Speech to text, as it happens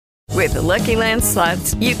With the Lucky Land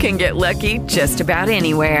Slots, you can get lucky just about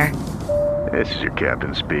anywhere. This is your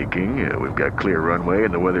captain speaking. We've got clear runway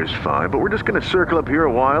and the weather's fine, but we're just going to circle up here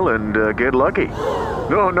a while and get lucky.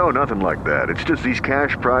 No, nothing like that. It's just these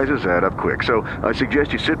cash prizes add up quick. So I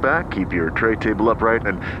suggest you sit back, keep your tray table upright,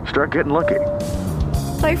 and start getting lucky.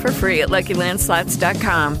 Play for free at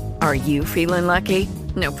LuckyLandSlots.com. Are you feeling lucky?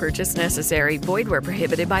 No purchase necessary. Void where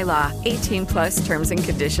prohibited by law. 18+ terms and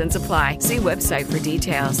conditions apply. See website for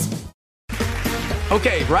details.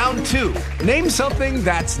 Okay, round two. Name something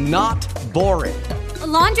that's not boring. A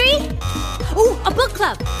laundry? Ooh, a book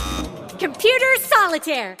club. Computer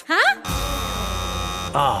solitaire, huh?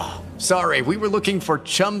 Ah, sorry, we were looking for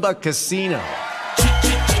Chumba Casino.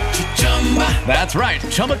 That's right,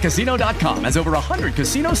 ChumbaCasino.com has over 100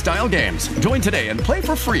 casino-style games. Join today and play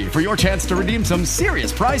for free for your chance to redeem some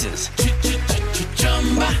serious prizes.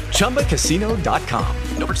 ChumbaCasino.com.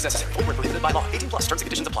 No purchase necessary. Void where prohibited by law. 18+ terms and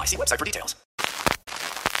conditions apply. See website for details.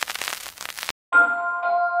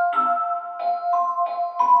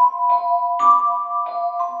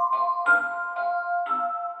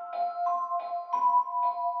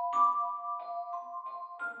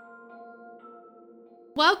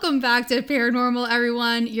 Welcome back to Paranormal,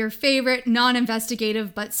 everyone, your favorite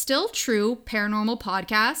non-investigative but still true paranormal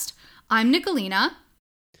podcast. I'm Nicolina.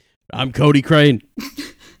 I'm Cody Crane.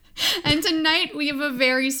 And tonight we have a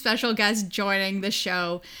very special guest joining the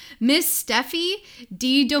show, Miss Steffi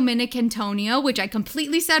DiDomenicantonio, which I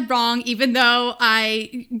completely said wrong, even though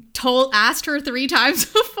I asked her 3 times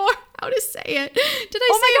before how to say it. Did I say it?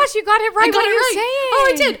 Oh my gosh, you got it right. I got it right. Oh,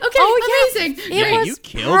 I did. Okay, amazing. It was you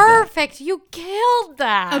killed perfect. That. You killed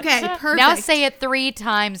that. Okay, perfect. Now say it 3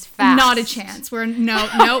 times fast. Not a chance. We're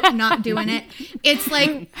not doing it. It's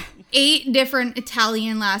like 8 different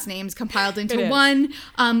Italian last names compiled into one.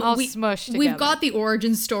 All smushed together. We've got the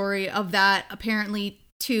origin story of that. Apparently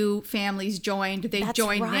 2 families joined. They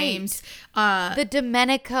joined right. names. The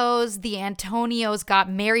Domenicos, the Antonios got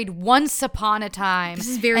married once upon a time. This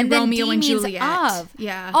is very Romeo and Juliet.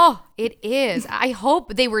 Yeah. Oh, it is. I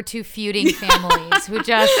hope they were 2 feuding families who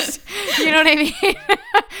just, you know what I mean?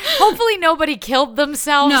 Hopefully nobody killed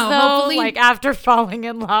themselves, though, hopefully, like after falling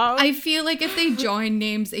in love. I feel like if they joined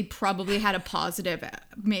names, they probably had a positive,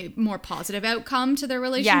 maybe more positive outcome to their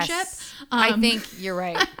relationship. Yes, I think you're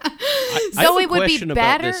right. I So have it a would be question better.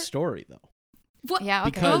 about this story, though. What? Yeah,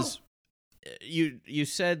 okay. Because you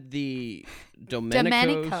said the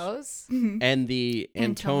Domenicos and the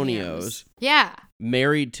Antonios Yeah.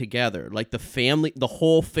 married together, like the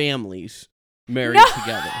whole families married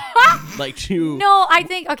together, like 2. No, I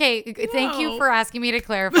think thank you for asking me to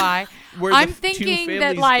clarify. Were I'm the thinking 2 families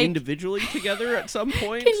that like individually together at some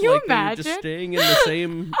point? Can you like imagine? They were just staying in the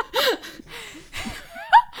same.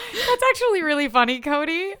 That's actually really funny,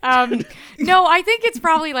 Cody. No, I think it's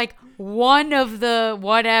probably like one of the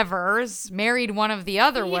whatevers married one of the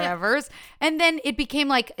other whatevers, and then it became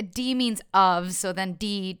like D means of, so then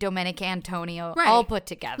D Domenicantonio all put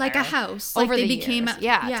together, like a house. Over like they the became years.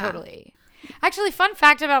 Yeah, totally. Actually, fun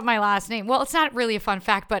fact about my last name. Well, it's not really a fun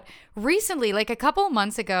fact, but recently, like a couple of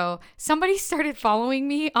months ago, somebody started following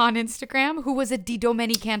me on Instagram who was a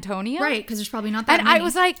DiDomenicantonio. Right, because there's probably not that and many. I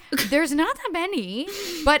was like, there's not that many,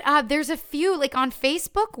 but there's a few. Like on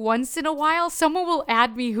Facebook, once in a while, someone will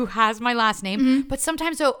add me who has my last name, but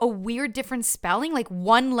sometimes a weird different spelling, like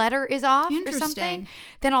one letter is off or something.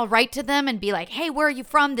 Then I'll write to them and be like, hey, where are you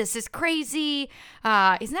from? This is crazy.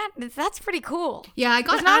 That's pretty cool. Yeah, I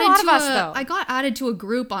got There's not added a lot of to us, though. I got added to a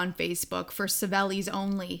group on Facebook for Savelli's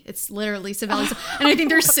only. It's literally Savelli's, and I think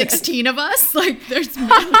there's 16 of us. Like there's.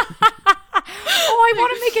 I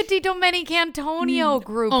want to make a DiDomenicantonio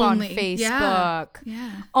group Only. on Facebook.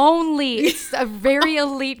 Yeah. Only. It's a very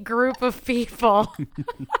elite group of people.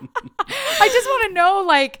 I just want to know,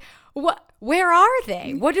 like, where are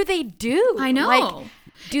they? What do they do? I know. Like,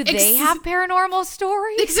 do they have paranormal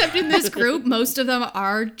stories? Except in this group, most of them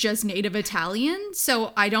are just native Italian.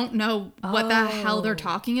 So I don't know what the hell they're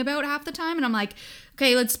talking about half the time. And I'm like,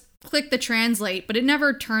 okay, let's click the translate, but it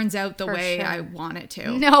never turns out the way I want it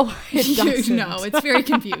to. No, it doesn't. No, it's very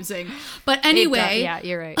confusing. But anyway, yeah,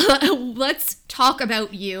 you're right. Let's talk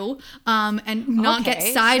about you and not get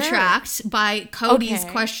Okay, sidetracked by Cody's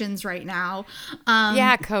questions right now.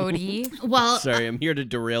 Yeah, Cody. Well, Sorry, I'm here to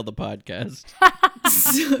derail the podcast.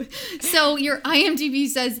 so your IMDb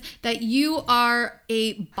says that you are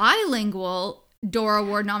a bilingual Dora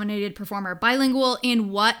Award nominated performer. Bilingual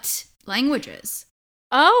in what languages?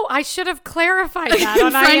 Oh, I should have clarified that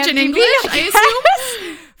on French and IMDb. English, I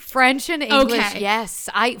assume? French and English, Okay. yes.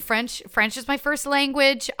 French is my first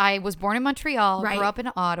language. I was born in Montreal, Right. grew up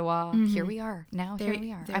in Ottawa. Here we are. Now here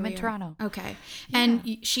we are. There I'm we in are. Toronto. Okay.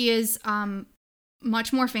 And she is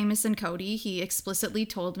much more famous than Cody. He explicitly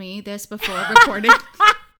told me this before recording.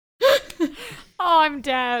 Oh, I'm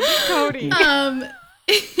dead. Cody.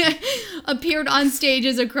 Appeared on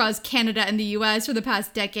stages across Canada and the US for the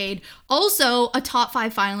past decade. Also a top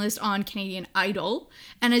 5 finalist on Canadian Idol,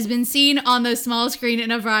 and has been seen on the small screen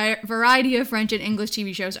in a variety of French and English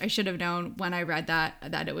TV shows. I should have known when I read that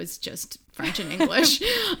it was just French and English,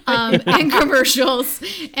 and commercials,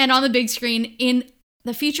 and on the big screen in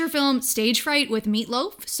the feature film Stage Fright with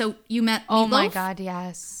Meatloaf. So you met Meatloaf? Oh my God,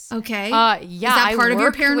 yes. Okay. Yeah, Is that part of your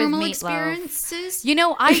worked with paranormal Meatloaf. experiences? You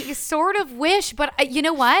know, I sort of wish, but you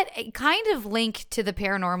know what? It kind of linked to the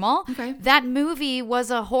paranormal. Okay. That movie was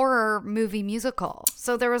a horror movie musical.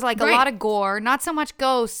 So there was like a Right. lot of gore, not so much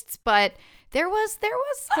ghosts, but there was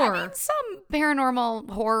Horror. I mean, some paranormal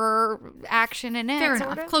horror action in it. Fair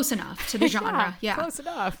sort enough. of. Close enough to the genre. Yeah. Close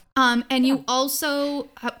enough. And you also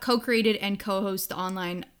co-created and co-host the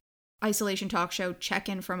online isolation talk show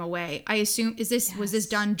Check-In From Away. I assume was this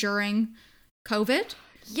done during COVID?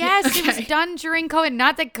 Yes, it was Okay. done during COVID.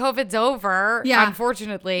 Not that COVID's over, Yeah.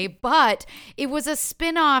 unfortunately, but it was a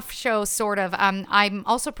spin-off show, sort of. I'm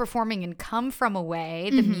also performing in Come From Away,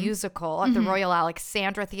 the musical at the Royal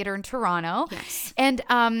Alexandra Theatre in Toronto. Yes. And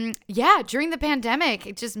during the pandemic,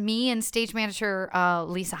 it just me and stage manager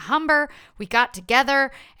Lisa Humber, we got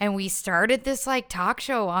together and we started this like talk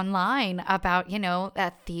show online about,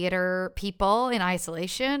 theater people in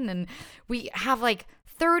isolation. And we have like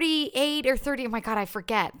 38 or 30, oh my God, I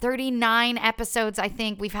forget, 39 episodes, I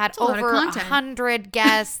think. We've had a lot of over content. 100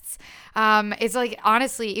 guests. It's like,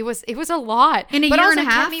 honestly, it was a lot. In a But year also and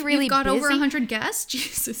a kept half, me really you've got over busy. 100 guests?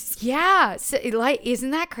 Jesus. Yeah, so,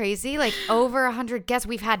 isn't that crazy? Like over 100 guests.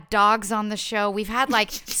 We've had dogs on the show. We've had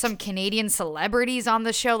like some Canadian celebrities on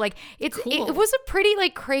the show. Like it was a pretty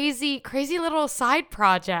like crazy little side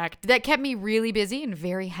project that kept me really busy and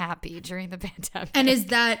very happy during the pandemic. And is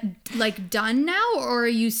that like done now, or are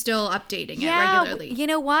you still updating it regularly? You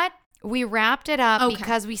know what? We wrapped it up Okay.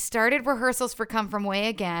 because we started rehearsals for Come From Away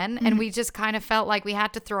again, and we just kind of felt like we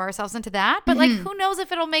had to throw ourselves into that. But like, who knows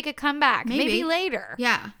if it'll make a comeback? Maybe later.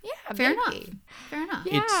 Yeah. Yeah, Fair maybe. enough. Fair enough.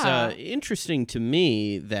 Yeah. It's interesting to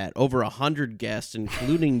me that over 100 guests,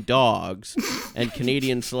 including dogs and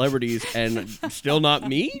Canadian celebrities, and still not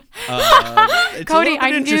me. It's Cody, a little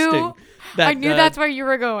bit interesting I knew that's where you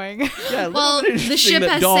were going. Yeah, a little Well, bit the interesting ship that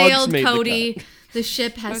has dogs sailed, made the Cody. cut. The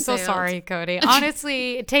ship has I'm so sailed. sorry, Cody.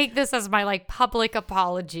 Honestly, take this as my like public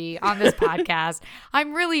apology on this podcast.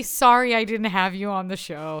 I'm really sorry I didn't have you on the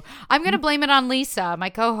show. I'm going to blame it on Lisa, my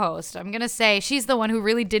co-host. I'm going to say she's the one who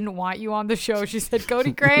really didn't want you on the show. She said,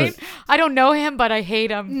 Cody Crane, I don't know him, but I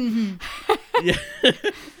hate him. Yeah.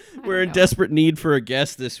 We're in desperate need for a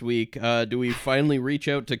guest this week. Do we finally reach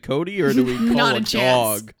out to Cody, or do we call Not a a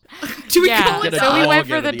chance. dog? Do we Yeah, call it Get a so we dog went out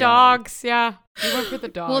for of the the dogs. Yeah, we went for the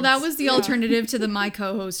dogs. Well, that was the alternative to my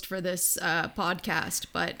co-host for this podcast,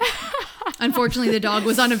 but unfortunately the dog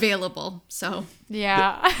was unavailable. So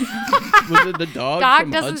Yeah. Was it the dog, Dog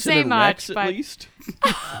from doesn't Hudson say and much, Rex, at but- least?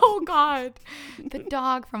 Oh, God. The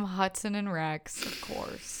dog from Hudson and Rex, of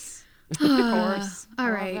course. Of course. all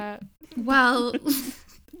Love right. that. Well,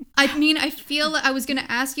 I mean, I feel I was going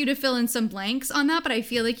to ask you to fill in some blanks on that, but I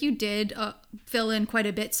feel like you did fill in quite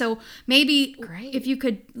a bit. So maybe Great. if you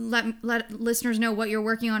could let listeners know what you're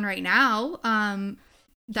working on right now,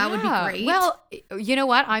 that would be great. Well, you know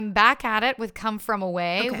what? I'm back at it with Come From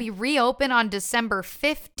Away. Okay. We reopen on December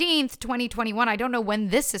 15th, 2021. I don't know when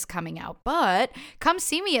this is coming out, but come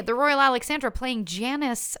see me at the Royal Alexandra playing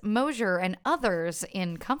Janice Mosier and others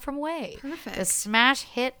in Come From Away. Perfect. The smash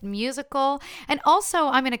hit musical. And also,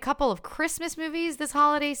 I'm in a couple of Christmas movies this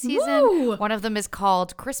holiday season. Woo! One of them is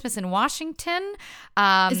called Christmas in Washington.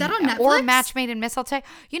 Is that on Or Netflix? Match Made in Mistletoe.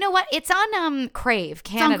 You know what? It's on Crave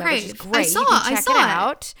Canada, which is Crave. great. You can check I saw it it.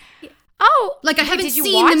 out. Oh, Like, I wait, haven't did you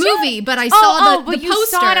seen watch the it? movie, but I saw the but you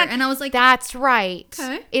saw poster, it on- and I was like, that's right.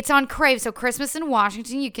 Okay. It's on Crave. So Christmas in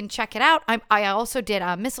Washington, you can check it out. I also did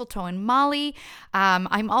Mistletoe and Molly.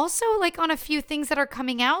 I'm also like on a few things that are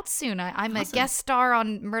coming out soon. I'm a guest star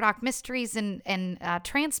on Murdoch Mysteries and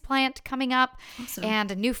Transplant coming up,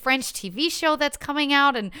 and a new French TV show that's coming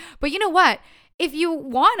out. But you know what? If you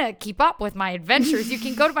want to keep up with my adventures, you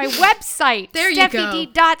can go to my website, There you go.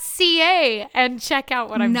 steffied.ca, and check out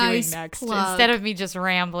what I'm Nice doing next plug. instead of me just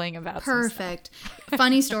rambling about some stuff. perfect.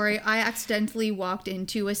 Funny story. I accidentally walked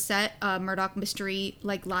into a set, Murdoch Mystery,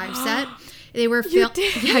 like live set. They were You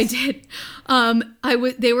did? Yeah, I did.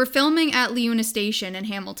 They were filming at Leuna Station in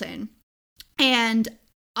Hamilton, and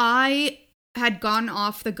I had gotten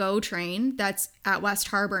off the GO train that's at West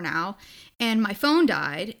Harbor now, and my phone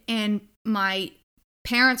died, and my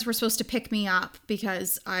parents were supposed to pick me up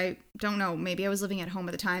because I don't know, maybe I was living at home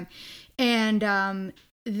at the time, and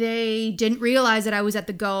they didn't realize that I was at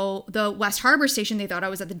the West Harbor station. They thought I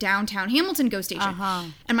was at the downtown Hamilton GO station.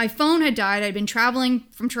 And my phone had died. I'd been traveling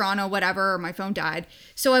from Toronto, whatever. My phone died.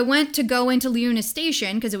 So I went to go into Leuna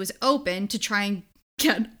Station because it was open to try and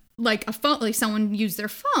get like a phone, like someone used their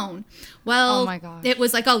phone. Well, Oh my gosh. it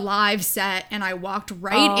was like a live set, and I walked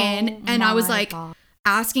right in, and I was my like God.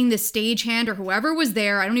 asking the stagehand or whoever was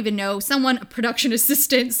there, I don't even know, someone, a production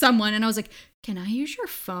assistant, someone, and I was like, can I use your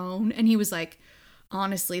phone? And he was like,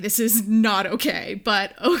 honestly, this is not okay,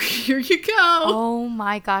 but here you go. Oh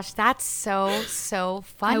my gosh, that's so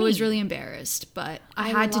funny. I was really embarrassed, but I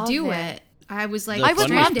had to love do it. it. I was like, The I would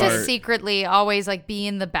funny love to part- secretly always like be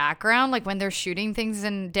in the background, like when they're shooting things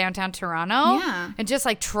in downtown Toronto. Yeah. And just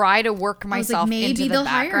like try to work I was like, myself maybe into the they'll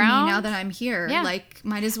background. hire me now that I'm here. Yeah. Like,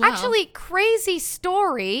 might as well. Actually, crazy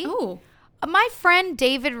story. oh, My friend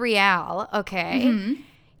David Real, okay, Mm-hmm.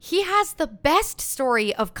 he has the best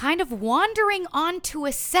story of kind of wandering onto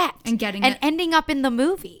a set And getting and it. ending up in the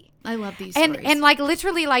movie. I love these And stories. like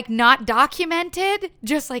literally like not documented,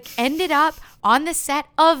 just like ended up on the set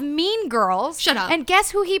of Mean Girls. Shut up. And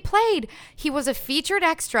guess who he played? He was a featured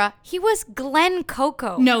extra. He was Glenn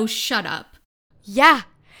Coco. no, shut up. Yeah.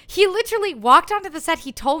 He literally walked onto the set.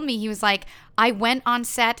 He told me, he was like, I went on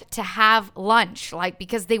set to have lunch, like,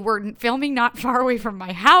 because they were filming not far away from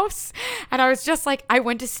my house. And I was just like, I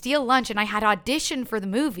went to steal lunch and I had auditioned for the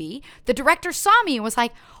movie. The director saw me and was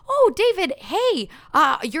like, oh, David, hey,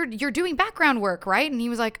 you're doing background work, right? And he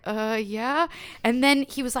was like, yeah. And then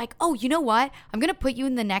he was like, oh, you know what? I'm going to put you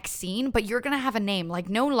in the next scene, but you're going to have a name. Like,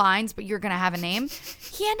 no lines, but you're going to have a name.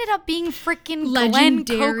 He ended up being freaking Glenn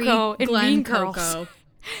Legendary Coco in Glenn Mean Coco. Girls.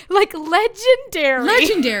 Like, legendary.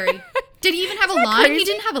 Legendary. Did he even have a line? crazy? He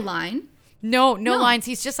didn't have a line. No No. lines.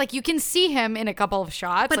 He's just like, you can see him in a couple of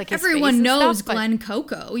shots. But like his everyone face and knows stuff, but Glenn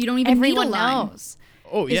Coco. You don't even need a Everyone line. knows.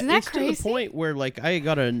 Oh yeah, Isn't that it's to crazy? the point where like I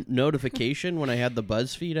got a notification when I had the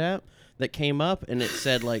BuzzFeed app that came up and it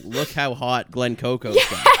said like, "Look how hot Glenn Coco's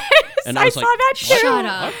got." And I was saw like, that too. Shut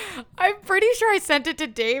up. I'm pretty sure I sent it to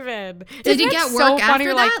David. Did he Isn't get that work so funny?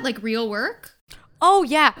 after Like, that? Like real work? oh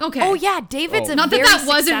yeah. Okay. Oh yeah. David's a Not that very that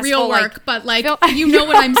wasn't real successful, like, work, but like fil- you know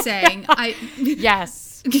what I'm saying. Yes.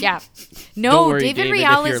 Yeah. No, Don't worry, David David,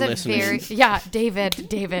 Real if is you're a listening. very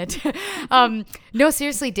David. No,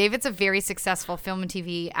 seriously, David's a very successful film and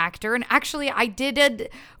TV actor. And actually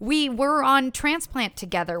we were on Transplant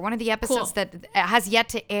together, one of the episodes Cool. that has yet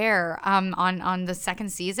to air on the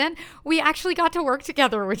second season. We actually got to work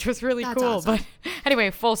together, which was really That's cool. awesome. But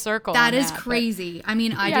anyway, full circle. That on is but- crazy. I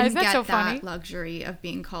mean, I Yeah, didn't isn't that get so that funny? luxury of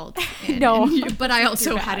being called in. No. But I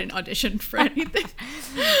also hadn't auditioned for anything.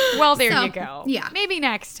 Well, there So, you go. yeah. Maybe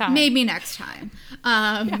next time. Maybe next time.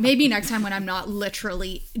 Maybe next time when I'm not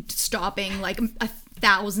literally stopping like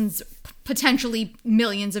thousands, potentially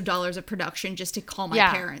millions of dollars of production just to call my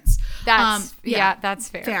Yeah. parents. That's that's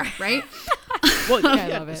fair. Fair, right? Well, I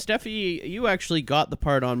yeah, love it. Steffi, you actually got the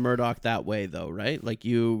part on Murdoch that way, though, right? Like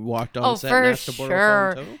you walked on Oh, set for and asked to borrow sure.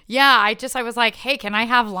 a phone tow? Yeah, I was like, hey, can I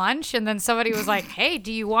have lunch? And then somebody was like, hey,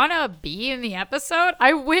 do you want to be in the episode?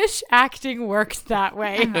 I wish acting worked that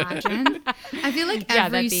way. Imagine. I feel like Yeah,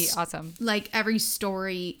 every that'd be awesome. Like every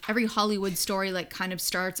story, every Hollywood story, like kind of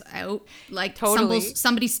starts out like Totally.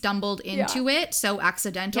 somebody stumbled into it so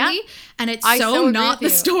accidentally, Yeah. and it's I so so agree not the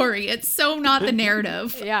with you. story. It's so not the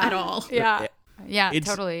narrative Yeah. at all. Yeah. Yeah, It's-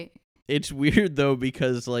 totally. It's weird though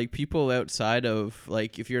because like people outside of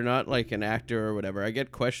like if you're not like an actor or whatever, I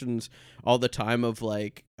get questions all the time of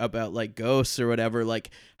like about like Ghosts or whatever. Like,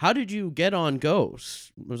 how did you get on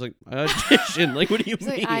Ghosts? I was like, I auditioned. Like, what do you It's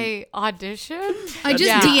mean? like, I auditioned. I just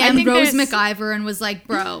Yeah, I DM'd think Rose there's- McIver and was like,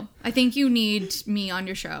 bro, I think you need me on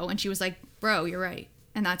your show. And she was like, bro, you're right.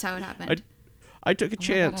 And that's how it happened. I took a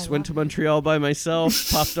chance, went to Montreal by myself,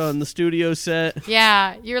 popped on the studio set.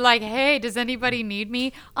 Yeah, you're like, hey, does anybody need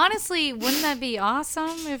me? Honestly, wouldn't that be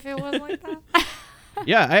awesome if it was like that?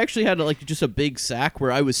 Yeah, I actually had like just a big sack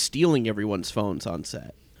where I was stealing everyone's phones on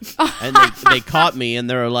set. And they caught me and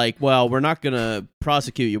they're like, well, we're not going to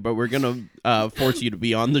prosecute you, but we're going to force you to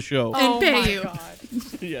be on the show. And pay my you. God.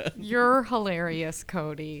 Yeah. You're hilarious,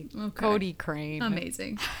 Cody. Okay. Cody Crane.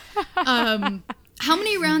 Amazing. How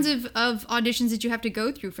many rounds of auditions did you have to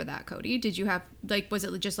go through for that, Cody? Did you have, like, was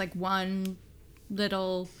it just like one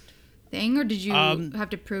little thing, or did you have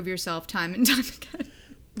to prove yourself time and time again?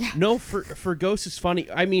 No, for Ghost is funny.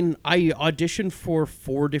 I mean, I auditioned for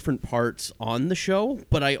 4 different parts on the show,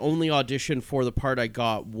 but I only auditioned for the part I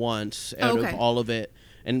got once out of all of it.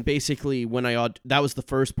 And basically, when that was the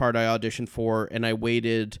first part I auditioned for, and I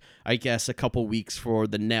waited, I guess, a couple weeks for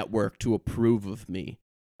the network to approve of me.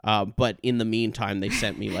 But in the meantime, they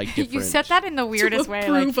sent me like different. You said that in the weirdest way.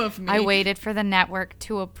 Approve Like, of me. I waited for the network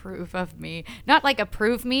to approve of me. Not like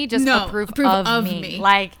approve me, just No, approve approve of of me. me.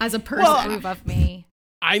 Like As a person. approve of me.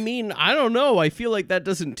 I mean, I don't know. I feel like that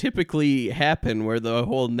doesn't typically happen where the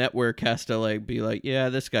whole network has to like be like, yeah,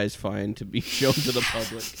 this guy's fine to be shown to the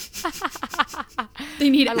public. They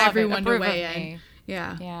need I love it. everyone to Approve of weigh in. me.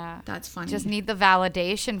 Yeah. Yeah. That's funny. Just need the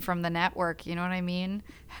validation from the network. You know what I mean?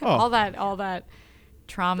 Oh. All that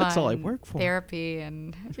trauma. That's all I and work for. Therapy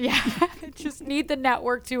and yeah. Just need the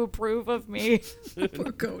network to approve of me.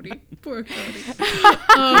 Poor Cody. Poor Cody.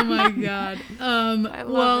 Oh my God.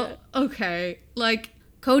 love it. Okay. Like,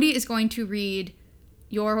 Cody is going to read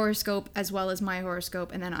your horoscope as well as my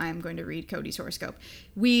horoscope, and then I am going to read Cody's horoscope.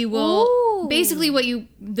 We will Ooh. basically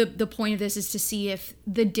the point of this is to see if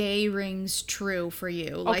the day rings true for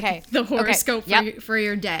you. Like Okay. the horoscope Yep. for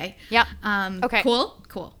your day. Yep. Okay. Cool?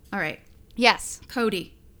 Cool. All right. Yes.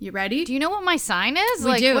 Cody, you ready? Do you know what my sign is?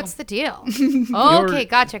 We like, do. what's the deal? Oh, okay.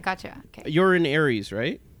 Gotcha. Okay. You're in Aries,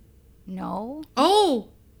 right? No. Oh!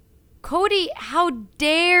 Cody, how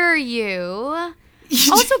dare you?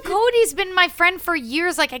 Also, Cody's been my friend for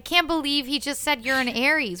years. Like, I can't believe he just said you're an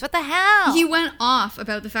Aries. What the hell? He went off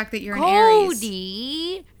about the fact that you're an Aries.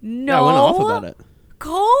 Cody, no. Yeah, I went off about it.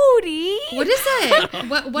 Cody. What is it?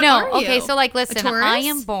 What No, are you? okay, so like, A listen, Taurus? I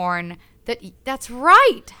am born. That's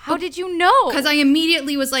right. How did you know? Because I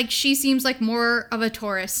immediately was like, she seems like more of a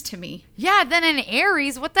Taurus to me. Yeah, then an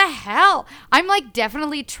Aries. What the hell? I'm like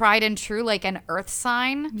definitely tried and true, like an Earth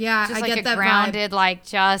sign. Yeah, just I like get a that vibe. grounded, like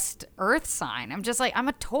just Earth sign. I'm just like, I'm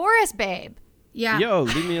a Taurus, babe. Yeah. Yo,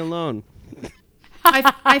 leave me alone.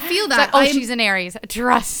 I feel It's that. like, oh, she's an Aries.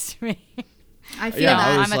 Trust me. I feel Yeah,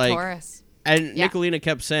 I that. was I'm a like- Taurus. And Yeah. Nicolina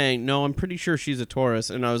kept saying, no, I'm pretty sure she's a Taurus.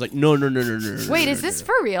 And I was like, no. Wait, is this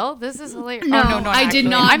for real? This is hilarious. No, oh, no, I did actually.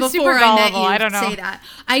 not I'm before super I met gullible. you I don't know. say that.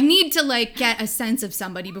 I need to like get a sense of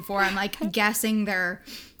somebody before I'm like guessing their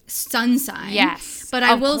sun sign. Yes, But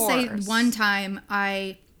I of will say course. one time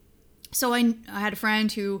I had a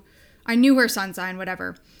friend who I knew her sun sign,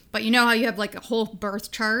 whatever. But you know how you have like a whole birth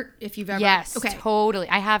chart if you've ever Yes, okay. totally.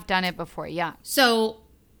 I have done it before. Yeah. So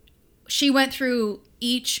she went through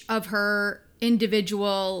each of her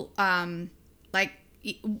individual,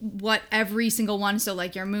 what every single one. So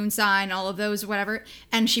like your moon sign, all of those, whatever.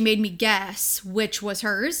 And she made me guess which was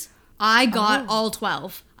hers. I got all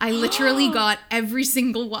 12. I literally got every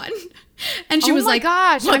single one. And she was like,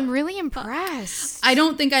 gosh, "Look, I'm really impressed. I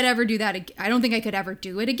don't think I'd ever do that. I don't think I could ever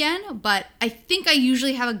do it again. But I think I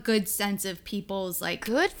usually have a good sense of people's like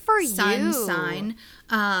Good for sun you.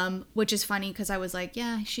 sign, which is funny because I was like,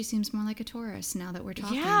 yeah, she seems more like a Taurus now that we're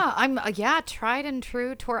talking. Yeah, I'm tried and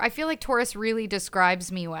true Taurus. I feel like Taurus really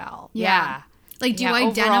describes me well. Yeah. Like, do Yeah, you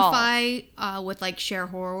overall. identify with like Cher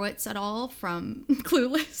Horowitz at all from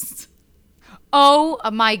Clueless? Oh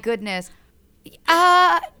my goodness.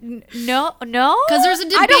 No. Because there's a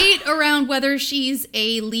I don't- debate around whether she's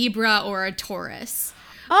a Libra or a Taurus.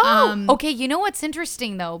 Oh, okay. You know what's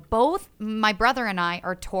interesting though? Both my brother and I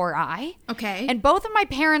are Tauri, Okay. and both of my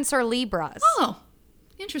parents are Libras. Oh,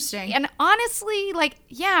 interesting. And honestly, like,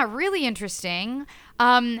 yeah, really interesting.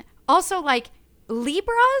 Also, like,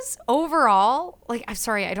 Libras overall, like, I'm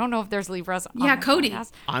sorry, I don't know if there's Libras on Yeah, my Cody.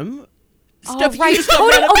 podcast. I'm... Oh, Steph, right. you stop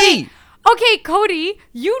Cody, mad at me. Okay, Cody,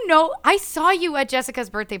 you know, I saw you at Jessica's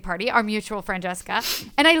birthday party, our mutual friend Jessica,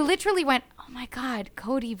 and I literally went, oh my God,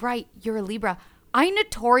 Cody, right, you're a Libra. I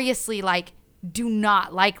notoriously, like, do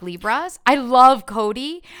not like Libras. I love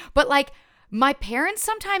Cody, but, like, my parents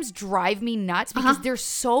sometimes drive me nuts because they're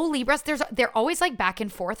so Libras. They're always like back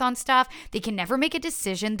and forth on stuff. They can never make a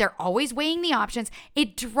decision. They're always weighing the options.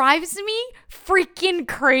 It drives me freaking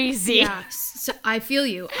crazy. Yeah, so I feel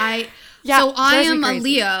you. Yeah, so I drives me am a crazy.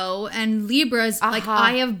 Leo, and Libras, like Uh-huh.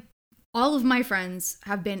 I have, all of my friends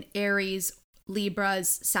have been Aries,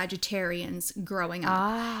 Libras, Sagittarians growing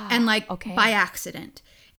up, and like okay. by accident,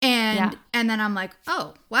 and then I'm like,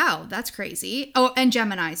 oh wow, that's crazy. Oh, and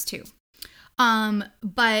Geminis too.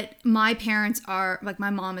 But my parents are like,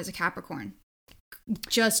 my mom is a Capricorn.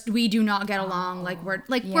 Just we do not get along. Like we're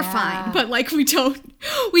yeah. fine, but like we don't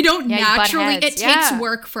Yeah, you butt naturally. heads. It takes Yeah.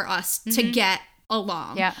 work for us to get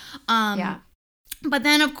along. Yeah. Yeah. But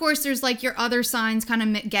then, of course, there's like your other signs kind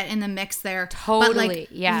of get in the mix there. But Totally, like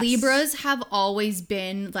yes. Libras have always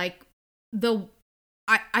been like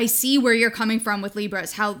I see where you're coming from with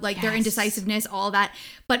Libras, how like their indecisiveness, all that.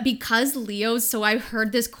 But because Leos, so I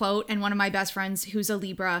heard this quote, and one of my best friends who's a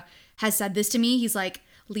Libra has said this to me. He's like,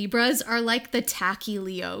 Libras are like the tacky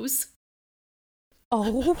Leos.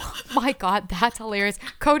 Oh my God, that's hilarious.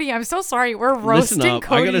 Cody, I'm so sorry. We're roasting Listen up.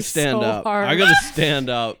 Cody I gotta stand so up. hard. I gotta stand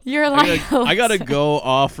up. You're like, I gotta go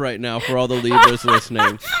off right now for all the Libras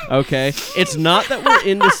listening. Okay? It's not that we're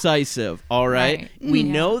indecisive, all right? We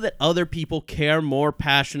know that other people care more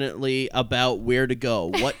passionately about where to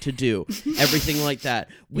go, what to do, everything like that.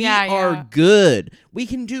 We are good. We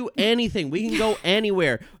can do anything. We can go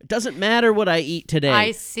anywhere. It doesn't matter what I eat today.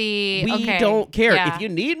 I see. We Okay. don't care. Yeah. If you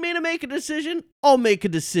need me to make a decision, I'll make a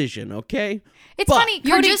decision, okay? It's But- funny,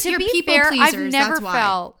 You're Cody, just- to you're be people fair, I've pleasers, never that's why.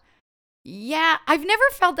 felt... Yeah, I've never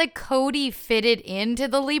felt that Cody fitted into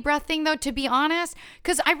the Libra thing, though, to be honest.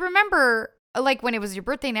 Because I remember, like, when it was your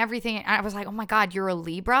birthday and everything, I was like, oh my God, you're a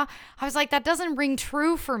Libra? I was like, that doesn't ring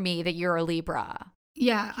true for me that you're a Libra.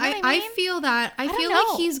 Yeah, You know what I I mean? feel that. I don't feel know.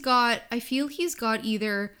 like he's got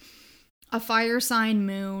either a fire sign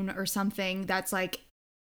moon or something that's like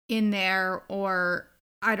in there, or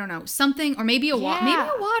I don't know, something, or maybe maybe a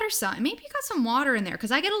water sign. Maybe you got some water in there,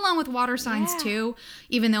 because I get along with water signs too,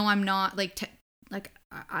 even though I'm not like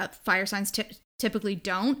fire signs typically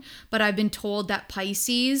don't. But I've been told that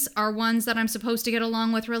Pisces are ones that I'm supposed to get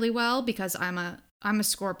along with really well, because I'm a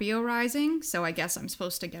Scorpio rising, so I guess I'm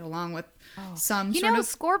supposed to get along with some You sort know, of.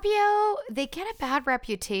 Scorpio, they get a bad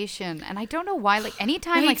reputation, and I don't know why. Like,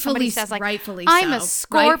 anytime like somebody says like, rightfully I'm a so.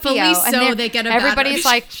 Scorpio, Rightfully and so, then they get a bad everybody's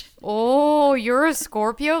like, reputation. oh, you're a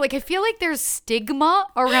Scorpio? Like, I feel like there's stigma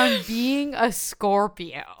around being a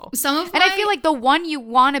Scorpio. And I feel like the one you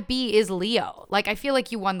want to be is Leo. Like, I feel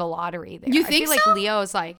like you won the lottery there. You think I feel so? like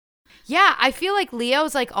Leo's like, yeah, I feel like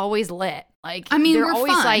Leo's like always lit. Like, I mean, they're we're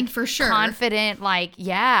always fun, like for sure. confident. Like,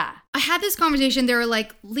 yeah. I had this conversation. They were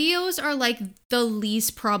like, Leos are like the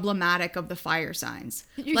least problematic of the fire signs.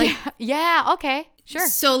 Like, yeah, okay, sure.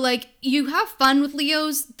 So like, you have fun with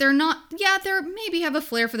Leos. They're not. Yeah, they're maybe have a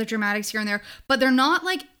flair for the dramatics here and there, but they're not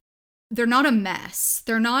like. They're not a mess.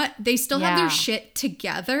 They're not. They still have Yeah. their shit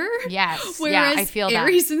together. Yes. Whereas I feel that.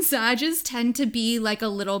 Aries and Sagittarius tend to be like a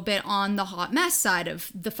little bit on the hot mess side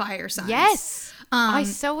of the fire signs. Yes. I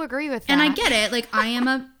so agree with that. And I get it. Like, I am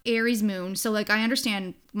a Aries moon, so like I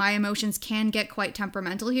understand my emotions can get quite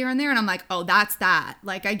temperamental here and there, and I'm like, oh, that's that.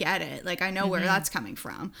 Like, I get it. Like, I know where that's coming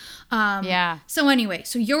from. Yeah. So anyway,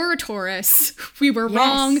 so you're a Taurus. We were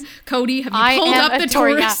wrong. Cody, have you I pulled am up a the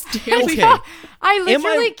Taurus. Taurus daily? Okay. I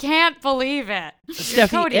literally can't believe it. Steffi,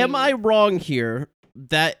 Cody. am I wrong here?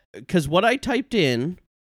 That because what I typed in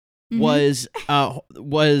Mm-hmm. was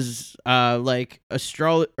like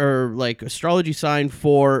astrology sign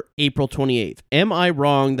for April 28th. Am I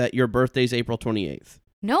wrong that your birthday's April 28th?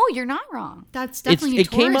 No, you're not wrong. That's definitely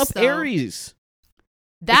It Taurus, came up though. Aries.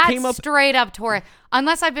 That's came up- straight up Taurus.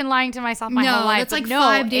 Unless I've been lying to myself my whole No, life. that's like but no,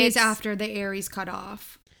 5 days it's- after the Aries cut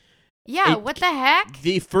off. Yeah, It- what the heck?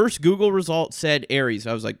 The first Google result said Aries.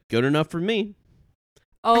 I was like, good enough for me.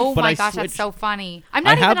 Oh but my I gosh, switched. that's so funny. I'm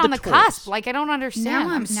I not have even on the the Taurus. cusp. Like, I don't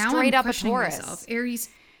understand. I'm straight up a questioning Taurus. myself. Aries.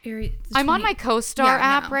 I'm on my CoStar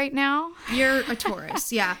app no. right now. You're a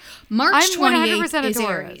Taurus. Yeah. March I'm 28th 100% a is Taurus.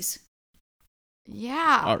 Aries.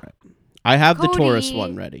 Yeah. All right. I have the Taurus Cody.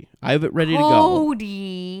 one ready. I have it ready to go.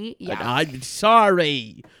 Cody. Yeah. I'm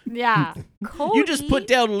sorry. Yeah. Cody. You just put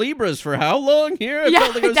down Libras for how long here? I Yeah,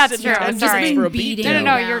 felt like I was that's sitting true. down I'm just sorry. for a Beating beat No, it no,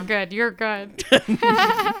 down. no. You're good. You're good.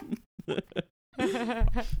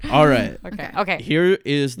 All right. Okay. Here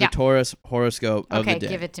is the Yeah. Taurus horoscope of Okay, the day.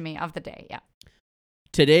 give it to me of the day. Yeah.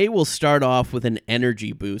 Today we'll start off with an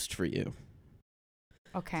energy boost for you.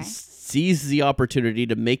 Okay. Seize the opportunity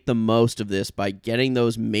to make the most of this by getting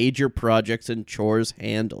those major projects and chores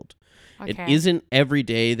handled. It Okay. isn't every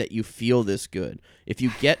day that you feel this good. If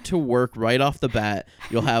you get to work right off the bat,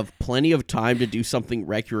 you'll have plenty of time to do something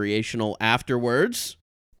recreational afterwards.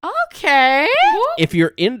 Okay. If you're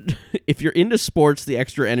into sports, the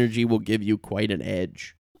extra energy will give you quite an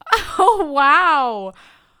edge. Oh, wow.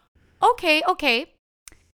 Okay.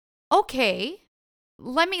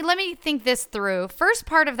 Let me think this through. First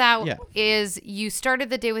part of that is you started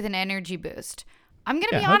the day with an energy boost. I'm going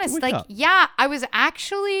to be how'd you honest. wake Like, up? yeah, I was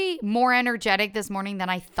actually more energetic this morning than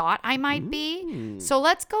I thought I might be. So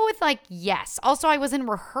let's go with like, yes. Also, I was in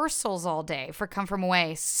rehearsals all day for Come From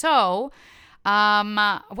Away. So,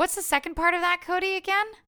 what's the second part of that, Cody, again?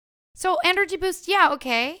 So energy boost. Yeah.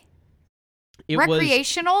 Okay. It was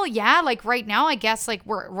Recreational, yeah. Like right now, I guess like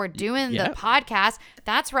we're doing Yeah. the podcast.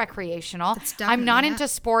 That's recreational. That's I'm not definitely into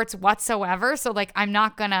sports whatsoever, so like I'm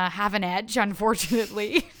not gonna have an edge,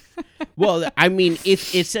 unfortunately. well, I mean,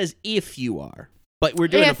 if it says if you are. But we're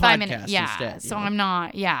doing a If I'm in- podcast yeah, instead. so you know?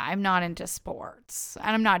 I'm not into sports,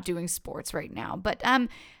 and I'm not doing sports right now. But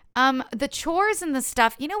the chores and the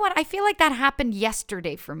stuff, you know what? I feel like that happened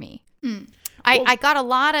yesterday for me. I got a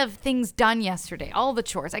lot of things done yesterday. All the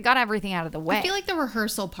chores, I got everything out of the way. I feel like the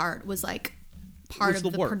rehearsal part was like part Was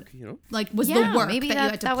of the work, you know? like was yeah, the work maybe that you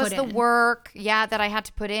had to that put was in. the work, that I had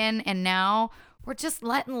to put in, and now we're just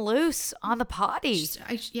letting loose on the potty.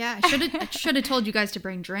 I should have told you guys to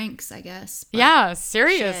bring drinks, I guess. but- Yeah,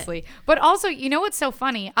 seriously. But also, you know what's so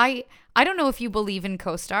funny? I don't know if you believe in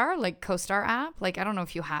CoStar, like CoStar app. Like, I don't know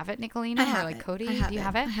if you have it, Nicolina, I have or like it. Cody. I have Do you it.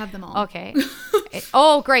 have it? I have them all. Okay.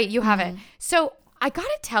 Oh, great. You have it. So I got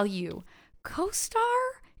to tell you, CoStar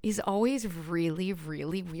is always really,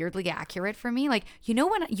 really weirdly accurate for me. Like, you know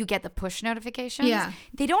when you get the push notifications? Yeah.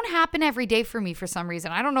 They don't happen every day for me for some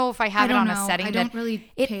reason. I don't know if I have it don't on know. a setting. I don't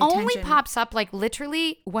really It pay only attention. pops up like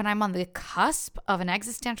literally when I'm on the cusp of an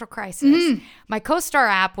existential crisis. My CoStar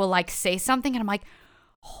app will like say something and I'm like,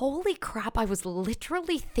 holy crap, I was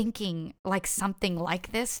literally thinking like something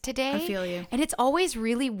like this today. I feel you. And it's always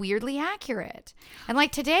really weirdly accurate. And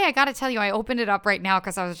like today, I got to tell you, I opened it up right now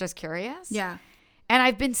because I was just curious. Yeah. And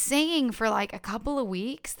I've been saying for like a couple of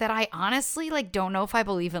weeks that I honestly like don't know if I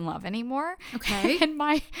believe in love anymore. Okay. And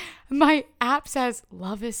my app says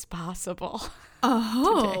love is possible.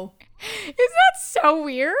 Oh. Isn't that so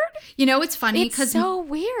weird? You know, it's funny It's because so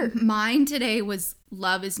weird. mine today was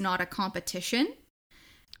love is not a competition.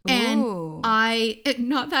 And Ooh.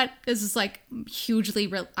 not that this is like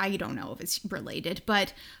hugely, I don't know if it's related,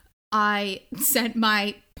 but I sent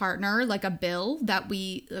my partner like a bill that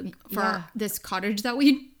we, for Yeah. this cottage that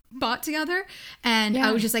we bought together. And Yeah.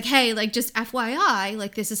 I was just like, hey, like just FYI,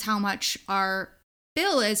 like this is how much our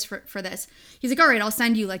bill is for this. He's like, all right, I'll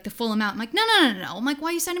send you like the full amount. I'm like, no. I'm like, why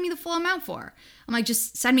are you sending me the full amount for? I'm like,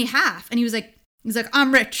 just send me half. And he's like,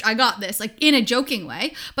 I'm rich. I got this, like in a joking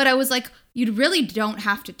way. But I was like, you really don't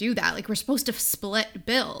have to do that. Like we're supposed to split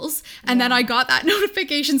bills. And then I got that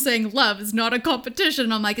notification saying love is not a competition.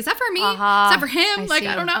 And I'm like, is that for me? Is that for him? I Like, see.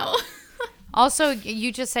 I don't know. Also,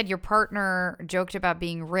 you just said your partner joked about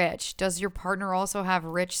being rich. Does your partner also have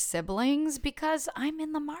rich siblings? Because I'm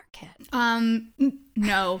in the market.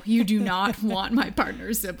 No, you do not want my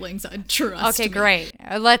partner's siblings. Trust Okay, me. great.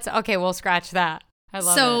 We'll scratch that. I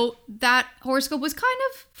love it. So that horoscope was kind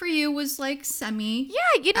of, for you, was like semi.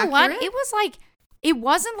 Yeah, you know what? accurate? It was like, it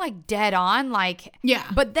wasn't like dead on, like, Yeah.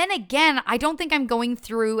 But then again, I don't think I'm going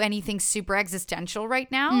through anything super existential right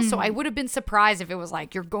now. So I would have been surprised if it was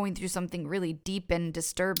like you're going through something really deep and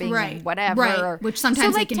disturbing Right, and whatever. right, or- which sometimes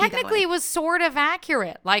so they like can be that technically way. it was sort of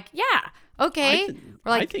accurate. Like, yeah, okay.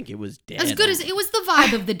 I think it was dead. As good as it was the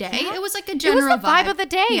vibe of the day. It was like a It was general the vibe of the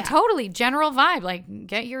day. Yeah. Totally general vibe. Like,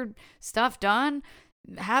 get your stuff done.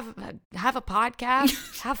 Have a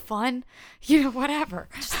podcast. Have fun. You know, whatever.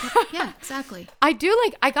 Yeah, exactly. I do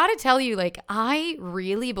like. I gotta tell you, like, I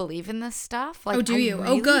really believe in this stuff. Like, Oh, do I you?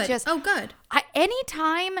 really Oh, good. Just, Oh, good.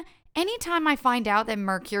 Anytime I find out that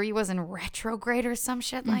Mercury was in retrograde or some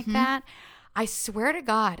shit like Mm-hmm. that, I swear to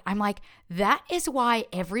God, I'm like, that is why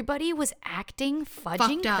everybody was acting fudging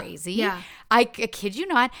Fucked up. crazy. Yeah. I kid you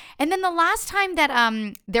not. And then the last time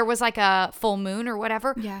that there was like a full moon or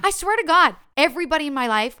whatever, Yeah. I swear to God, everybody in my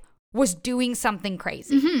life was doing something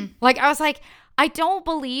crazy. Mm-hmm. Like, I was like, I don't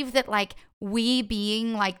believe that like we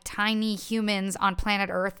being like tiny humans on planet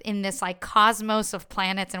Earth in this like cosmos of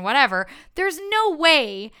planets and whatever, there's no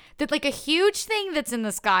way that like a huge thing that's in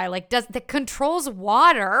the sky like that controls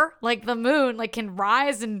water, like the moon, like can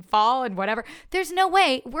rise and fall and whatever. There's no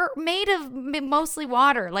way. We're made of mostly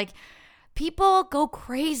water. Like, people go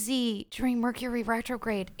crazy during Mercury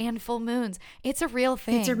retrograde and full moons. It's a real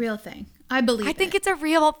thing. It's a real thing. I believe I think it. it's a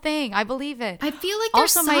real thing. I believe it. I feel like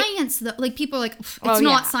there's Also, my- science though. Like people are like, it's Oh,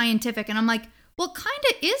 not yeah. scientific. And I'm like, well, kind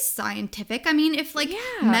of is scientific. I mean, if like Yeah.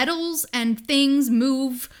 metals and things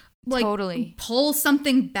move, like Totally. pull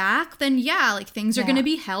something back, then yeah, like things are Yeah. going to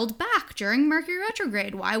be held back during Mercury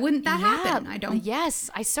retrograde. Why wouldn't that happen? I don't. Yes,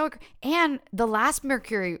 I so agree. And the last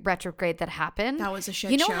Mercury retrograde that happened, That was a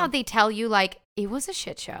shit You know show. how they tell you like it was a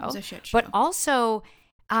shit show. It was a shit But show. also,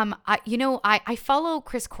 I follow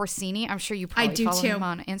Chris Corsini. I'm sure you probably do follow too. him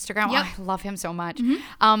on Instagram. Yep. I love him so much.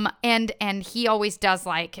 And he always does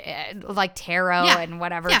like tarot Yeah. and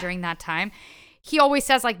whatever Yeah. during that time. He always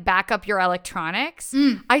says like back up your electronics.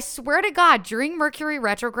 Mm. I swear to God, during Mercury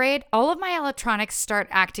retrograde, all of my electronics start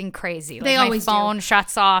acting crazy. Like They my always do. phone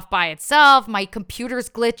shuts off by itself. My computer's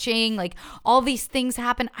glitching. Like all these things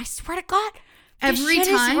happen. I swear to God, this Every shit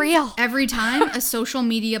time, is real. every time a social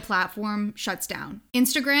media platform shuts down,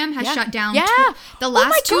 Instagram has Yeah. shut down Yeah. the Oh my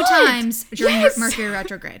last two God. times during Yes. Mercury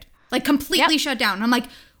retrograde, like completely Yep. shut down. I'm like,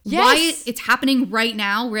 Why it's happening right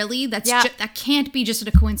now, really? That can't be just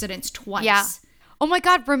a coincidence twice. Yeah. Oh my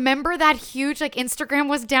God, remember that huge, like, Instagram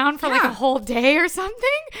was down for like a whole day or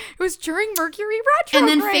something? It was during Mercury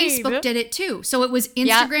retrograde. And then Facebook did it too. So it was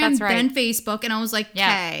Instagram, that's right. then Facebook. And I was like,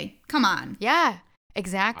 okay, come on. Yeah,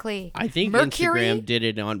 exactly. I think Mercury? Instagram did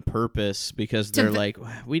it on purpose because they're like,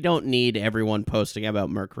 we don't need everyone posting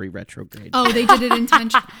about Mercury retrograde. Oh, they did it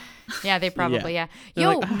intentionally. Yeah, they probably, They're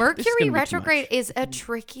Yo, like, Mercury retrograde is a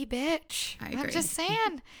tricky bitch. I agree. I'm just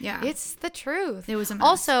saying. Yeah. It's the truth. It was a mess.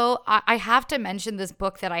 Also, I have to mention this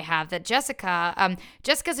book that I have that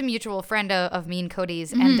Jessica's a mutual friend of me and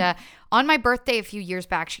Cody's. Mm-hmm. And on my birthday a few years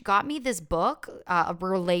back, she got me this book, a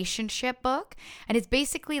relationship book. And it's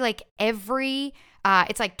basically like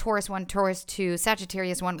it's like Taurus 1, Taurus 2,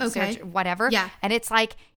 Sagittarius 1, Okay. whatever. Yeah. And it's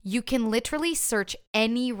like, you can literally search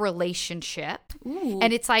any relationship. Ooh.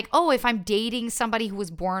 And it's like, oh, if I'm dating somebody who was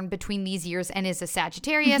born between these years and is a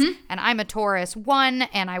Sagittarius, and I'm a Taurus 1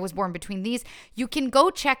 and I was born between these, you can go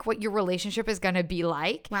check what your relationship is going to be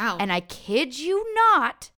like. Wow. And I kid you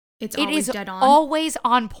not, It is dead on. always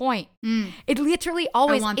on point. It literally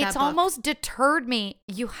always, want that it's book. almost deterred me.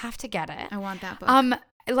 You have to get it. I want that book.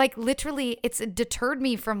 Like literally it's deterred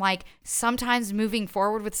me from like sometimes moving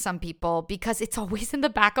forward with some people because it's always in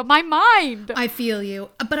the back of my mind. I feel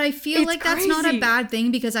you. But I feel It's like that's not a crazy. bad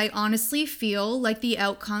thing because I honestly feel like the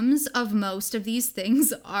outcomes of most of these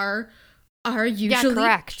things are usually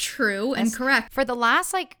correct. true and correct. For the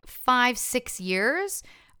last like 5-6 years,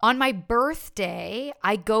 on my birthday,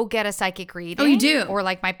 I go get a psychic reading. Oh, you do? Or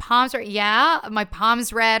like my palms read, my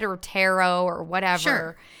palms read or tarot or whatever.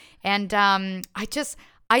 Sure. And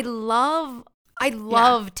I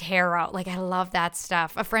love tarot. Like I love that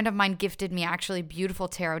stuff. A friend of mine gifted me actually a beautiful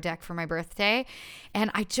tarot deck for my birthday. And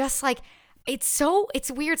I just like, it's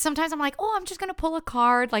weird. Sometimes I'm like, oh, I'm just going to pull a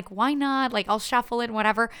card. Like, why not? Like I'll shuffle it and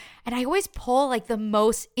whatever. And I always pull like the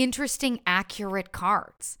most interesting, accurate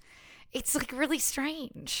cards. It's like really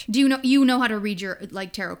strange. Do you know how to read your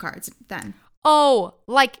like tarot cards then? Oh,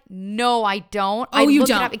 like, no, I don't. Oh, you looked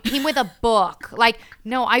don't? It up. It came with a book. Like,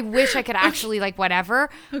 no, I wish I could actually like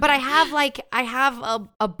whatever. Okay. But I have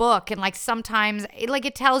a book and like sometimes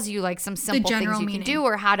it tells you like some simple things you can do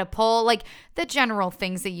or how to pull like the general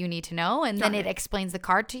things that you need to know. And then it explains the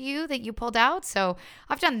card to you that you pulled out. So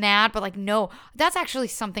I've done that. But like, no, that's actually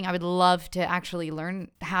something I would love to actually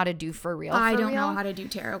learn how to do for real. I don't know how to do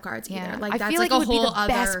tarot cards either. Yeah. Like I that's feel like it a would whole be the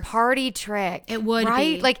other best party trick. It would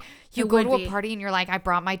right? be. Like you It go would to a be. party and you're like, I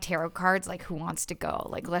brought my tarot cards. Like, who wants to go?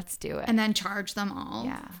 Like, let's do it. and then charge them all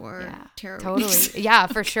for tarot Totally. readings. Yeah,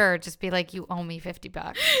 for sure. Just be like, you owe me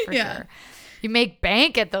 $50 for Yeah. sure. You make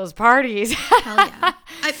bank at those parties. Hell yeah.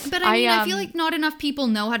 I feel like not enough people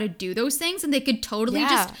know how to do those things and they could totally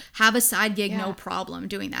just have a side gig, no problem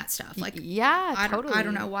doing that stuff. Like, yeah, totally. I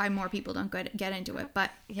don't know why more people don't get into it, but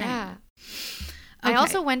yeah. anyway. I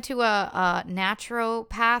also went to a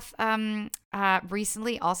naturopath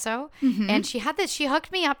recently also, and she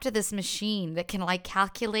hooked me up to this machine that can like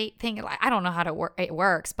calculate things. I don't know how it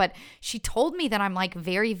works, but she told me that I'm like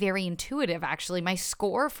very, very intuitive. Actually, my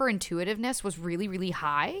score for intuitiveness was really, really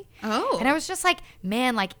high. Oh. And I was just like,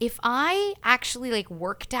 man, like if I actually like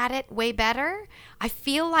worked at it way better, I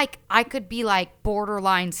feel like I could be like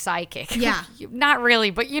borderline psychic. Yeah. Not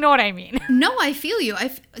really, but you know what I mean. No, I feel you.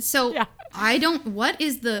 I don't. What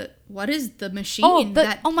is the machine?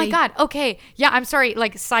 Oh my God. Okay. Yeah, I'm sorry.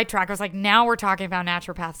 Like sidetrack. I was like, now we're talking about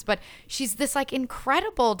naturopaths, but she's this like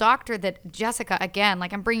incredible doctor that Jessica, again,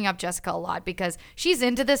 like I'm bringing up Jessica a lot because she's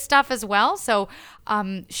into this stuff as well. So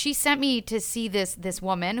she sent me to see this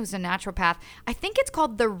woman who's a naturopath. I think it's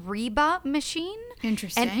called the Reba machine.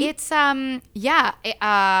 Interesting. And it's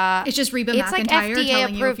it's just Reba it's McEntire like FDA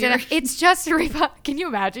telling approved. you if It's just Reba. Can you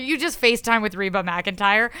imagine? You just FaceTime with Reba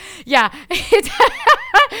McEntire. Yeah.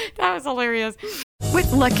 That was hilarious.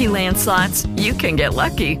 With Lucky Land Slots, you can get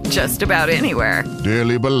lucky just about anywhere.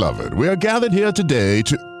 Dearly beloved, we are gathered here today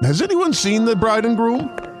to... Has anyone seen the bride and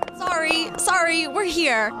groom? Sorry, we're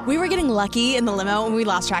here. We were getting lucky in the limo and we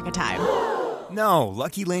lost track of time. No,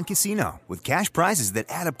 Lucky Land Casino, with cash prizes that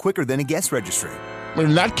add up quicker than a guest registry.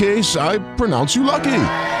 In that case, I pronounce you lucky.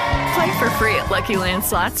 Play for free at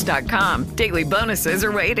LuckyLandSlots.com. Daily bonuses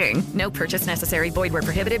are waiting. No purchase necessary. Void where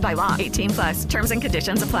prohibited by law. 18+. Terms and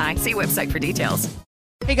conditions apply. See website for details.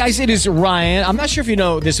 Hey guys, it is Ryan. I'm not sure if you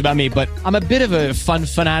know this about me, but I'm a bit of a fun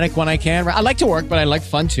fanatic when I can. I like to work, but I like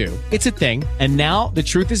fun too. It's a thing. And now the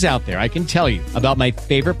truth is out there. I can tell you about my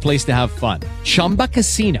favorite place to have fun. Chumba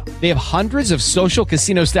Casino. They have hundreds of social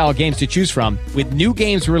casino style games to choose from with new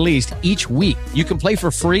games released each week. You can play for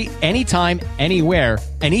free anytime, anywhere.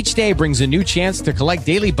 And each day brings a new chance to collect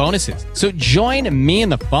daily bonuses. So join me in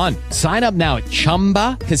the fun. Sign up now at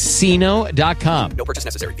ChumbaCasino.com. No purchase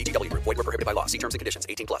necessary. VGW Group. Void where prohibited by law. See terms and conditions.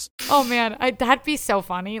 18+. Oh man, that'd be so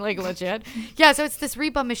funny, like legit. Yeah, so it's this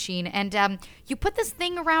Reba machine, and you put this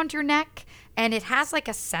thing around your neck, and it has like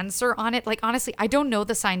a sensor on it. Like honestly, I don't know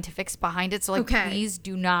the scientifics behind it, so like please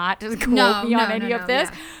do not quote me on any of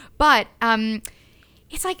this. Yeah. But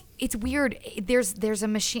it's weird. There's a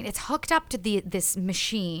machine. It's hooked up to this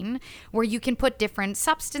machine where you can put different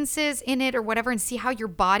substances in it or whatever and see how your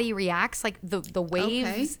body reacts, like the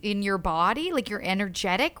waves in your body, like your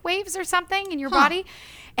energetic waves or something in your body.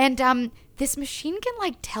 And this machine can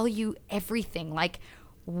like tell you everything, like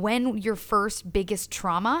when your first biggest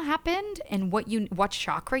trauma happened and what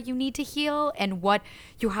chakra you need to heal and what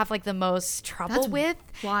you have like the most trouble with.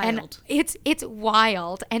 Wild. And it's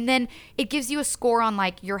wild. And then it gives you a score on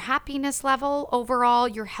like your happiness level overall,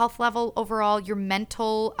 your health level overall, your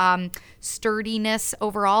mental sturdiness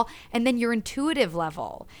overall, and then your intuitive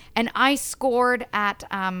level. And I scored at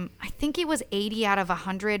I think it was 80 out of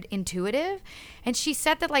 100 intuitive. And she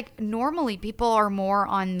said that like normally people are more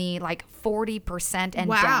on the like 40% and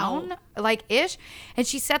down, like ish. And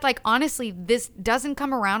she said like honestly, this doesn't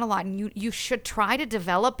come around a lot, and you should try to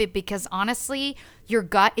develop it because honestly, your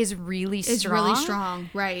gut is really strong. It's really strong,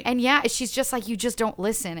 right? And yeah, she's just like, you just don't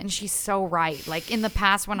listen, and she's so right. Like in the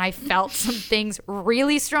past, when I felt some things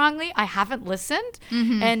really strongly, I haven't listened,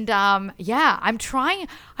 and yeah, I'm trying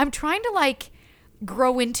to like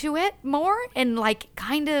grow into it more and like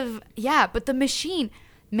kind of but the machine,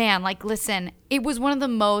 man, like listen, it was one of the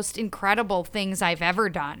most incredible things I've ever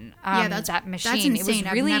done. That machine, that's insane. It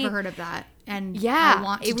was really, I've never heard of that, and yeah, I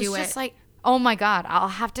want to do it. It was just like, oh my god, I'll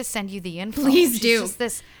have to send you the info. Please She's do. Just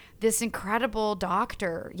this incredible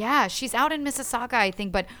doctor. Yeah, she's out in Mississauga, I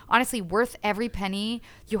think, but honestly, worth every penny.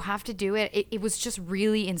 You have to do it. It was just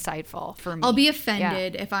really insightful for me. I'll be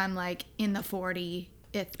offended if I'm like in the 40th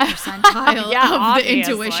percentile of the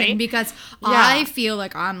intuition, because I feel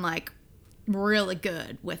like I'm like really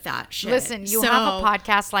good with that shit. Listen, you have a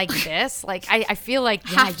podcast like this, like I feel like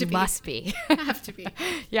you must be. Have to be.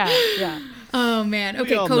 Yeah. Oh man.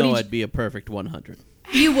 Okay, we all Cody, know I'd be a perfect 100.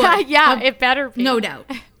 You would. Yeah, it better be. No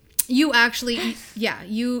doubt. You actually,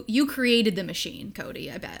 you created the machine,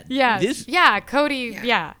 Cody, I bet. Yeah. Cody,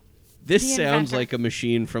 yeah. This sounds like a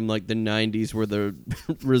machine from like the 90s where the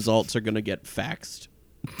results are going to get faxed.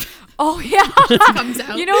 Oh, yeah. Comes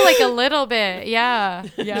out. You know, like a little bit. Yeah,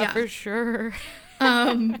 for sure.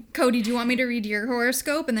 Cody, do you want me to read your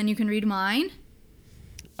horoscope and then you can read mine?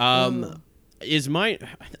 Is mine...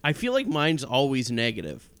 I feel like mine's always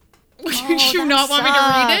negative. Do you not want me to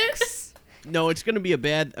read it? No, it's going to be a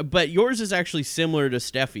bad... But yours is actually similar to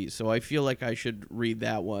Steffi's, so I feel like I should read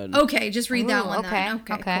that one. Okay, just read that one then.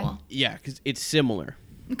 Okay, cool. Yeah, because it's similar.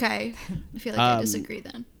 Okay. I feel like I disagree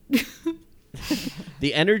then.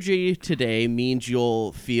 The energy today means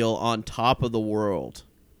you'll feel on top of the world.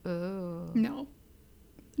 Ooh. No.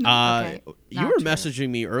 Okay. You were messaging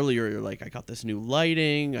me earlier. You're like, I got this new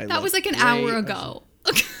lighting. That was like an hour ago.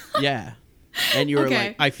 Yeah. And you were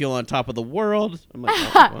like, I feel on top of the world. I'm like,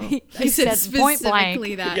 oh, well. He said point blank.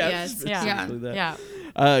 specifically that, yes. Specifically that.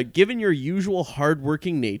 Given your usual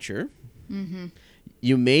hardworking nature,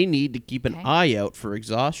 you may need to keep an eye out for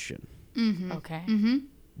exhaustion. Okay.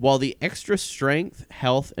 While the extra strength,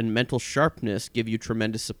 health, and mental sharpness give you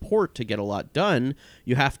tremendous support to get a lot done,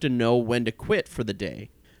 you have to know when to quit for the day.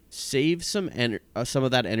 Save some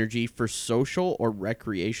of that energy for social or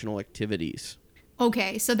recreational activities.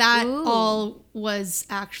 Okay, so that all was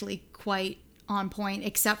actually quite on point,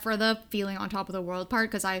 except for the feeling on top of the world part,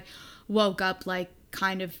 because I woke up like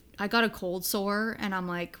I got a cold sore, and I'm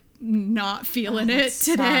like not feeling it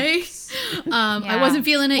today. I wasn't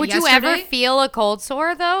feeling it yesterday. Would you ever feel a cold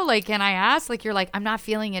sore though? Like, can I ask? Like, you're like, I'm not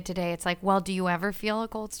feeling it today. It's like, well, do you ever feel a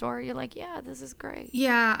cold sore? You're like, yeah, this is great.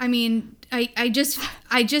 Yeah, I mean, I just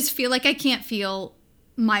feel like I can't feel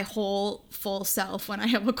my whole full self when I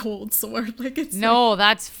have a cold sore. Like, it's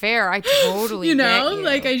that's fair. I totally get you.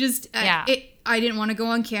 Like I just I didn't want to go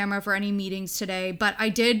on camera for any meetings today, but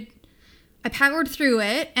I powered through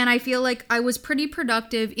it, and I feel like I was pretty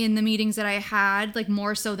productive in the meetings that I had, like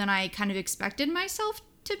more so than I kind of expected myself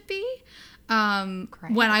to be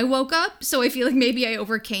when I woke up. So I feel like maybe I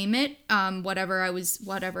overcame it, whatever I was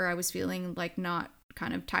feeling, like not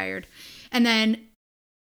kind of tired. And then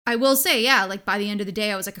I will say, yeah, like by the end of the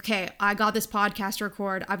day, I was like, okay, I got this podcast to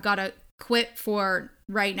record. I've got to quit for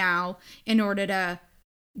right now in order to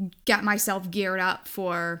get myself geared up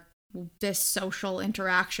for this social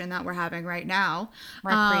interaction that we're having right now.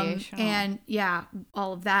 Recreational. And yeah,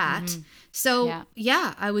 all of that. Mm-hmm. So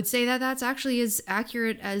yeah, I would say that that's actually as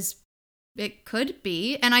accurate as it could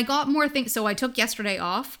be. And I got more things. So I took yesterday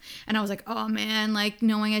off and I was like, oh man, like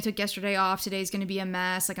knowing I took yesterday off, today's going to be a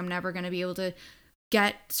mess. Like I'm never going to be able to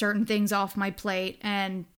get certain things off my plate.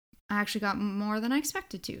 And I actually got more than I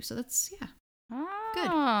expected to. So that's, good.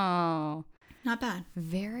 Oh. Not bad.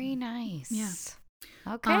 Very nice. Yeah.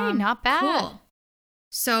 Okay, not bad. Cool.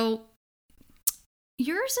 So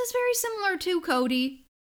yours is very similar to Cody.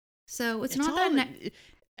 So it's not that...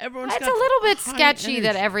 Everyone's It's got a little bit high sketchy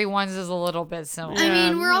that energy. everyone's is a little bit similar. I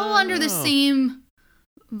mean, we're all under the same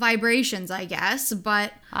vibrations, I guess,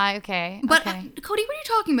 but... okay. But okay. Cody, what are you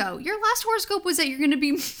talking about? Your last horoscope was that you're going to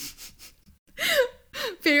be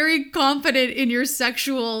very confident in your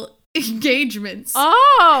sexual engagements.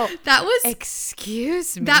 Oh! That was...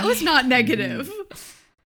 Excuse me. That was not negative.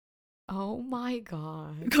 Oh my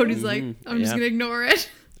God. Cody's like, I'm just going to ignore it.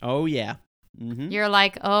 Oh, yeah. Mm-hmm. You're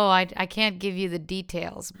like, oh, I can't give you the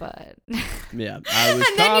details, but... Yeah, I was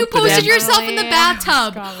And then you posted yourself in the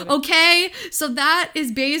bathtub. Okay? So that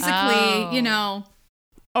is basically, you know...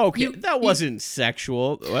 Okay, that wasn't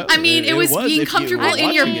sexual. Well, I mean, it was being if you comfortable were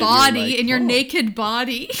in your watching it, body, you're like, in your oh. naked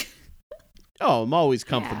body. Oh, I'm always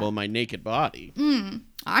comfortable in my naked body.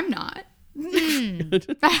 I'm not.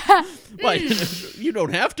 But you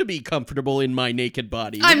don't have to be comfortable in my naked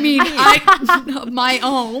body. I mean, my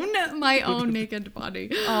own naked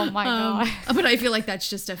body. Oh my God. But I feel like that's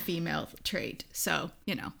just a female trait. So,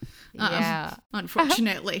 you know, Yeah.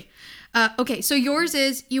 unfortunately. Okay, so yours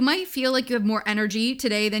is you might feel like you have more energy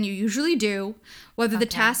today than you usually do. Whether the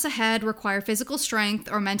tasks ahead require physical strength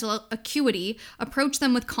or mental acuity, approach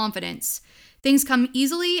them with confidence. Things come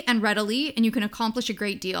easily and readily, and you can accomplish a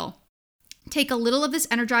great deal. Take a little of this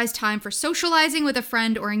energized time for socializing with a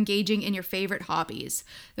friend or engaging in your favorite hobbies.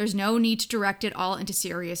 There's no need to direct it all into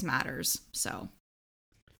serious matters. So,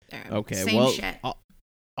 there. Okay, Same well, shit.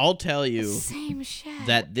 I'll tell you Same shit.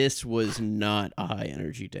 that this was not a high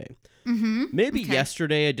energy day. Mm-hmm. Maybe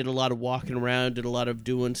yesterday I did a lot of walking around, did a lot of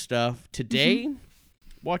doing stuff. Today,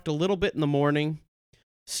 walked a little bit in the morning.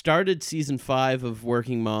 Started season 5 of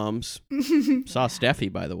Working Moms. Saw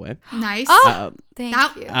Steffi, by the way. Nice. Oh, thank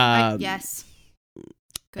you. Yes.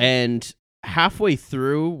 Good. And halfway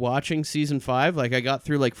through watching season 5, like I got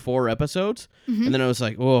through like 4 episodes, and then I was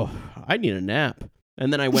like, oh, I need a nap.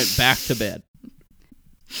 And then I went back to bed.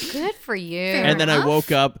 Good for you. And then I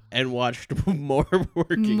woke up and watched more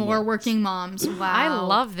Working Moms. Working Moms. Wow. I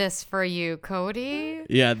love this for you, Cody.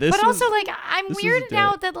 Yeah, this But is, also, like, I'm this is weirded dope.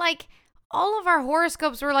 out that, like, all of our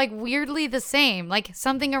horoscopes were, like, weirdly the same. Like,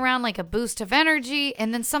 something around, like, a boost of energy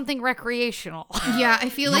and then something recreational. Yeah, I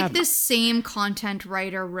feel like this same content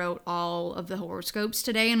writer wrote all of the horoscopes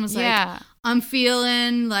today and was like, I'm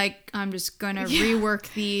feeling like I'm just going to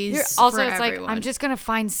rework these Also, for it's everyone. like, I'm just going to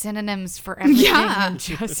find synonyms for everything and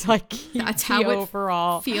just, like, keep That's the how it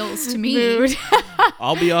overall feels to me. mood.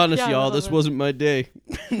 I'll be honest, Yeah, I y'all, love this it. wasn't my day.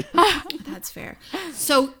 That's fair.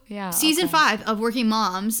 So, season 5 of Working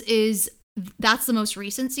Moms that's the most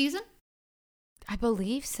recent season? I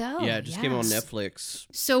believe so. Yeah, it just came on Netflix.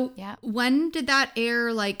 So, when did that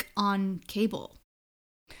air, like, on cable?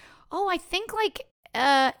 Oh, I think, like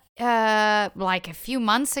a few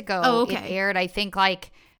months ago. Oh, okay. It aired, I think,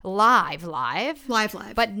 like, live. Live.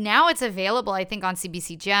 But now it's available, I think, on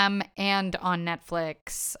CBC Gem and on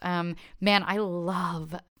Netflix. Man, I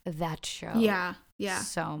love that show. Yeah.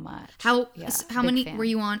 So much. How big many fan. were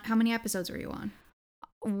you on? How many episodes were you on?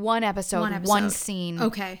 One episode, one scene.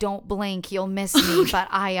 Okay. Don't blink, you'll miss me. But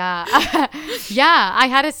I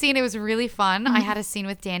had a scene. It was really fun. I had a scene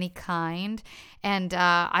with Danny Kind, and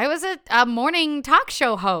I was a morning talk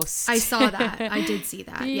show host. I saw that. I did see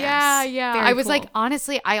that. Yeah. Yes. Very I was cool. like,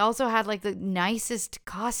 honestly, I also had like the nicest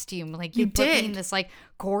costume. Like you put me in this like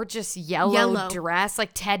gorgeous yellow dress,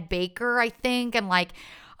 like Ted Baker, I think, and like,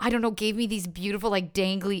 I don't know, gave me these beautiful like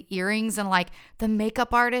dangly earrings, and like the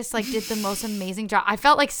makeup artist like did the most amazing job. I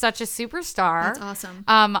felt like such a superstar. That's awesome.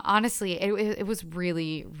 Honestly, it was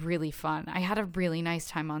really, really fun. I had a really nice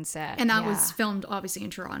time on set. And that was filmed obviously in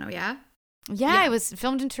Toronto, yeah? Yeah, it was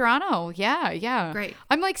filmed in Toronto. Yeah. Great.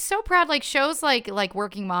 I'm like so proud. Like shows like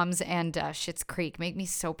Working Moms and Schitt's Creek make me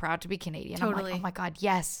so proud to be Canadian. Totally. I'm like, oh my God,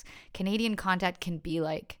 yes. Canadian content can be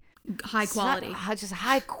like high quality. Just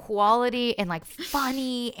high quality and like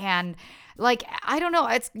funny, and like, I don't know,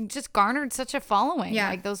 it's just garnered such a following. Yeah.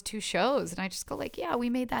 Like those two shows. And I just go like, yeah, we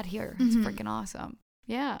made that here. It's freaking awesome.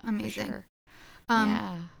 Yeah. Amazing. For sure.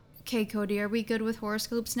 Yeah. Okay, Cody, are we good with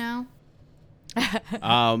horoscopes now?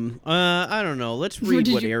 I don't know. Let's read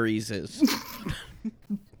what Aries is.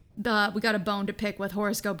 We got a bone to pick with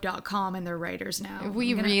horoscope.com and their writers now. I'm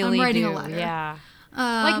writing do. a letter. Yeah.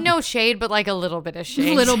 Like no shade, but like a little bit of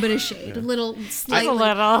shade. A little bit of shade. A little slightly. A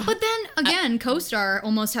little. But then again, CoStar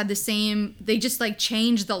almost had the same. They just like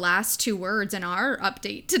changed the last 2 words in our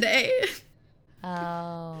update today.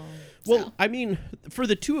 Oh. Well, I mean, for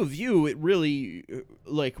the two of you, it really,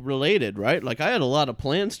 like, related, right? Like, I had a lot of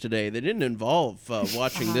plans today. They didn't involve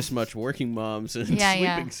watching this much Working Moms and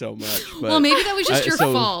sleeping so much. But, well, maybe that was just your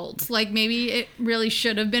fault. Like, maybe it really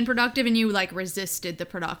should have been productive and you, like, resisted the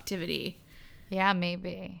productivity. Yeah,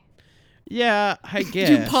 maybe. Yeah, I guess.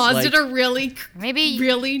 You paused it a really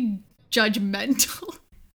judgmental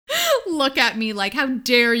look at me like, how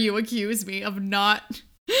dare you accuse me of not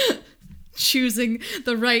choosing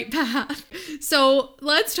the right path. So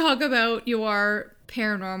let's talk about your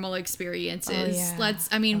paranormal experiences.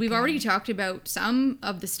 We've already talked about some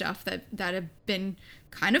of the stuff that have been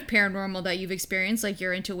kind of paranormal that you've experienced, like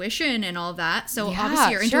your intuition and all that. So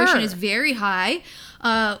obviously your intuition is very high,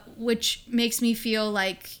 which makes me feel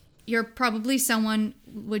like you're probably someone,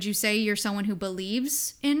 would you say you're someone who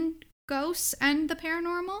believes in ghosts and the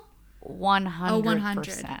paranormal? 100%. Oh,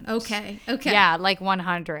 100. Okay. Yeah, like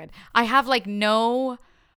 100. I have like I'm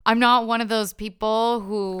not one of those people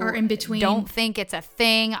who are in between. Don't think it's a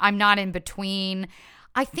thing. I'm not in between.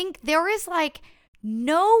 I think there is like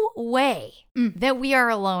no way that we are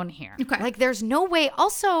alone here. Okay. Like there's no way.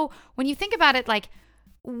 Also, when you think about it, like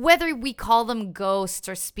whether we call them ghosts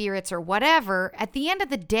or spirits or whatever, at the end of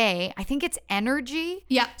the day, I think it's energy.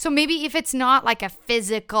 Yeah. So maybe if it's not like a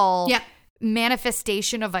physical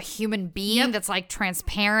manifestation of a human being that's like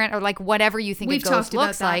transparent or like whatever you think We've a ghost talked about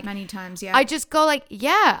looks that like many times. I just go like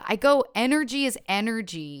energy is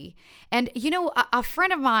energy. And you know, a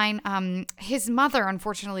friend of mine, his mother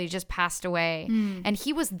unfortunately just passed away, and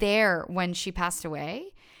he was there when she passed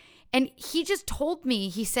away, and he just told me,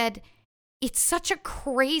 he said it's such a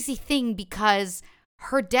crazy thing because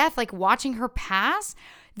her death, like watching her pass,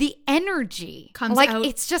 the energy comes like out.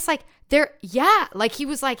 It's just like like he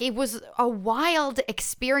was like, it was a wild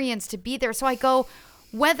experience to be there. So I go,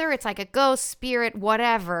 whether it's like a ghost, spirit,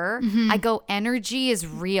 whatever, I go, energy is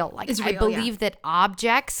real. Like I believe that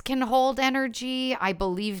objects can hold energy. I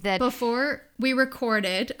believe that. Before we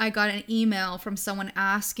recorded, I got an email from someone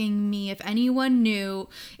asking me if I knew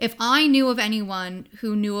of anyone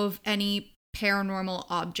who knew of any paranormal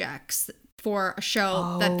objects for a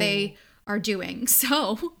show that they are doing.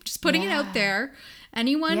 So just putting it out there.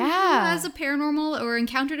 Anyone who has a paranormal or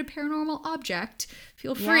encountered a paranormal object,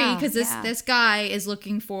 feel free, because this guy is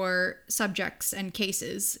looking for subjects and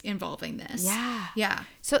cases involving this. Yeah.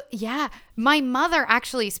 So, my mother,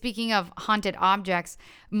 actually, speaking of haunted objects,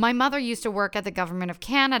 my mother used to work at the government of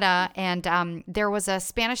Canada, and there was a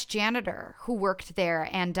Spanish janitor who worked there,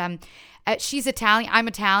 and she's Italian. I'm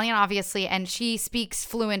Italian, obviously, and she speaks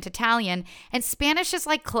fluent Italian, and Spanish is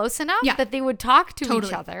like close enough that they would talk to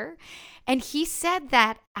each other. And he said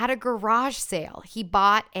that at a garage sale, he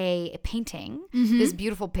bought a painting, this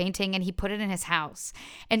beautiful painting, and he put it in his house.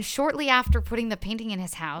 And shortly after putting the painting in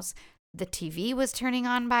his house, the TV was turning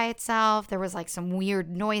on by itself. There was like some weird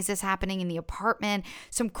noises happening in the apartment.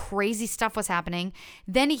 Some crazy stuff was happening.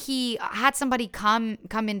 Then he had somebody come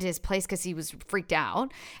into his place because he was freaked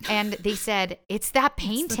out. And they said, it's that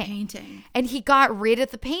painting. It's the painting. And he got rid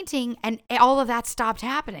of the painting and all of that stopped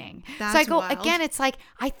happening. That's so I go, wild. again, it's like,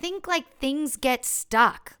 I think like things get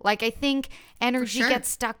stuck. Like I think energy gets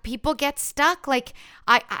stuck. People get stuck. Like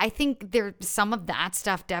I think some of that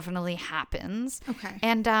stuff definitely happens. Okay.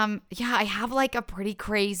 And I have like a pretty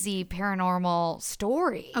crazy paranormal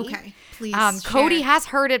story. Okay, please. Cody share. has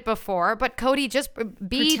heard it before, but Cody, just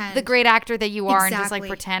be Pretend. the great actor that you are and just like Exactly.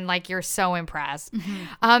 pretend like you're so impressed.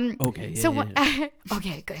 Okay. So what?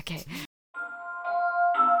 Okay, good. Okay.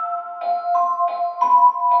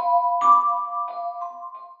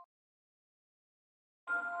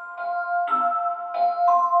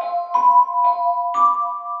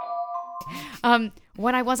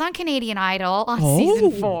 When I was on Canadian Idol on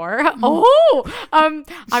season 4,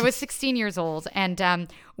 I was 16 years old, and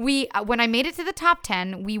when I made it to the top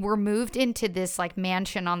 10, we were moved into this like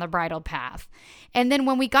mansion on the bridle path, and then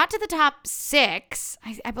when we got to the top 6,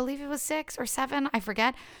 I believe it was 6 or 7, I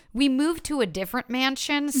forget. We moved to a different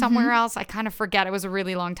mansion somewhere else. I kind of forget. It was a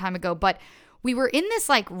really long time ago, but we were in this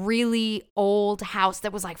like really old house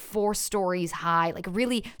that was like 4 stories high, like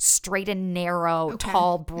really straight and narrow,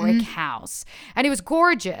 tall brick house. And it was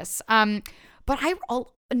gorgeous. But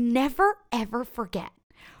I'll never, ever forget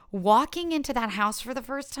walking into that house for the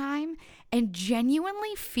first time and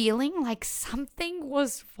genuinely feeling like something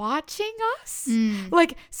was watching us.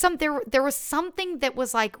 Like there was something that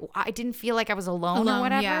was like, I didn't feel like I was alone or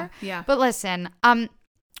whatever. Yeah. But listen,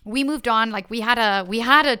 we moved on. Like we had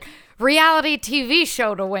a reality TV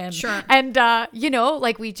show to win. Sure. And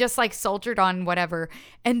like we just like soldiered on whatever.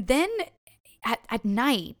 And then at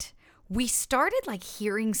night, we started like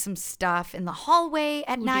hearing some stuff in the hallway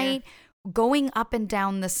at night. Dear. Going up and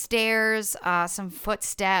down the stairs, some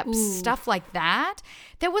footsteps, stuff like that.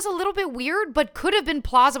 That was a little bit weird, but could have been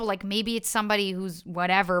plausible. Like maybe it's somebody who's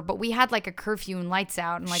whatever, but we had like a curfew and lights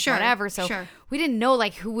out and like whatever. So we didn't know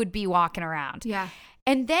like who would be walking around. Yeah.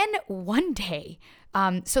 And then one day,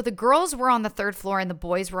 so the girls were on the 3rd floor and the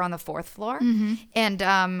boys were on the 4th floor. And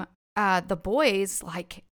the boys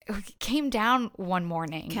like came down one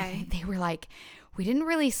morning. Okay. They were like, we didn't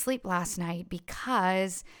really sleep last night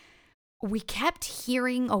because we kept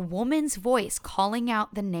hearing a woman's voice calling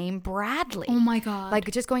out the name Bradley. Oh my God.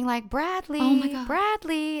 Like just going like, Bradley, oh my God.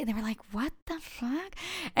 Bradley. And they were like, what the fuck?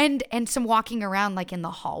 And some walking around like in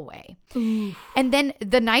the hallway. Ooh. And then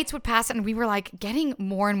the nights would pass and we were like getting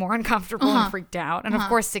more and more uncomfortable and freaked out. And of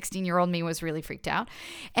course, 16-year-old me was really freaked out.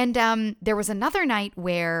 And there was another night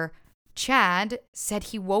where Chad said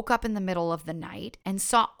he woke up in the middle of the night and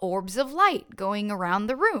saw orbs of light going around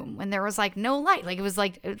the room when there was like no light. Like it was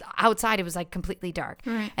like outside, it was like completely dark.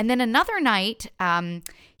 Right. And then another night,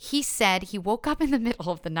 he said he woke up in the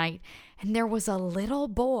middle of the night and there was a little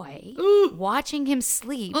boy watching him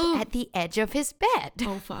sleep at the edge of his bed.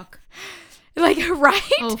 Oh, fuck. Like, right?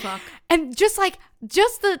 Oh, fuck. And just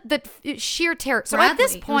the sheer terror. So Bradley. At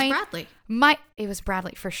this point, It was Bradley. It was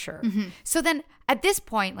Bradley for sure. Mm-hmm. So then at this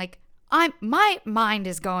point, like, my mind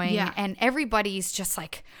is going and everybody's just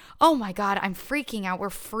like, oh my God, I'm freaking out. We're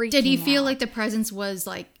freaking out. Did he feel like the presence was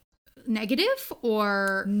like negative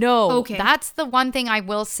or? No. Okay. That's the one thing I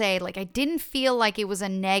will say. Like, I didn't feel like it was a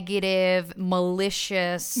negative,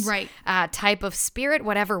 malicious type of spirit,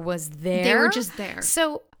 whatever was there. They were just there.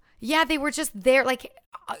 So, yeah, they were just there, like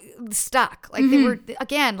stuck. Like they were,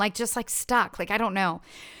 again, like just like stuck. Like, I don't know.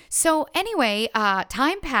 So anyway,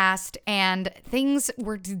 time passed and things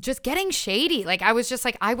were just getting shady. Like I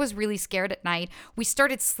was really scared at night. We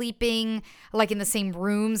started sleeping like in the same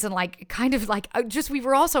rooms and like kind of like we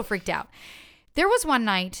were all so freaked out. There was one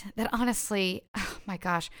night that honestly, oh my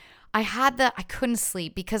gosh, I couldn't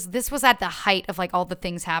sleep because this was at the height of like all the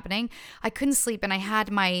things happening. I couldn't sleep and I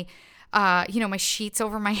had my, my sheets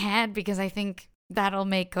over my head because I think that'll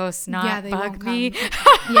make ghosts not bug me.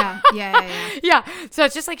 Yeah. So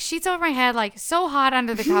it's just like sheets over my head, like so hot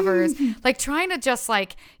under the covers, like trying to just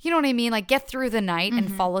like, you know what I mean? Like get through the night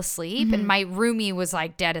and fall asleep. And my roomie was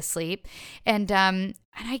like dead asleep. And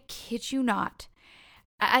I kid you not,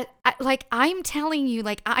 I'm telling you,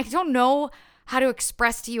 like, I don't know how to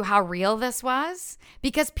express to you how real this was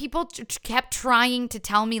because people kept trying to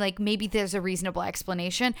tell me like maybe there's a reasonable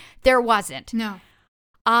explanation. There wasn't. No.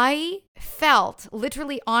 I felt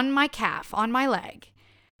literally on my calf, on my leg.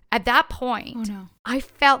 At that point, I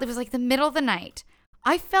felt, it was like the middle of the night.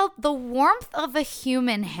 I felt the warmth of a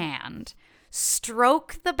human hand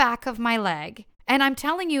stroke the back of my leg. And I'm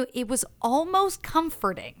telling you, it was almost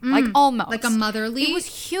comforting. Like almost. Like a motherly? It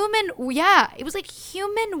was human. Yeah. It was like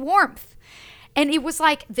human warmth. And it was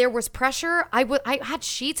like there was pressure. I had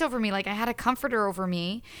sheets over me. Like I had a comforter over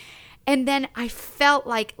me. And then I felt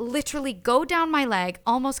like literally go down my leg,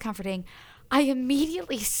 almost comforting. I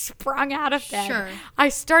immediately sprung out of bed. Sure. I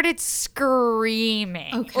started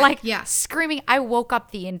screaming. Okay. Screaming. I woke up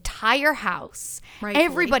the entire house. Rightfully.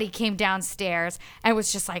 Everybody came downstairs and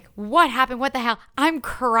was just like, what happened? What the hell? I'm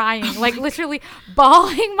crying, like literally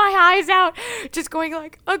bawling my eyes out, just going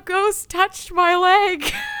like, a ghost touched my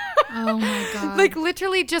leg. Oh my God. Like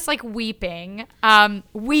literally just like weeping.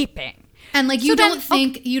 Weeping. And like you don't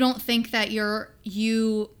think that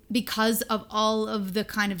you because of all of the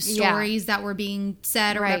kind of stories that were being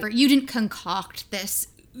said or whatever, you didn't concoct this.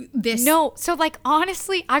 No. So like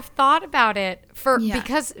honestly, I've thought about it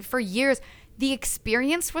because for years the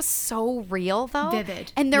experience was so real though.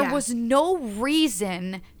 Vivid. And there was no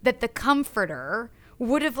reason that the comforter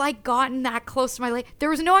would have like gotten that close to my leg. There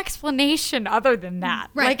was no explanation other than that.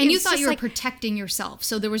 Right. Like, and you thought you were protecting yourself.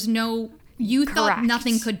 So there was no You thought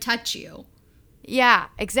nothing could touch you. Yeah,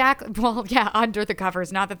 exactly. Well, yeah, under the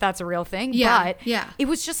covers. Not that that's a real thing, but it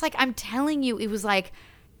was just like, I'm telling you, it was like,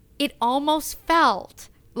 it almost felt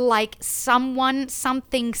like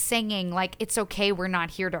something singing, like, it's okay, we're not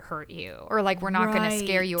here to hurt you. Or like, we're not going to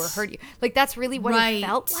scare you or hurt you. Like, that's really what it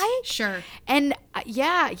felt like. Sure. And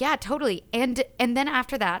yeah, totally. And then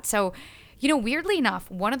after that, so, You know, weirdly enough,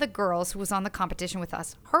 one of the girls who was on the competition with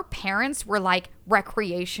us, her parents were like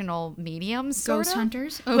recreational mediums, sort Ghost of.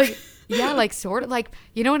 hunters? Like, yeah, like sort of like,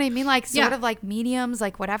 you know what I mean? Like sort of like mediums,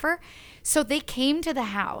 like whatever. So they came to the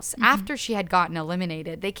house after she had gotten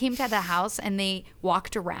eliminated. They came to the house and they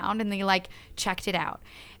walked around and they like checked it out.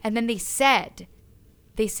 And then they said,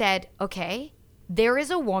 okay, there is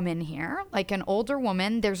a woman here, like an older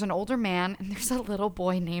woman. There's an older man and there's a little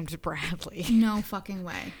boy named Bradley. No fucking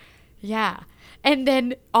way. Yeah. And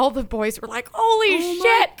then all the boys were like, holy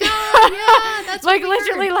shit. My God, yeah, that's like weird.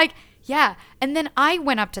 literally like, yeah. And then I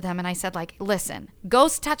went up to them and I said like, listen,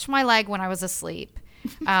 ghosts touched my leg when I was asleep.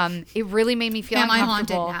 It really made me feel uncomfortable. Am I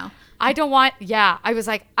haunted now? I don't want, I was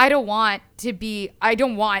like, I don't want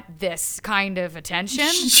this kind of attention.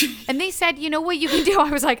 And they said, you know what you can do? I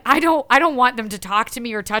was like, I don't want them to talk to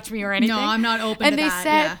me or touch me or anything. No, I'm not open and to they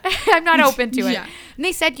that. said, I'm not open to it. Yeah. And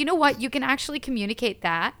they said, you know what? You can actually communicate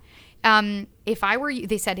that. If I were you,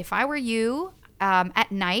 they said, if I were you,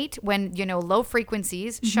 at night when, you know, low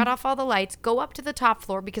frequencies, shut off all the lights, go up to the top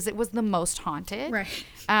floor because it was the most haunted.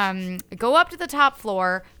 Right. Go up to the top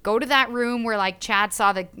floor, go to that room where like Chad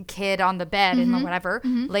saw the kid on the bed and whatever,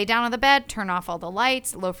 lay down on the bed, turn off all the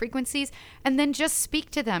lights, low frequencies, and then just speak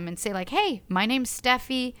to them and say like, hey, my name's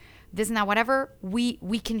Steffi, this and that, whatever. We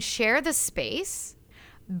can share the space,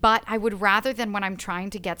 but I would rather than when I'm trying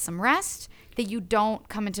to get some rest that you don't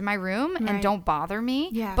come into my room and don't bother me.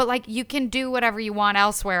 Yeah. But like you can do whatever you want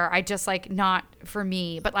elsewhere. I just like not for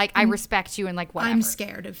me. But like I respect you and like whatever. I'm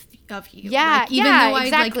scared of you. Yeah, Like, even though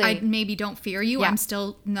exactly. I maybe don't fear you, I'm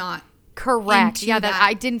still not correct. into Yeah, that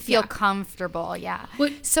I didn't feel Yeah. comfortable. Yeah.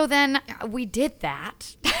 So then we did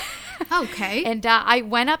that. Okay. And I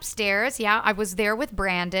went upstairs. Yeah, I was there with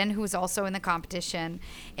Brandon, who was also in the competition.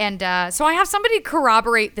 And so I have somebody to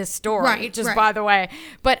corroborate this story, by the way.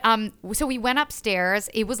 But so we went upstairs.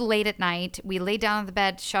 It was late at night. We laid down on the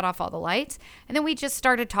bed, shut off all the lights, and then we just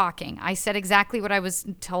started talking. I said exactly what I was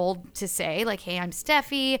told to say, like, hey, I'm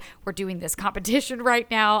Steffi. We're doing this competition right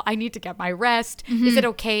now. I need to get my rest. Is it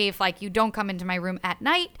okay if, like, you don't come into my room at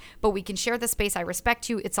night, but we can share the space? I respect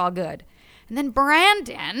you. It's all good. And then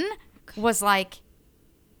Brandon was like,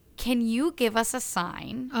 can you give us a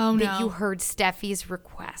sign that you heard Steffi's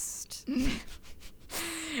request?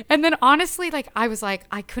 And then honestly, like, I was like,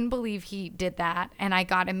 I couldn't believe he did that. And I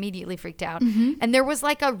got immediately freaked out. And there was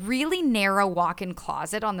like a really narrow walk-in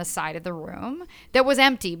closet on the side of the room that was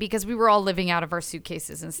empty because we were all living out of our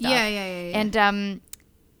suitcases and stuff. Yeah. And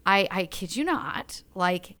I kid you not,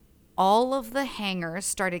 like, all of the hangers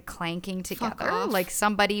started clanking together. Like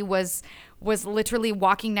somebody was literally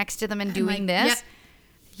walking next to them and doing this.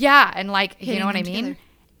 Yeah. And like, you know what I mean?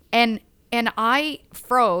 And I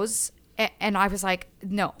froze and I was like,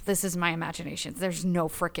 no, this is my imagination. There's no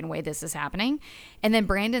freaking way this is happening. And then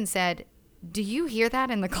Brandon said, do you hear that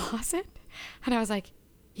in the closet? And I was like,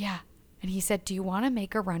 yeah. And he said, do you want to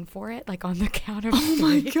make a run for it? Like on the count of 3. Oh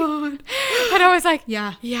my God. And I was like,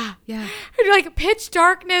 Yeah. And like pitch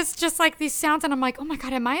darkness, just like these sounds. And I'm like, oh my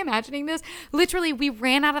God, am I imagining this? Literally, we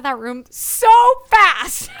ran out of that room so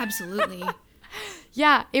fast. Absolutely.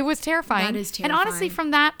 Yeah, it was terrifying. That is And honestly, terrifying.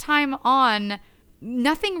 from that time on,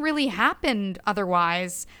 nothing really happened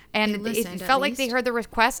otherwise. And They listened, it at felt like they least. heard the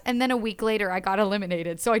request. And then a week later, I got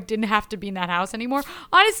eliminated. So I didn't have to be in that house anymore.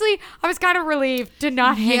 Honestly, I was kind of relieved to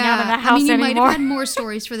not hang out in that house I mean, you anymore. might have had more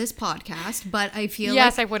stories for this podcast, but I feel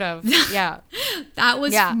Yes, like I would have. Yeah. that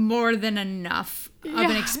was Yeah. more than enough of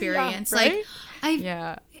an experience. right? Like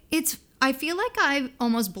I feel like I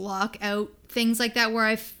almost block out things like that where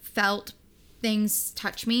I've felt things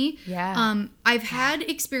touch me. Yeah. I've had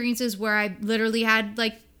experiences where I literally had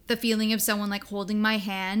like the feeling of someone like holding my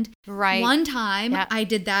hand. Right. One time I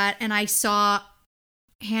did that and I saw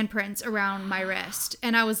handprints around my wrist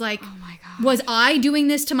and I was like, oh my God, was I doing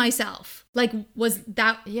this to myself? Like, was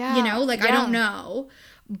that, you know, like, I don't know.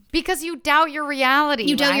 Because you doubt your reality.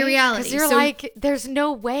 You doubt your reality. Because you're So- like, there's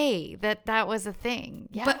no way that was a thing.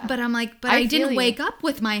 Yeah. But I'm like, but I I feel didn't you. wake up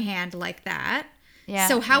with my hand like that. Yeah,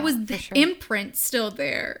 So how yeah, was for the sure. imprint still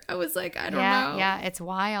there? I was like, I don't know. Yeah, it's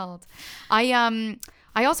wild.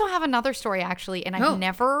 I also have another story actually, and I've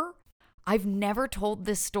never told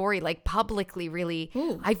this story like publicly really.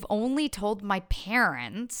 Ooh. I've only told my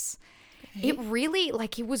parents. It really,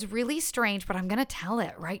 like, it was really strange, but I'm going to tell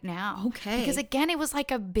it right now. Okay. Because again, it was like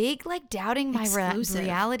a big, like, doubting my Exclusive.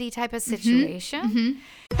 reality type of situation.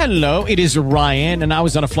 Hello, it is Ryan, and I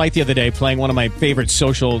was on a flight the other day playing one of my favorite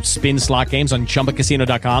social spin slot games on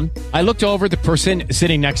ChumbaCasino.com. I looked over at the person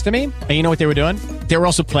sitting next to me, and you know what they were doing? They were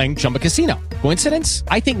also playing Chumba Casino. Coincidence?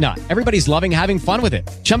 I think not. Everybody's loving having fun with it.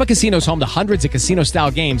 Chumba Casino is home to hundreds of casino-style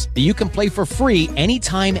games that you can play for free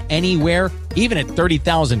anytime, anywhere, even at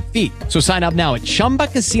 30,000 feet. So sign up now at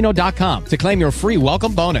ChumbaCasino.com to claim your free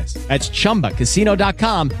welcome bonus. That's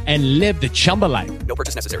ChumbaCasino.com and live the Chumba life. No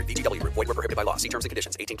purchase necessary. VGW. Void were prohibited by law. See terms and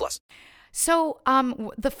conditions. 18+. So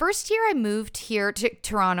the first year I moved here to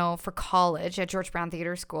Toronto for college at George Brown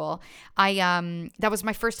Theatre School, that was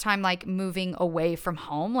my first time like moving away from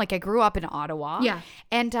home. Like I grew up in Ottawa. Yeah.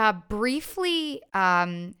 And briefly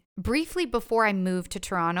before I moved to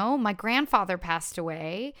Toronto, my grandfather passed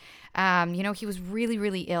away. He was really,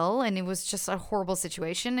 really ill, and it was just a horrible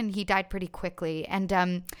situation, and he died pretty quickly. And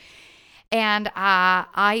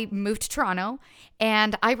I moved to Toronto,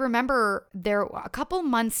 and I remember there a couple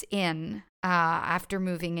months in after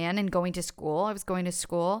moving in and going to school, I was going to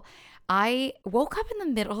school, I woke up in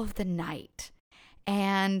the middle of the night,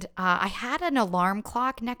 and I had an alarm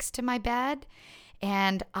clock next to my bed,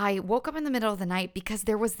 and I woke up in the middle of the night because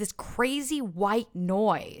there was this crazy white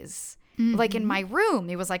noise, like in my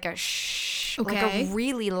room. It was like a shh, like a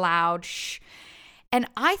really loud shh. And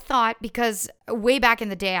I thought, because way back in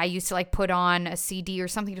the day, I used to like put on a CD or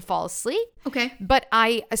something to fall asleep. Okay. But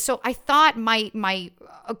I thought my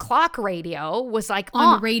clock radio was like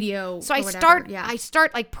on the radio. So I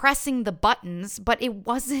start like pressing the buttons, but it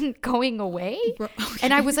wasn't going away. Okay.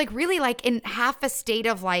 And I was like really like in half a state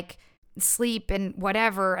of like sleep and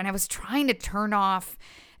whatever. And I was trying to turn off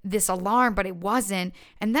this alarm, but it wasn't.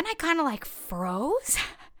 And then I kind of like froze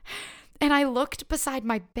and I looked beside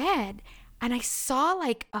my bed. And I saw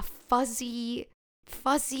like a fuzzy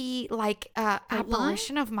like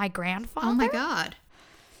apparition of my grandfather. Oh my God.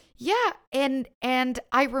 Yeah. And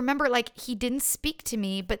I remember like he didn't speak to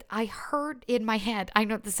me, but I heard in my head, I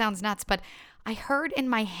know this sounds nuts, but I heard in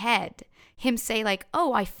my head him say like,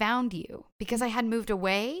 "Oh, I found you," because I had moved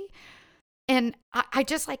away. And I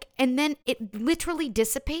just like, and then it literally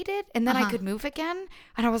dissipated, and then I could move again.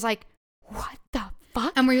 And I was like, what the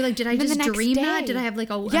fuck? And were you like, did I just dream that? Did I have like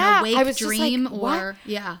an awake dream? Just like, or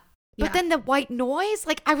yeah. But then the white noise,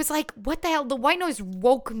 like I was like, what the hell? The white noise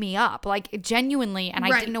woke me up, like genuinely, and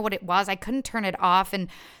I didn't know what it was. I couldn't turn it off. And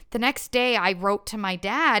the next day I wrote to my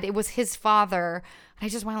dad. It was his father. I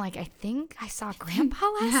just went like, I think I saw Grandpa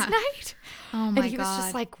last night. Oh my God. And he was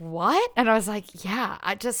just like, what? And I was like, yeah,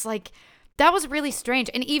 I just like, that was really strange.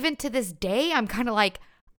 And even to this day, I'm kind of like,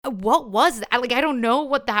 what was that? Like, I don't know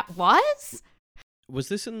what that was. Was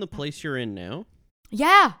this in the place you're in now?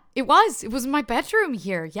 Yeah, it was. It was my bedroom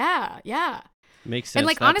here. Yeah. Makes sense. And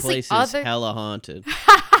like, that honestly, place is hella haunted.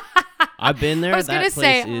 I've been there. I was that gonna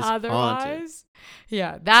place say is otherwise. haunted.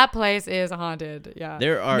 Yeah, that place is haunted. Yeah.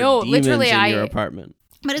 There are demons in your apartment.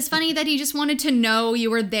 But it's funny that he just wanted to know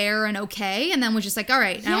you were there and okay, and then was just like, all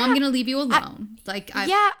right, now I'm going to leave you alone.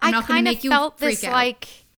 I'm not going to make you freak out. Like,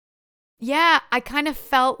 I kind of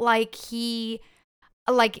felt like he,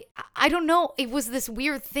 like, I don't know, it was this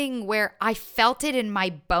weird thing where I felt it in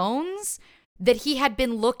my bones that he had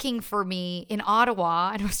been looking for me in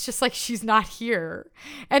Ottawa, and it was just like, she's not here.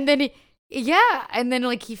 And then, and then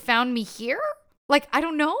like he found me here? Like, I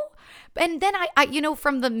don't know. And then I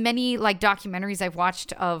from the many like documentaries I've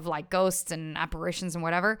watched of like ghosts and apparitions and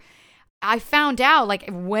whatever, I found out like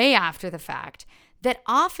way after the fact that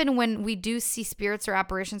often when we do see spirits or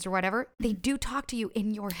apparitions or whatever, they do talk to you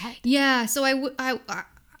in your head. Yeah. So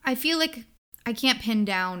I feel like I can't pin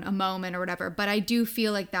down a moment or whatever, but I do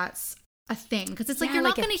feel like that's a thing, because it's like you're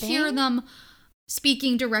not going to hear them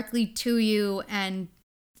speaking directly to you, and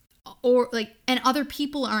other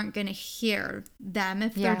people aren't going to hear them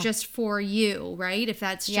if they're just for you, right? If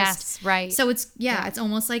that's just right. So it's it's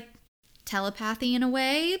almost like telepathy in a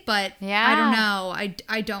way, but I don't know.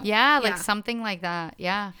 I don't. Yeah, like something like that.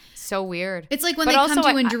 Yeah, so weird. It's like when they come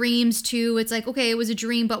to you in dreams too. It's like, okay, it was a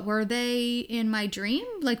dream, but were they in my dream?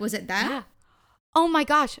 Like, was it that? Yeah. Oh my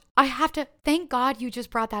gosh, I have to, thank God you just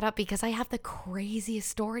brought that up, because I have the craziest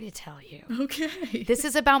story to tell you. Okay. This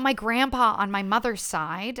is about my grandpa on my mother's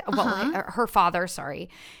side. Well, her father, sorry.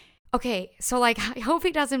 Okay, so like, I hope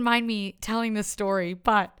he doesn't mind me telling this story,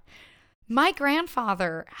 but my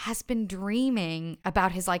grandfather has been dreaming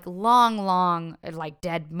about his like long, like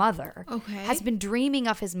dead mother. Okay. Has been dreaming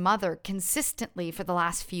of his mother consistently for the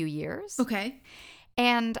last few years. Okay.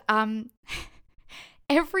 And,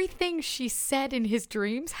 everything she said in his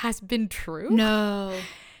dreams has been true. No.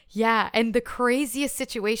 Yeah. And the craziest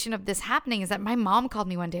situation of this happening is that my mom called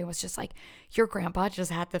me one day and was just like, your grandpa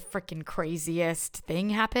just had the freaking craziest thing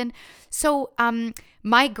happen. So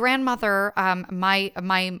my grandmother,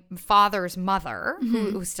 my father's mother,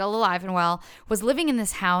 who's still alive and well, was living in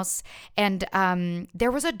this house, and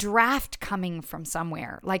there was a draft coming from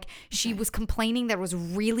somewhere. Like she was complaining that it was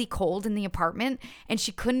really cold in the apartment, and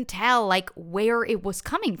she couldn't tell like where it was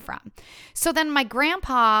coming from. So then my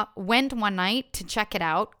grandpa went one night to check it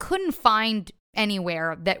out, couldn't find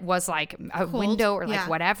anywhere that was like a Cold. window or like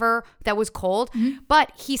whatever that was cold, but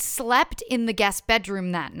he slept in the guest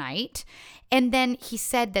bedroom that night. And then he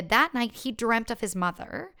said that night he dreamt of his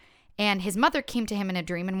mother, and his mother came to him in a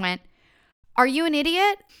dream and went, "Are you an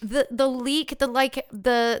idiot? The leak,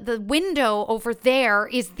 the window over there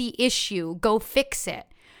is the issue. Go fix it."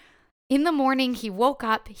 In the morning, he woke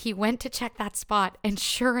up, he went to check that spot, and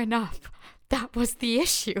sure enough, that was the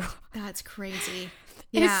issue. That's crazy.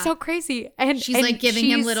 It is so crazy. And she's like giving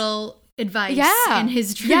him little advice in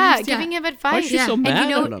his dreams. Yeah, giving him advice. Why is she so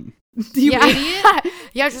mad at him? You idiot.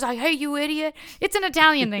 Yeah, she's like, "Hey, you idiot." It's an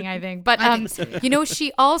Italian thing, I think. But, you know,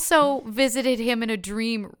 she also visited him in a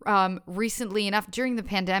dream recently enough during the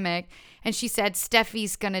pandemic. And she said,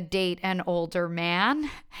 "Steffi's going to date an older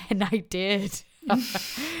man." And I did.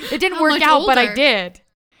 It didn't work out, but I did.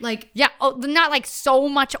 Like, yeah, not like so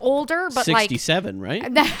much older, but 67, right?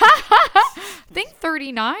 I think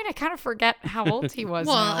 39. I kind of forget how old he was.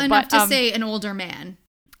 Well, now, enough to say an older man.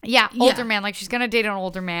 Yeah, older man. Like she's going to date an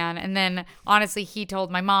older man. And then honestly, he told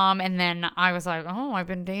my mom. And then I was like, "Oh, I've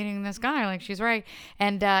been dating this guy." Like she's right.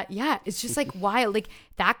 And yeah, it's just like wild. Like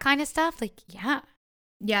that kind of stuff. Like, yeah.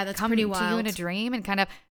 Yeah, that's pretty wild. Come to you in a dream and kind of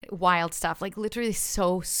wild stuff. Like literally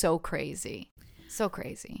so crazy. So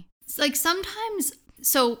crazy. It's like sometimes...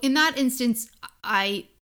 So in that instance,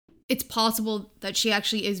 it's possible that she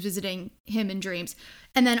actually is visiting him in dreams.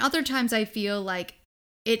 And then other times I feel like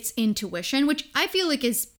it's intuition, which I feel like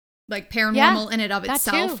is like paranormal in and of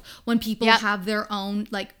itself. When people have their own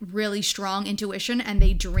like really strong intuition and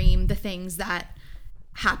they dream the things that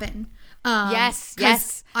happen.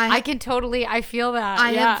 Yes. I can totally, I feel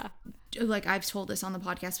that. I've told this on the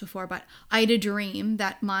podcast before, but I had a dream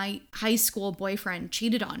that my high school boyfriend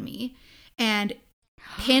cheated on me and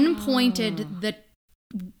pinpointed the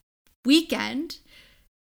weekend.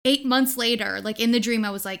 8 months later, like in the dream, I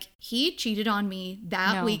was like, he cheated on me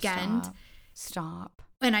that weekend. Stop.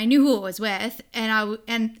 And I knew who it was with.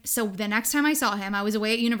 And so the next time I saw him, I was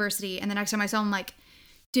away at university. And the next time I saw him, I'm like,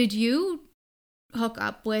 "Did you hook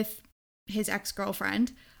up with his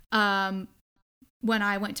ex-girlfriend when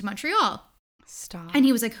I went to Montreal?" Stop. And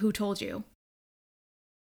he was like, "Who told you?"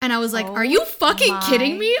 And I was like, "Are you fucking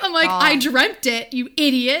kidding me?" I'm like, "I dreamt it, you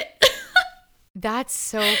idiot." That's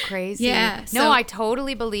so crazy. Yeah. No, I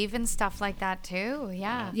totally believe in stuff like that too.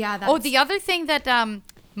 Yeah. Yeah. The other thing that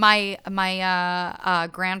my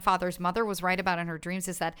grandfather's mother was right about in her dreams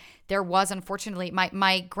is that there was, unfortunately,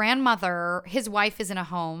 my grandmother, his wife is in a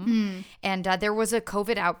home, and there was a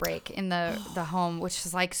COVID outbreak in the home, which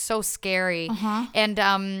is like so scary.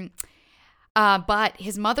 And but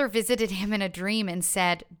his mother visited him in a dream and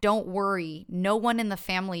said, "Don't worry, no one in the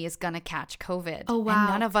family is gonna catch COVID." Oh wow! And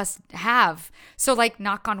none of us have. So like,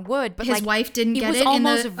 knock on wood. But his wife didn't get it. It was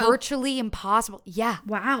almost virtually impossible. Yeah.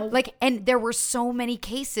 Wow. Like, and there were so many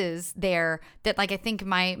cases there that like I think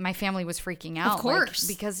my family was freaking out. Of course,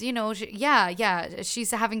 like, because you know,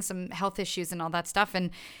 she's having some health issues and all that stuff,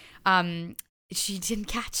 and she didn't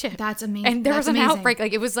catch it. That's amazing. And there was an outbreak.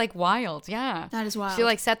 Like, it was like wild. Yeah. That is wild. She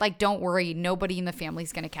like said, like, "Don't worry, nobody in the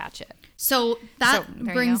family's going to catch it." So that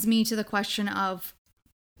brings me to the question of,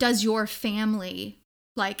 does your family,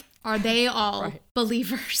 like, are they all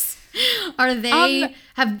believers? Are they,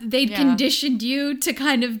 have they conditioned you to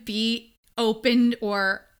kind of be open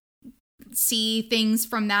or see things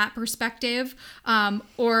from that perspective?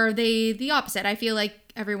 Or are they the opposite? I feel like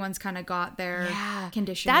everyone's kind of got their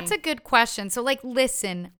conditioning. That's a good question. So like,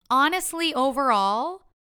 listen, honestly, overall,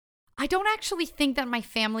 I don't actually think that my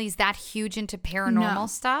family's that huge into paranormal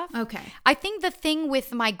stuff. Okay. I think the thing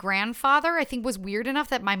with my grandfather, I think was weird enough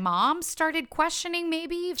that my mom started questioning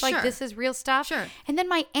maybe if like this is real stuff. Sure. And then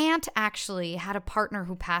my aunt actually had a partner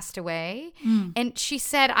who passed away. And she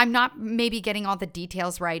said, I'm not maybe getting all the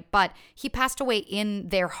details right, but he passed away in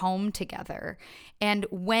their home together. And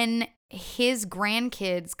when his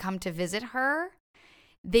grandkids come to visit her,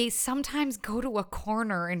 they sometimes go to a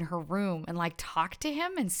corner in her room and like talk to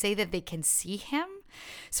him and say that they can see him.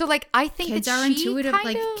 So like I think kids that are she intuitive. kind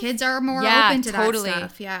Like of- kids are more Yeah, open to totally. that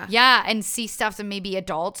stuff. Yeah. Yeah, and see stuff that maybe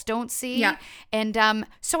adults don't see. Yeah. And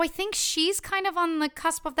so I think she's kind of on the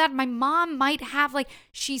cusp of that. My mom might have like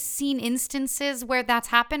she's seen instances where that's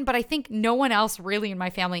happened, but I think no one else really in my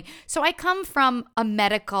family. So I come from a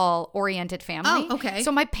medical oriented family. Oh, okay.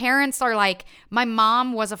 So my parents are like, my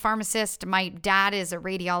mom was a pharmacist, my dad is a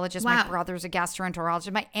radiologist, my Wow. brother's a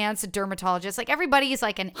gastroenterologist, my aunt's a dermatologist. Like everybody's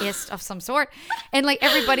like an ist of some sort. And like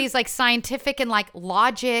everybody's like scientific and like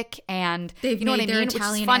logic and They've you know made what I their mean? Which is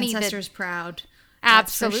Italian funny that- ancestors proud.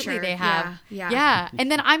 That's for Absolutely, sure. they have. Yeah.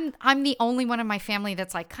 And then I'm the only one in my family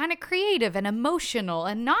that's like kind of creative and emotional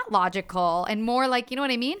and not logical and more like, you know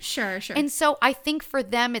what I mean? Sure. And so I think for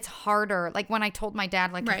them it's harder. Like when I told my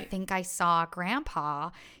dad, like I Right. think I saw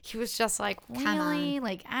Grandpa, he was just like, Come really?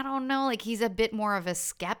 Like I don't know. Like he's a bit more of a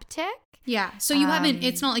skeptic. Yeah. So you haven't.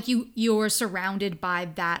 It's not like you're surrounded by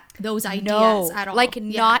those ideas No, at all. like Yeah.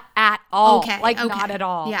 not at all. Okay. Like okay. not at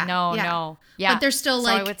all. Yeah. No. yeah. No. Yeah. But they're still So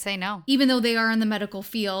like. I would say no. Even though they are in the medical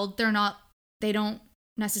field, they're not. They don't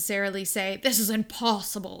necessarily say this is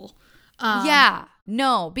impossible. Yeah.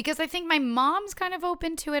 No, because I think my mom's kind of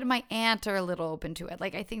open to it. My aunt are a little open to it.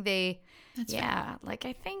 Like I think they fair. like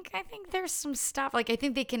I think there's some stuff like I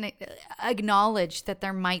think they can acknowledge that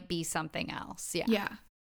there might be something else. Yeah. Yeah.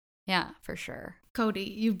 Yeah, for sure. Cody,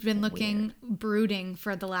 you've been looking brooding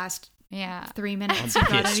for the last Yeah. 3 minutes. I'm You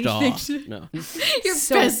got pissed anything off. to- No. You're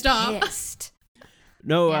So pissed off. pissed.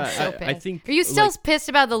 No, Yeah, so I pissed. think. Are you still like, pissed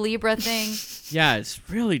about the Libra thing? yeah, it's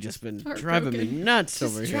really just been driving me Heartbroken. nuts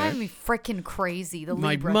Just over driving here. me freaking crazy. The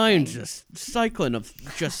My Libra mind's thing. just cycling of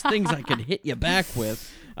just things I could hit you back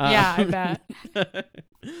with. Yeah, I bet.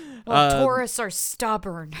 Well, Taurus are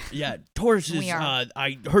stubborn. Yeah, Tauruses. We are.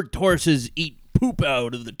 I heard Tauruses eat poop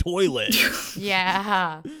out of the toilet.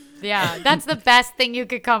 Yeah. Yeah. That's the best thing you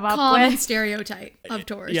could come up Common with. stereotype of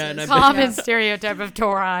Taurus. Yeah, and I Common stereotype of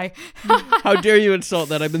Tauri. How dare you insult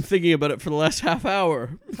that? I've been thinking about it for the last half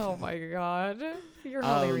hour. Oh my God. You're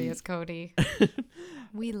hilarious, Cody.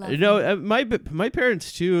 We love You know, my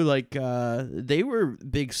parents too. Like, they were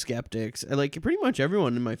big skeptics. Like, pretty much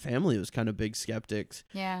everyone in my family was kind of big skeptics.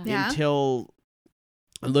 Yeah. Yeah. Until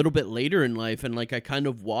a little bit later in life, and like I kind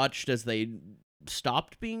of watched as they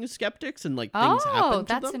stopped being skeptics, and like things Oh, happened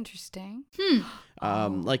to that's them. interesting.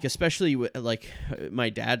 Like especially like my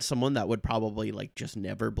dad's someone that would probably like just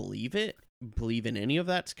never believe in any of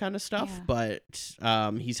that kind of stuff. Yeah.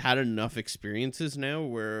 But he's had enough experiences now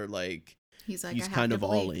where like He's like, he's I have kind to of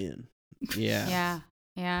all believe. in. Yeah. Yeah.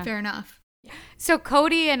 Yeah. Fair enough. So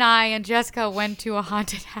Cody and I and Jessica went to a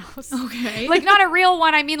haunted house. Okay. Like not a real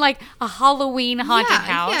one. I mean like a Halloween haunted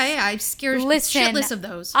house. Yeah. I'm scared Listen, shitless of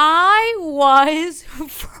those. I was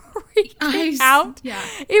freaking out. Yeah.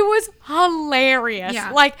 It was hilarious.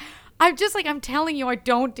 Yeah. Like I'm telling you, I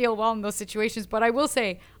don't deal well in those situations, but I will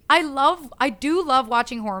say I do love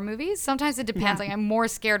watching horror movies. Sometimes it depends. Yeah. Like I'm more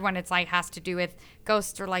scared when it's like has to do with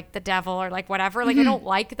ghosts or like the devil or like whatever. Like I don't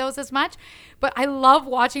like those as much, but I love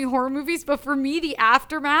watching horror movies. But for me, the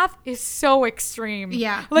aftermath is so extreme.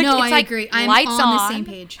 Yeah. Like no, it's I like agree. I'm lights on the same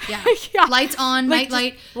page. Yeah. Yeah. Lights on, Like, night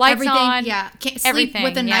light, just lights everything. on, Yeah. Can't sleep with a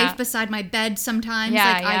everything, knife yeah. beside my bed sometimes.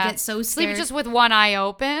 Yeah, like yeah. I get so scared. Sleep just with one eye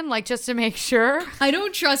open, like just to make sure. I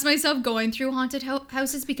don't trust myself going through haunted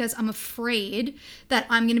houses because I'm afraid that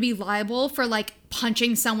I'm going to be liable for like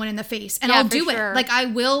punching someone in the face, and Yeah, I'll for do sure. it. Like I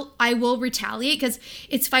will retaliate because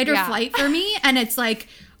it's fight or Yeah. flight for me, and it's like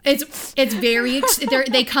it's very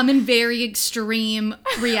they come in very extreme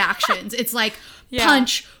reactions. It's like Yeah.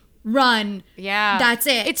 punch, run. Yeah. That's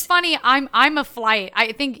it. It's funny. I'm a flight.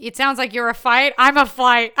 I think it sounds like you're a fight. I'm a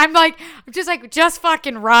flight. I'm just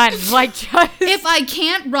fucking run. Like just If I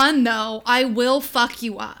can't run though, I will fuck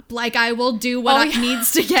you up. Like I will do what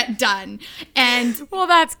needs to get done. And well,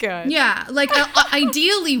 that's good. yeah, like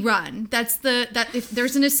ideally run. That if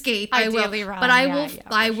there's an escape, Ideally I will. run, But I yeah, will. yeah,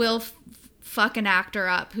 I will fuck an actor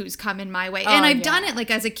up who's coming my way. And I've done it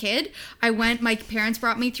like as a kid. My parents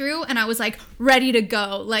brought me through, and I was like ready to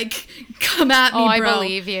go. Like come at me, Oh, bro. I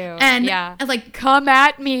believe you. And yeah, like come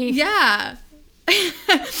at me. yeah.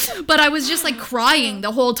 But I was just like crying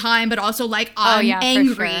the whole time, but also like I'm yeah, for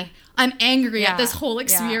angry. sure. I'm angry Yeah, at this whole yeah.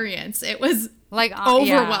 experience. It was Like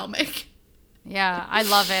overwhelming. Yeah, I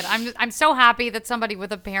love it. I'm so happy that somebody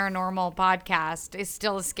with a paranormal podcast is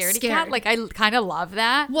still a scaredy cat. Scared. Like I kind of love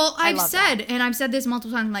that. Well, I I've love said, that. and I've said this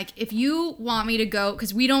multiple times, like, if you want me to go,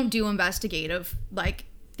 because we don't do investigative, like,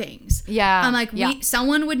 things. Yeah. I'm like, yeah.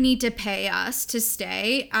 someone would need to pay us to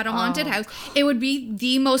stay at a haunted house. It would be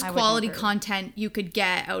the most quality content you could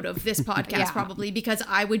get out of this podcast probably, because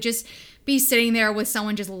I would just be sitting there with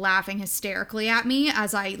someone just laughing hysterically at me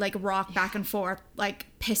as I like rock back and forth, like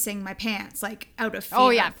pissing my pants, like out of fear. Oh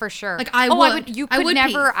yeah, for sure. Like you could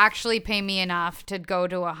never actually pay me enough to go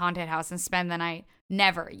to a haunted house and spend the night.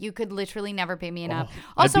 Never. You could literally never pay me enough.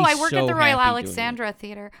 Also, I work at the Royal Alexandra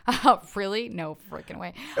Theater. Really? No freaking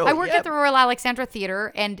way. I work at the Royal Alexandra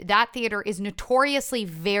Theater, and that theater is notoriously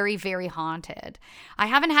very, very haunted. I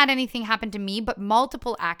haven't had anything happen to me, but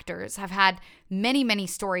multiple actors have had many, many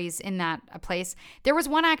stories in that place. There was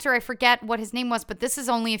one actor, I forget what his name was, but this is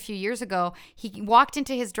only a few years ago. He walked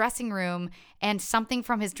into his dressing room, and something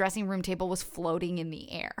from his dressing room table was floating in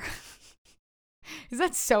the air. Is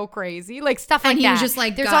that so crazy? Like stuff like that. And he was just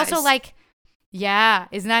like, there's also like, yeah,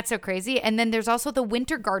 isn't that so crazy? And then there's also the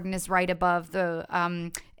Winter Garden is right above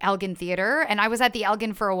the Elgin Theater. And I was at the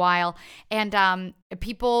Elgin for a while, and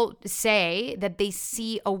people say that they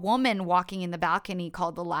see a woman walking in the balcony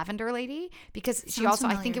called the Lavender Lady, because she also,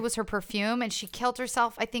 I think it was her perfume, and she killed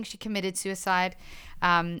herself. I think she committed suicide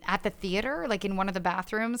at the theater, like in one of the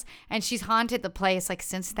bathrooms, and she's haunted the place like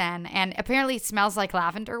since then. And apparently it smells like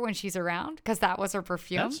lavender when she's around, because that was her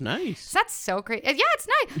perfume. That's nice. So that's so great. Yeah, it's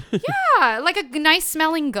nice. Yeah, like a nice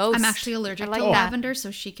smelling ghost. I'm actually allergic to lavender, so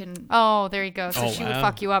she can. Oh, there you go. So she would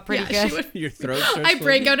fuck you up pretty good. She would. Your throat starts I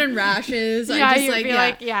break out in rashes. Yeah, I just you'd be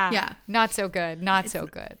like, not so good. Not so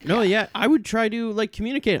good. No, yeah, I would try to like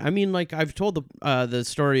communicate. I mean, like I've told the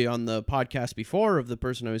story on the podcast before of the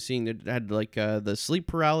person I was seeing that had like the sleep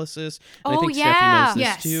paralysis. And I think Steffi knows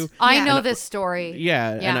this too. I know this story.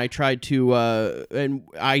 Yeah, and I tried to, and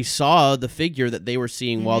I saw the figure that they were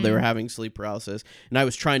seeing while they were having sleep paralysis, and I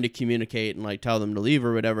was trying to communicate and like tell them to leave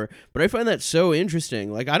or whatever. But I find that so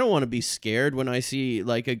interesting. Like I don't want to be scared when I see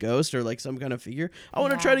like a ghost or like some kind of figure. I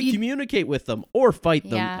want to try to communicate with them or fight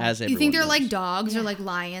them as everyone You think they're does. like dogs or like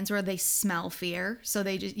lions where they smell fear, so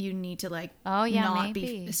you need to like not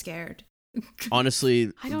be scared.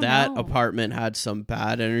 Honestly, that apartment had some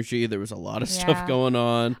bad energy. There was a lot of stuff going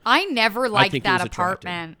on. I never liked that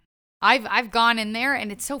apartment. I've gone in there,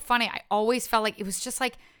 and it's so funny. I always felt like it was just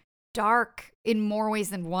like dark in more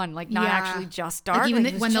ways than one, like not actually just dark.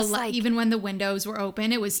 Like even when the windows were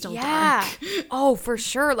open, it was still dark. Oh, for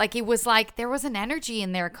sure. Like it was like there was an energy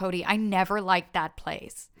in there, Cody. I never liked that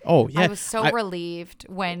place. Oh yeah, I was so relieved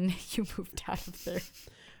when you moved out of there.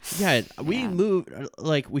 Yeah, we moved,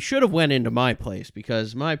 like, we should have went into my place,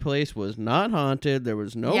 because my place was not haunted. There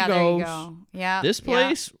was no ghosts. There you go. Yeah. This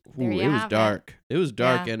place, it was dark. It was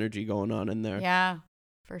dark energy going on in there. Yeah,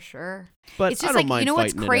 for sure. But it's just I don't mind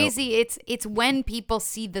what's fighting crazy? It's when people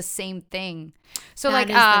see the same thing. So like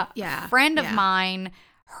a friend of mine,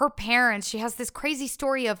 her parents, she has this crazy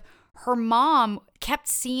story of her mom kept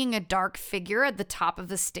seeing a dark figure at the top of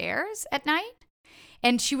the stairs at night.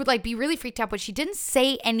 And she would like be really freaked out, but she didn't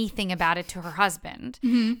say anything about it to her husband.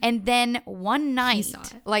 Mm-hmm. And then one night,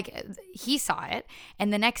 he saw it.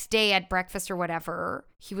 And the next day at breakfast or whatever,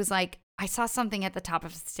 he was like, I saw something at the top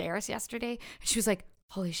of the stairs yesterday. And she was like,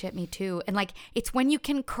 holy shit, me too. And like, it's when you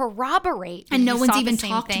can corroborate. And no one's even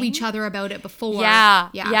talked to each other about it before.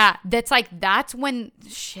 Yeah. That's when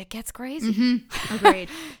shit gets crazy. Mm-hmm. Agreed.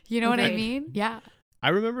 You know what I mean? Yeah. I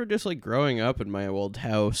remember just like growing up in my old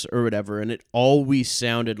house or whatever, and it always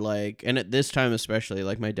sounded like, and at this time especially,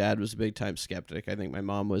 like my dad was a big time skeptic. I think my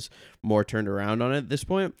mom was more turned around on it at this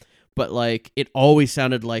point. But like it always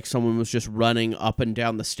sounded like someone was just running up and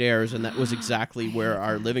down the stairs, and that was exactly where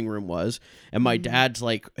our living room was. And my dad's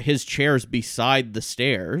like, his chair's beside the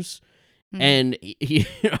stairs. And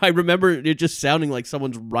I remember it just sounding like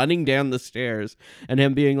someone's running down the stairs, and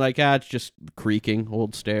him being like, it's just creaking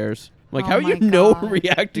old stairs. Like, how are you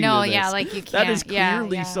reacting to this? Like you can't. That is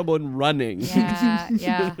clearly someone running. Yeah.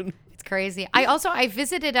 It's crazy. I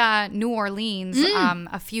visited New Orleans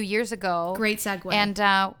a few years ago. Great segue. And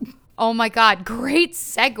oh my God, great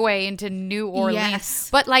segue into New Orleans. Yes.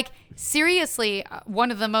 But like, seriously,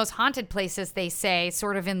 one of the most haunted places, they say,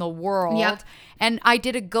 sort of in the world. Yep. And I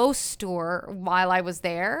did a ghost tour while I was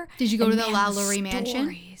there. Did you go to the La Laurie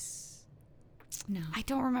Mansion? No. I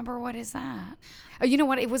don't remember. What is that? You know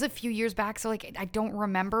what? It was a few years back, so like I don't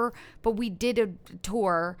remember. But we did a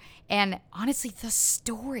tour, and honestly, the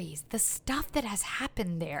stories, the stuff that has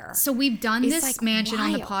happened there. So we've done this like mansion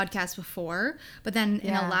wild. On the podcast before, but then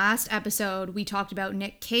in the last episode, we talked about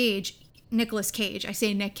Nicolas Cage. I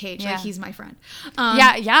say Nick Cage, like he's my friend.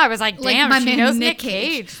 I was like, damn, like she knows Nick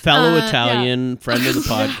Cage. Fellow Italian, friend of the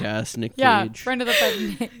podcast, Nick Cage. Friend of the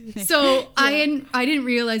podcast. So I didn't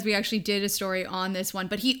realize we actually did a story on this one,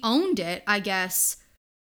 but he owned it, I guess,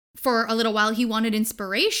 for a little while he wanted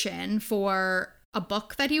inspiration for a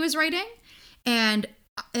book that he was writing, and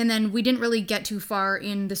then we didn't really get too far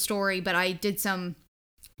in the story, but I did some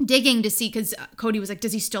digging to see, because Cody was like,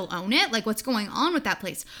 does he still own it? Like, what's going on with that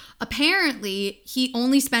place? Apparently, he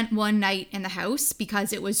only spent one night in the house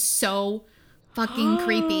because it was so fucking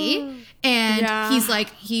creepy. And he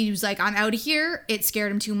was like, I'm out of here. It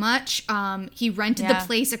scared him too much. He rented the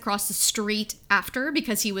place across the street after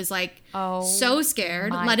because he was like so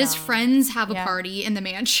scared. Let his friends have a party in the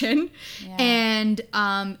mansion. And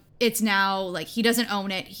it's now like he doesn't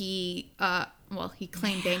own it. He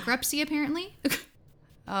claimed bankruptcy apparently.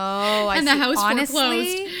 And the house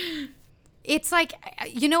honestly, foreclosed. It's like,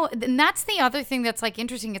 and that's the other thing that's like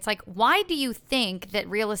interesting. It's like, why do you think that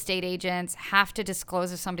real estate agents have to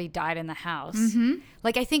disclose if somebody died in the house? Mm-hmm.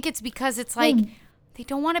 Like, I think it's because it's like they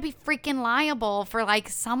don't want to be freaking liable for like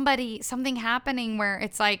something happening where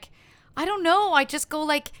it's like, I don't know. I just go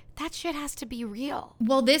like, that shit has to be real.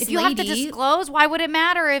 Well, if you have to disclose, why would it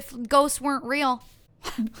matter if ghosts weren't real?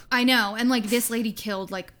 I know. And like this lady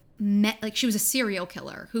killed she was a serial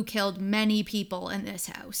killer who killed many people in this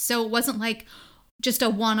house. So it wasn't like just a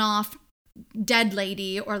one-off dead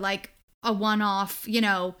lady or like a one-off,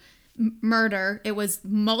 murder. It was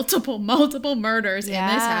multiple murders in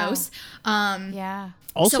this house.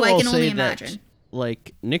 Also, so I can I'll only say imagine. That,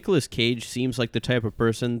 like, Nicolas Cage seems like the type of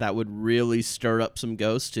person that would really stir up some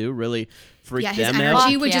ghosts too, really freak his them out.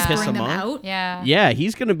 energy would just piss bring them on. out. Yeah,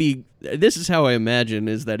 he's going to be... This is how I imagine,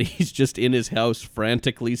 is that he's just in his house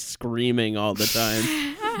frantically screaming all the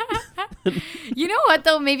time. You know what,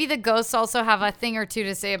 though? Maybe the ghosts also have a thing or two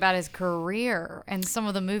to say about his career and some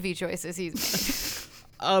of the movie choices he's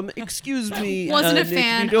made. Excuse me, Wasn't a Nick,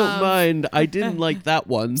 fan if you don't of mind, I didn't like that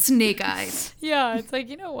one. Snake Eyes. Yeah, it's like,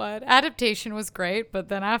 you know what? Adaptation was great, but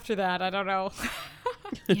then after that, I don't know.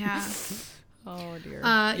 Yeah. Oh, dear.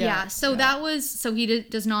 So he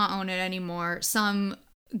does not own it anymore. Some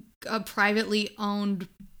privately owned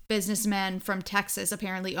businessman from Texas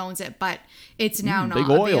apparently owns it, but it's now not Big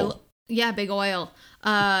Oil. Yeah, Big Oil.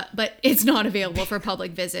 But it's not available for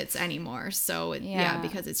public visits anymore. So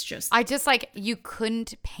because it's just... I just you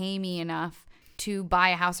couldn't pay me enough to buy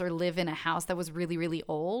a house or live in a house that was really, really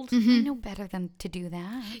old. Mm-hmm. I know better than to do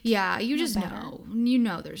that. Yeah, you just know. You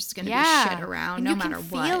know there's going to be shit around and no matter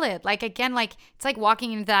what. what. You can feel it. Like, again, like, it's like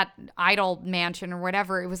walking into that Idol mansion or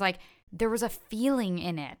whatever. It was like, there was a feeling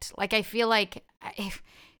in it. Like, I feel like it's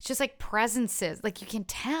just like presences. Like, you can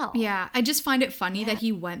tell. Yeah, I just find it funny that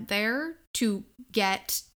he went there to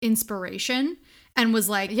get inspiration and was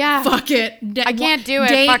like, fuck it. I can't do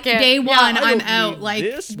it. Fuck it. Day one, I I'm don't out. need Like,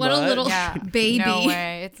 this what a little baby. No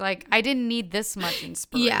way. It's like, I didn't need this much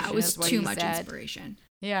inspiration. Yeah, it was is what too he much said. inspiration.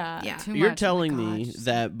 Yeah. Too You're much. telling me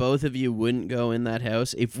that both of you wouldn't go in that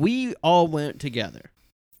house if we all went together.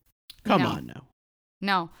 Come on now.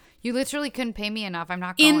 No. You literally couldn't pay me enough. I'm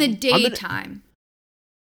not going. In the daytime.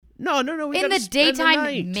 No. In the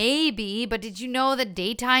daytime, maybe. But did you know the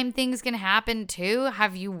daytime things can happen too?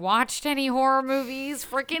 Have you watched any horror movies?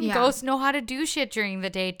 Freaking ghosts know how to do shit during the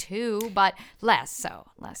day too, but less so.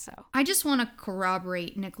 I just want to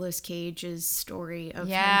corroborate Nicolas Cage's story of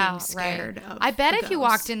him being scared of I bet the if you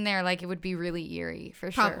ghosts. walked in there, like, it would be really eerie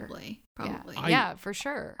for sure. Probably. Yeah, for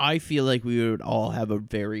sure. I feel like we would all have a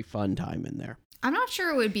very fun time in there. I'm not sure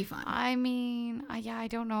it would be fun. I mean, I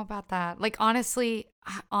don't know about that. Like, honestly,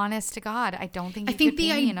 honest to God, I don't think I think the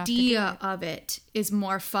enough to do idea it. of it is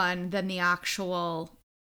more fun than the actual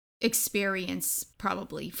experience,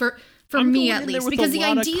 probably. For me, at least. Because the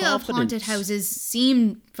idea of haunted houses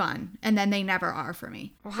seem fun, and then they never are for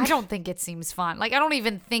me. Well, I don't think it seems fun. Like, I don't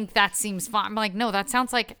even think that seems fun. I'm like, no, that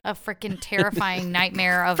sounds like a freaking terrifying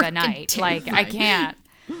nightmare of a night. Terrifying. Like, I can't.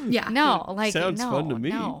 Yeah. No, like, Sounds fun to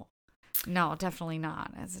me. No, definitely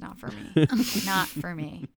not. It's not for me. Not for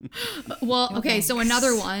me. Well, okay, so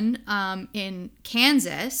another one in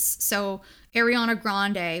Kansas. So Ariana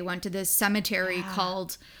Grande went to this cemetery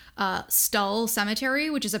called Stull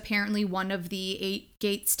Cemetery, which is apparently one of the 8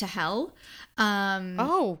 gates to hell.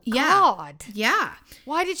 God. Yeah.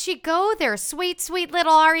 Why did she go there? Sweet, sweet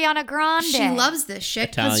little Ariana Grande. She loves this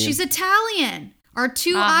shit because Italian. she's Italian. Our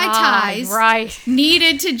two eye ties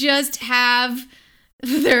needed to just have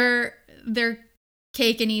their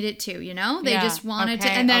cake and eat it too, you know? They just wanted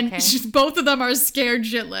to, and then both of them are scared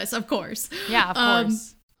shitless, of course. Yeah, of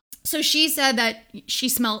course. So she said that she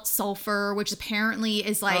smelt sulfur, which apparently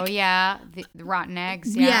is like... Oh, yeah. The rotten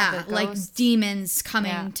eggs. Yeah, like demons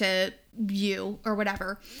coming to you or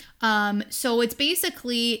whatever. So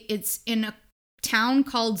it's in a town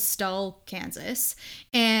called Stull, Kansas.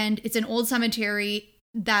 And it's an old cemetery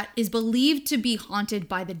that is believed to be haunted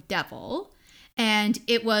by the devil. And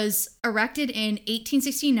it was erected in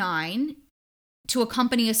 1869 to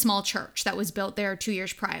accompany a small church that was built there 2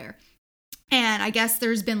 years prior. And I guess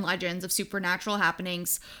there's been legends of supernatural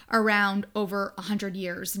happenings around over 100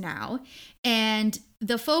 years now. And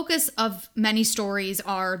the focus of many stories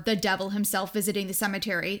are the devil himself visiting the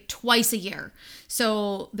cemetery twice a year.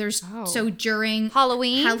 So during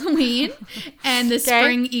Halloween and the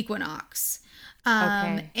spring equinox.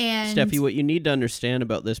 And Steffi, what you need to understand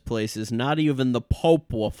about this place is not even the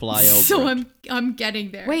Pope will fly over. So I'm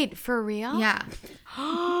getting there. Wait, for real? Yeah.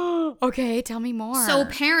 Okay, tell me more. So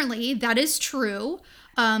apparently that is true.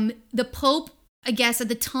 The Pope, I guess at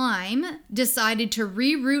the time, decided to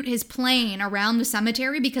reroute his plane around the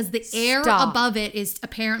cemetery because the air above it is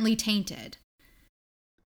apparently tainted.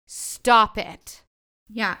 Stop it.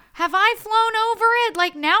 Yeah. Have I flown over it?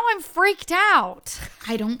 Like, now I'm freaked out.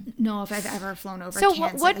 I don't know if I've ever flown over So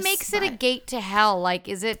Kansas. what makes it a gate to hell? Like,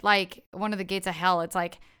 is it like one of the gates of hell? It's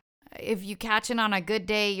like, if you catch it on a good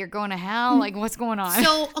day, you're going to hell? Like, what's going on?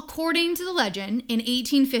 So according to the legend, in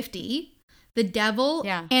 1850, the devil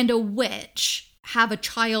and a witch have a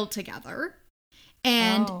child together.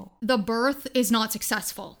 And the birth is not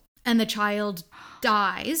successful. And the child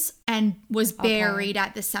dies and was buried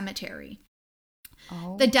at the cemetery.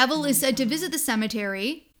 The devil is said to visit the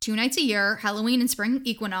cemetery 2 nights a year, Halloween and spring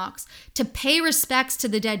equinox, to pay respects to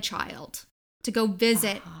the dead child, to go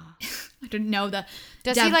visit. I didn't know the.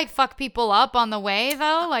 Does he like fuck people up on the way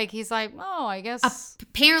though? Like he's like, oh, I guess.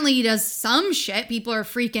 Apparently he does some shit. People are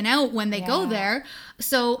freaking out when they go there.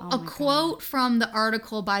 So a quote from the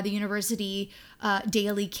article by the University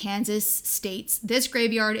Daily Kansas states, "This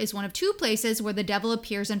graveyard is one of 2 places where the devil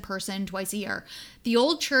appears in person twice a year. The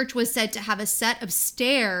old church was said to have a set of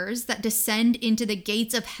stairs that descend into the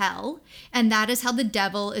gates of hell, and that is how the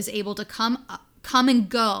devil is able to come and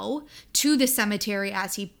go to the cemetery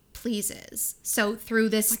as he pleases." So through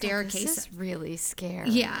this staircase. This is really scary.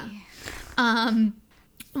 Yeah.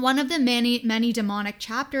 One of the many demonic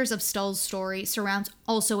chapters of Stull's story surrounds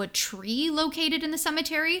also a tree located in the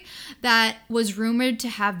cemetery that was rumored to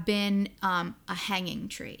have been a hanging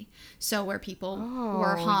tree. So where people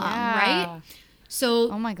were hung, right?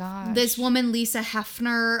 So, oh my gosh. This woman, Lisa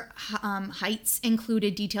Hefner Heights,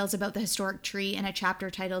 included details about the historic tree in a chapter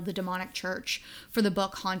titled "The Demonic Church" for the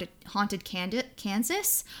book Haunted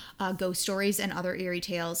Kansas, Ghost Stories and Other Eerie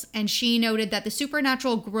Tales. And she noted that the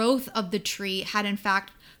supernatural growth of the tree had in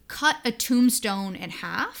fact cut a tombstone in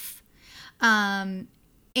half. And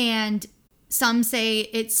some say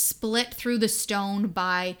it's split through the stone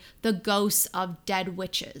by the ghosts of dead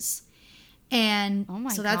witches. And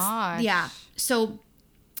so that's, So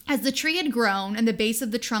as the tree had grown and the base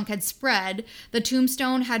of the trunk had spread, the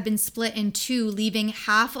tombstone had been split in 2, leaving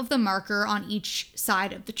half of the marker on each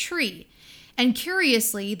side of the tree. And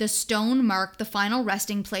curiously, the stone marked the final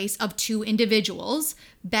resting place of 2 individuals,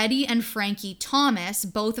 Betty and Frankie Thomas,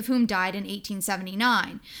 both of whom died in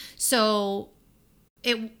 1879. So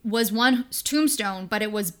it was one tombstone, but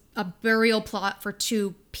it was a burial plot for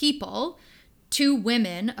 2 people. 2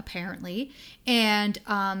 women, apparently. And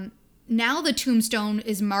now the tombstone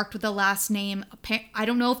is marked with the last name. I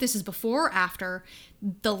don't know if this is before or after.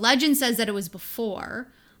 The legend says that it was before,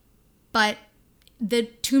 but the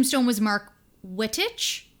tombstone was marked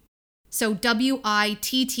Wittich. So Wittich.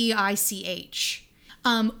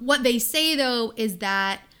 What they say, though, is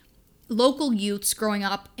that local youths growing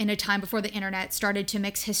up in a time before the internet started to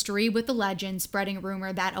mix history with the legend, spreading a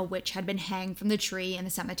rumor that a witch had been hanged from the tree in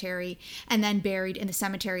the cemetery and then buried in the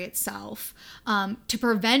cemetery itself. To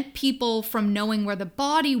prevent people from knowing where the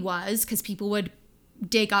body was, because people would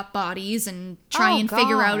dig up bodies and try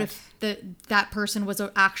figure out if that person was an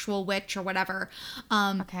actual witch or whatever.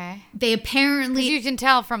 They apparently... You can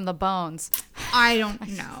tell from the bones. I don't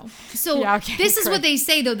know. So this is what they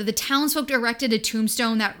say, though, that the townsfolk erected a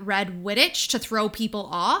tombstone that read Wittich to throw people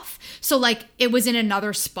off. So, like, it was in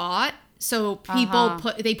another spot. So people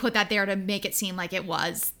put that there to make it seem like it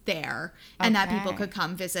was there and that people could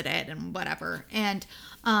come visit it and whatever. And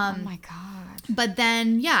oh my God. But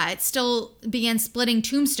then it still began splitting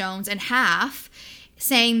tombstones in half,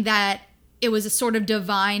 saying that it was a sort of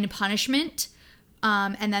divine punishment.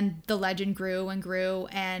 And then the legend grew and grew,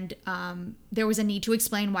 and there was a need to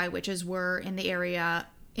explain why witches were in the area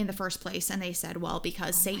in the first place. And they said, well,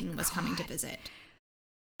 because Satan was coming to visit.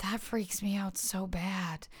 That freaks me out so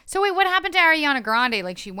bad. So wait, what happened to Ariana Grande?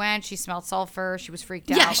 Like, she went, she smelled sulfur, she was freaked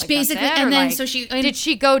out. Yeah, like, basically, and then like, so she... did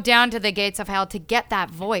she go down to the gates of hell to get that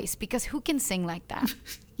voice? Because who can sing like that?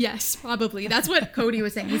 Yes, probably. That's what Cody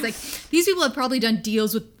was saying. He's like, these people have probably done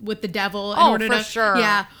deals with the devil in order to. Sure.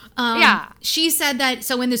 Yeah. Yeah. She said that.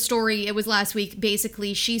 So in the story, it was last week.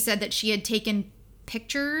 Basically, she said that she had taken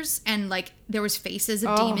pictures and like there was faces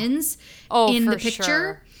of demons in the picture.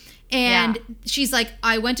 Sure. And she's like,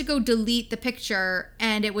 I went to go delete the picture,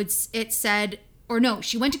 and it said, or no,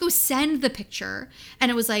 she went to go send the picture, and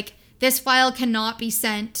it was like, this file cannot be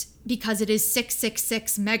sent because it is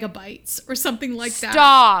 666 megabytes or something like that.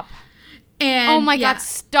 Stop. And oh my God,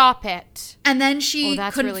 stop it. And then she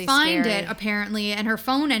couldn't really find scary. it apparently and her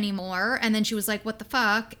phone anymore. And then she was like, what the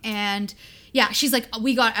fuck? And yeah, she's like,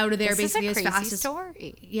 we got out of there basically as fast as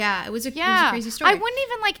story. Yeah, it was a crazy story. I wouldn't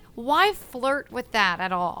even like, why flirt with that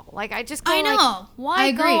at all? Like, I just go, I know. like, why I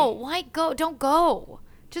agree. go? Why go? Don't go.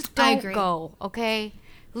 Just I don't agree. go, okay?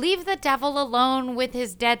 Leave the devil alone with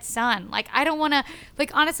his dead son. Like, I don't want to,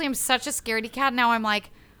 like, honestly, I'm such a scaredy cat. Now I'm like,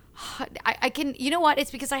 I can, you know what?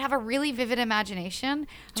 It's because I have a really vivid imagination.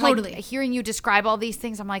 Totally. Like, hearing you describe all these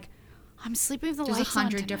things, I'm like, I'm sleeping with the There's lights on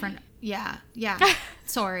 100 tonight. different. Yeah.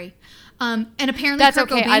 Sorry. And apparently That's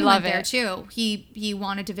Kurt okay. Cobain I love went there it. too. He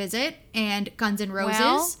wanted to visit, and Guns N'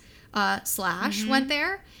 Roses Slash went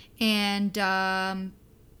there, and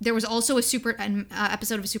there was also an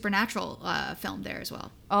episode of Supernatural filmed there as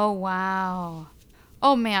well. Oh, wow.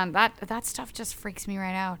 Oh, man, that stuff just freaks me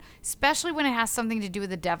right out. Especially when it has something to do with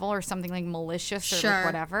the devil or something like malicious or like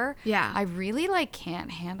whatever. Yeah. I really like can't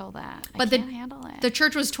handle that. But I can't handle it. The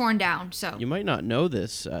church was torn down, so. You might not know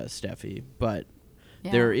this, Steffi, but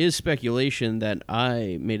Yeah. there is speculation that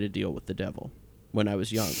I made a deal with the devil when I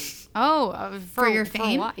was young. Oh, for your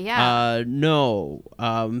fame? what? Yeah. No.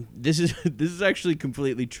 This is actually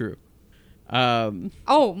completely true.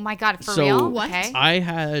 Oh my God, for so real? What? Okay.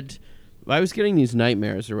 I was getting these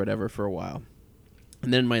nightmares or whatever for a while.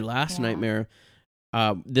 And then my last nightmare,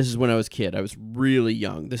 this is when I was a kid. I was really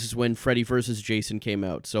young. This is when Freddy vs. Jason came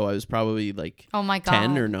out. So I was probably like Oh my God.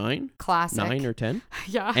 10 or 9. Classic. 9 or 10.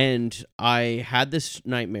 Yeah. And I had this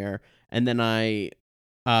nightmare, and then I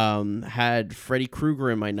had Freddy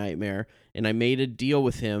Krueger in my nightmare, and I made a deal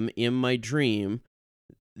with him in my dream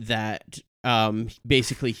that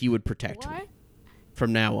basically he would protect me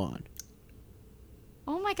from now on.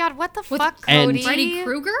 Oh my God, what the fuck, Cody? And Freddy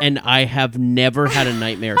Krueger? And I have never had a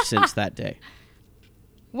nightmare since that day.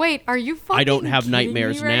 Wait, are you fucking I don't have kidding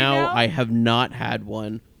nightmares me right now. I have not had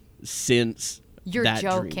one since You're that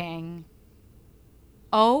dream. joking.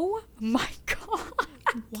 Oh my God.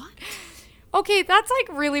 What? Okay, that's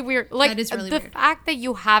like really weird. Like That is really the weird. fact that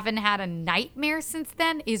you haven't had a nightmare since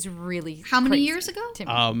then is really How many crazy years ago? to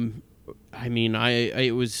me. I mean,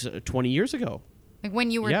 it was 20 years ago. Like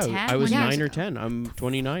when you were Yeah, 10? I was 9 or ago. 10. I'm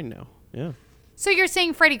 29 now. Yeah. So you're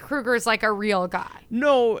saying Freddy Krueger is like a real guy?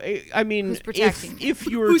 No, I mean, Who's protecting if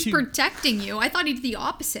you were Who's to, protecting you? I thought he'd be the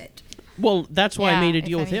opposite. well, that's why I Yeah, made a if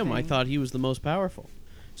deal with him. I anything. thought he was the most powerful.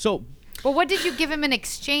 So, Well, what did you give him in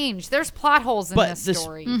exchange? There's plot holes in but this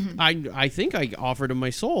story. I think I offered him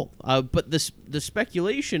my soul. But the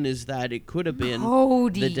speculation is that it could have been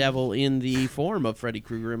Cody. the devil in the form of Freddy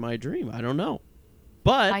Krueger in my dream. I don't know.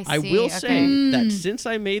 But I I see, will okay. say that since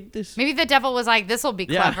I made this Maybe the devil was like, "This will be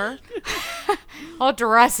Yeah. clever. I'll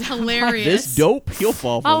dress him Hilarious. this dope, he'll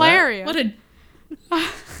fall for hilarious." What a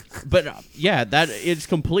that. But yeah, that it's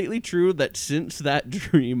completely true that since that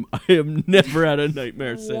dream, I have never had a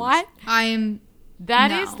nightmare since. What? I am. That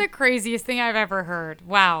No. is the craziest thing I've ever heard.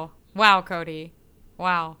 Wow. Wow, Cody.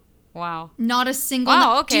 Wow. Wow. Not a single.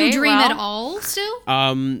 Wow, Do you okay, dream well. at all still?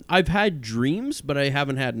 I've had dreams, but I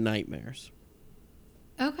haven't had nightmares.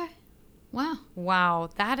 Okay. Wow. Wow.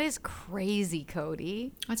 That is crazy,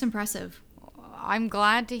 Cody. That's impressive. I'm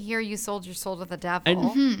glad to hear you sold your soul to the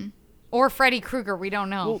devil. And Or Freddy Krueger. We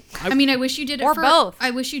don't know. I mean, I wish you did it Or for both.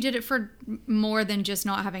 I wish you did it for more than just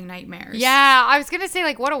not having nightmares. Yeah, I was gonna say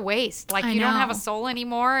like, what a waste. Like I you don't have a know. soul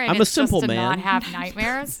anymore, and I'm a it's simple just to man. not have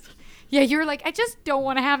nightmares. Yeah, you're like, I just don't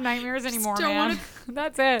want to have nightmares anymore, don't man.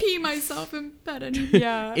 That's it. Pee myself in bed anymore.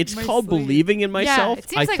 Yeah, it's my called sleep. believing in myself. it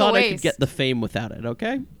seems I like a thought I could waste. get the fame without it.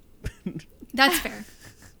 Okay. That's fair.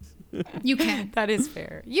 You can. That is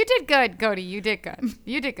fair. You did good, Cody. You did good.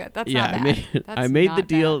 You did good. That's Yeah, not I bad. made That's I made the not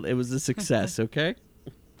deal. bad. It was a success. Okay.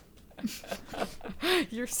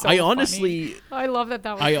 You're so. I funny. honestly, I love that.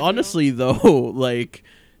 That was. I the deal. honestly though, like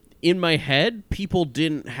in my head, people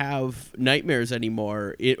didn't have nightmares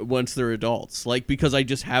anymore. Once they're adults, like because I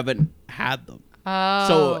just haven't had them.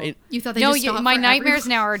 Oh. You thought they no, just stopped my for nightmares everyone?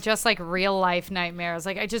 now are just like real life nightmares.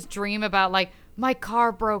 Like I just dream about like my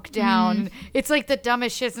car broke down. It's like the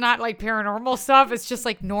dumbest shit. It's not like paranormal stuff. It's just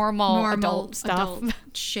like normal adult stuff.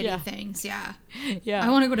 Shitty things. Yeah. Yeah. I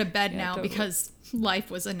want to go to bed now because life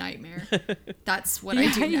was a nightmare. That's what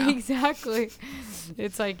I do now. Exactly.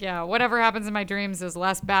 It's like, whatever happens in my dreams is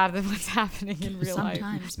less bad than what's happening in real life.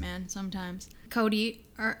 Sometimes, man. Sometimes. Cody,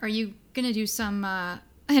 are you going to do some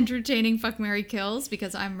entertaining Fuck, Marry, Kills?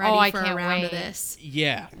 Because I'm ready for a round of this.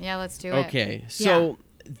 Yeah. Yeah, let's do it. Okay. So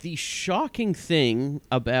the shocking thing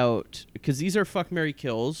about, because these are Fuck, Marry,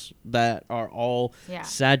 Kills that are all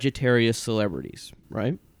Sagittarius celebrities,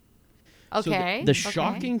 right? Okay. So the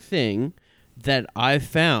shocking thing that I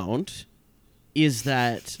found is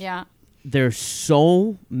that there's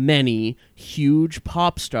so many huge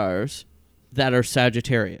pop stars that are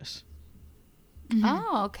Sagittarius.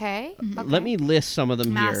 Oh, okay. Let me list some of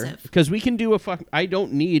them here, because we can do I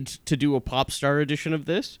don't need to do a pop star edition of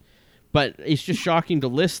this, but it's just shocking to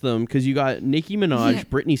list them, because you got Nicki Minaj,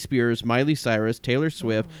 Britney Spears, Miley Cyrus, Taylor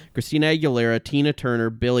Swift, Christina Aguilera, Tina Turner,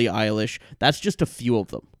 Billie Eilish. That's just a few of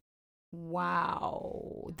them.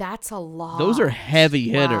 Wow, that's a lot. Those are heavy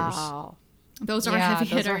hitters. Wow. Those are heavy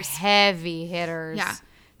hitters. Those are heavy hitters. Yeah.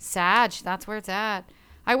 Sag, that's where it's at.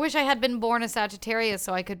 I wish I had been born a Sagittarius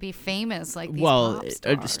so I could be famous like these pop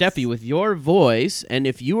stars. Steffi, with your voice, and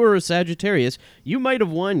if you were a Sagittarius, you might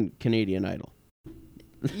have won Canadian Idol.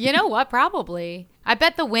 You know what? Probably. I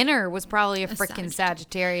bet the winner was probably a freaking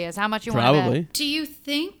Sagittarius. How much you want to bet? Do you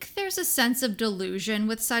think there's a sense of delusion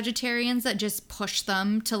with Sagittarians that just push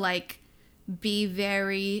them to like be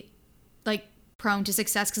very like prone to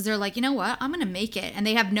success, because they're like, you know what, I'm gonna make it, and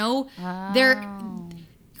they have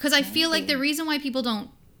because I feel like the reason why people don't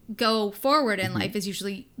go forward in life is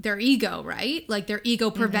usually their ego, right? Like their ego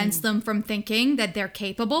prevents them from thinking that they're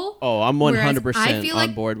capable. Oh, I'm 100%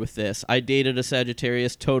 on board with this. I dated a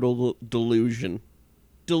Sagittarius, total delusional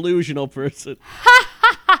person.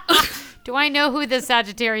 Do I know who the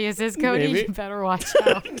Sagittarius is, Cody? Maybe. You better watch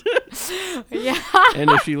out. Yeah.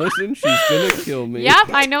 And if she listens, she's gonna kill me. Yep,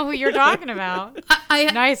 I know who you're talking about.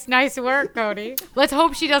 Nice work, Cody. Let's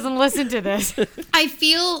hope she doesn't listen to this.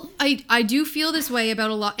 I do feel this way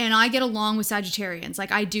about a lot, and I get along with Sagittarians.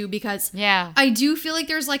 Like I do, because I do feel like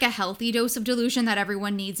there's like a healthy dose of delusion that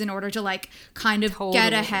everyone needs in order to like kind of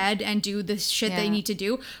get ahead and do the shit they need to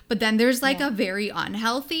do. But then there's like a very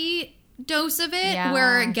unhealthy dose of it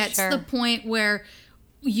where it gets to the point where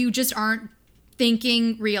you just aren't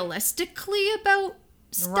thinking realistically about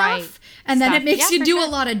stuff, and then it makes you do a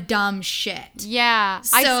lot of dumb shit. I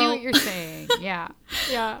see what you're saying.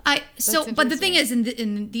 But the thing is,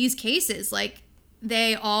 in these cases, like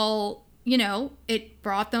they all, you know, it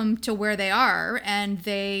brought them to where they are, and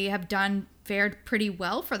they have fared pretty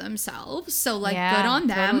well for themselves. So like good on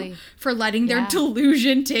them for letting their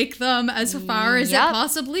delusion take them as far as it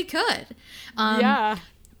possibly could. I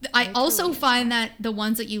also find that the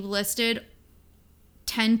ones that you listed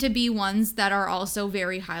tend to be ones that are also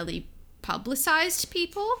very highly publicized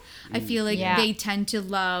people. I feel like they tend to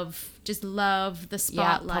love the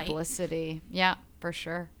spotlight. Publicity. Yeah, for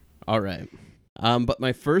sure. All right. But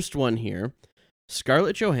my first one here,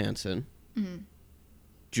 Scarlett Johansson,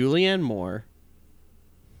 Julianne Moore,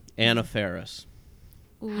 Anna Faris.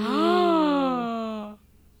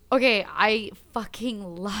 Okay, I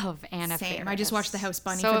fucking love Anna Faris. I just watched The House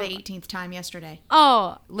Bunny for the 18th time yesterday.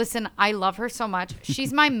 Oh, listen, I love her so much.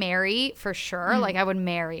 She's my Mary for sure. Like I would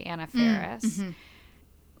marry Anna Faris.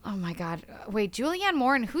 Oh my God. Wait, Julianne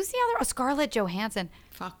Moore, and who's the other? Oh, Scarlett Johansson.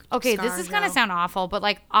 Fuck. Okay, this is going to sound awful, but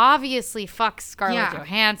like obviously fuck Scarlett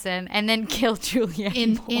Johansson and then kill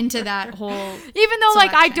Julianne Moore. Into that whole Even though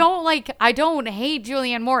selection. I don't hate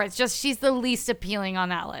Julianne Moore. It's just she's the least appealing on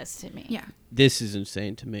that list to me. Yeah. This is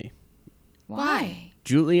insane to me. Why?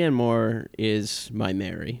 Julianne Moore is my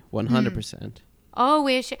Mary, 100%. Oh,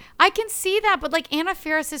 is she? I can see that, but like Anna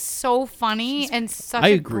Faris is so funny and such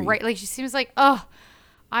a great. Like she seems like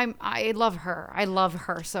I love her. I love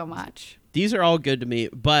her so much. These are all good to me,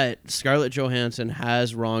 but Scarlett Johansson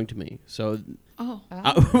has wronged me. So,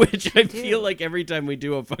 which I feel like every time we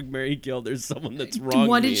do a Fuck, Marry, Kill, there's someone that's wronged me.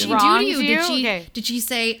 What did she do to you? Did she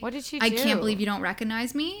say, what did she do? I can't believe you don't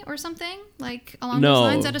recognize me or something? Like along those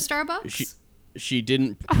lines at a Starbucks? She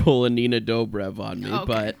didn't pull a Nina Dobrev on me,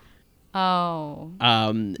 but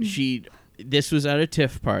this was at a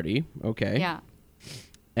TIFF party, okay? Yeah.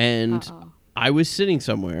 And I was sitting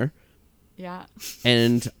somewhere. Yeah.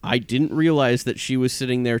 And I didn't realize that she was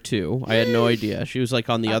sitting there too. I had no idea. She was like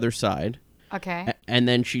on the other side. Okay. And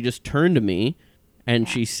then she just turned to me and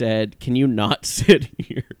she said, "Can you not sit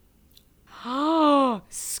here?" Oh,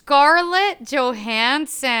 Scarlett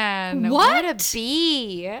Johansson. What a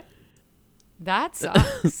bee. That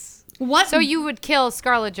sucks. What? So you would kill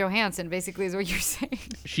Scarlett Johansson, basically, is what you're saying.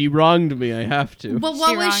 She wronged me. I have to. But She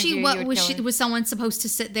what was wronged she? you, What you would was kill she? her. Was someone supposed to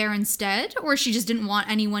sit there instead, or she just didn't want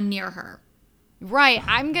anyone near her? Right.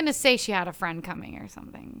 I'm going to say she had a friend coming or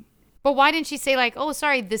something. But why didn't she say like, oh,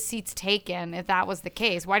 sorry, this seat's taken, if that was the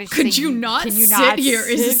case? Why did she Could say, you not can you sit not here?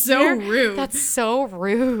 sit Is so here? rude. That's so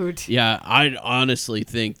rude. Yeah, I honestly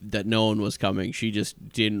think that no one was coming. She just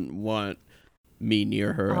didn't want me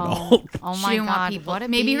near her at all. Oh She my didn't want God. people. What a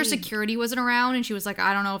Maybe her bee. security wasn't around, and she was like,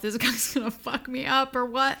 I don't know if this guy's gonna fuck me up or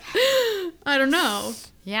what. I don't know.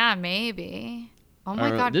 Yeah, maybe. Oh my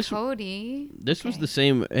don't know, God, this- Cody. This was the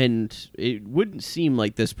same, and it wouldn't seem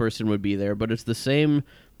like this person would be there, but it's the same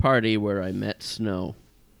party where I met Snow.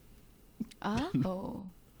 Oh.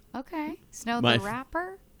 Okay. Snow My the f-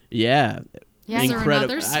 rapper? Yeah. Yeah. Is there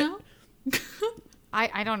Incredible. another Snow?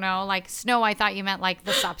 I don't know. Like snow, I thought you meant like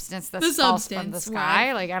the substance that The falls from the substance, sky.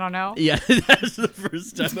 right. Like, I don't know. Yeah, that's the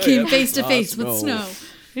first time I Came ever face to saw face with Snow.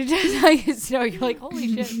 You just like snow. You're like,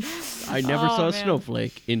 holy shit. I never Oh, saw a man.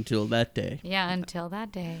 snowflake until that day. Yeah, until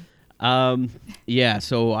that day. Yeah,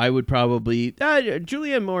 so I would probably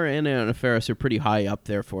Julianne Moore and Anna Faris are pretty high up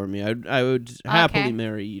there for me. I would happily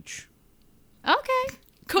marry each. Okay.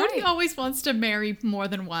 Cody always wants to marry more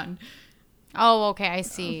than one. Oh, okay. I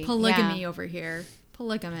see. Polygamy Yeah. over here.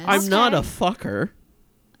 Polygamous. I'm not a fucker.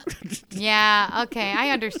 Yeah, okay, I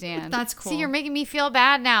understand. That's cool. See, you're making me feel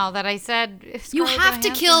bad now that I said You Scarlett have to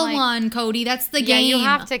Johansson, kill like- one, Cody. That's the Yeah, game. you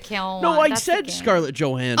have to kill No, one. I That's the said game. Scarlett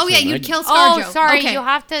Johansson. Oh yeah, you'd I- kill Oh, ScarJo. sorry. Okay. You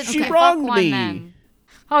have to She fuck wronged one me. then.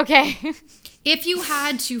 Okay. If you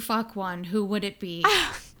had to fuck one, who would it be?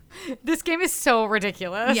 This game is so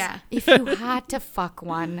ridiculous. Yeah. If you had to fuck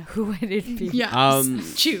one, who would it be? Yeah.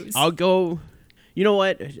 Choose. I'll go. You know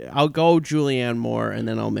what? I'll go Julianne Moore, and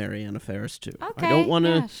then I'll marry Anna Faris too. Okay, I don't want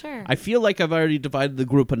to. yeah, sure. I feel like I've already divided the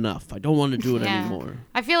group enough. I don't want to do it Yeah. anymore.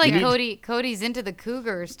 I feel like You- Cody's into the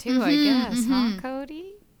Cougars too, I guess, huh,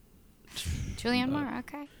 Cody? Julianne Moore,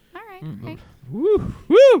 okay. All right. Okay. Woo,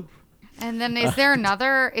 woo. And then is there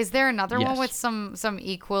another one Yes. with some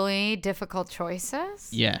equally difficult choices?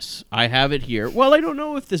 Yes, I have it here. Well, I don't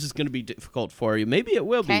know if this is going to be difficult for you. Maybe it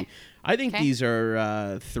will Okay. be. I think Okay. these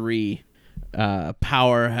are three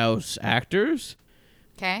powerhouse actors: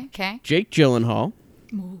 Okay, okay. Jake Gyllenhaal,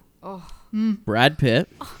 Oh. Brad Pitt,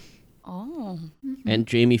 Oh. and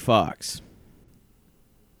Jamie Foxx.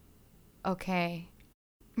 Okay.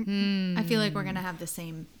 I feel like we're gonna have the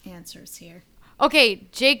same answers here. Okay,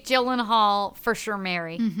 Jake Gyllenhaal for sure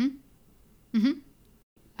marry. Whoa.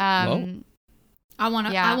 I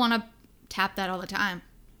wanna Yeah. I wanna tap that all the time.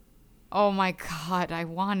 Oh my God, I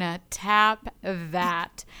wanna tap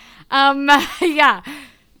that. Yeah.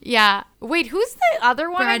 Yeah. Wait, who's the other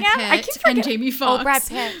one Brad again? I Pitt keep and forgetting. Jamie Oh, Brad Foxx.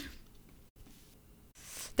 Pitt.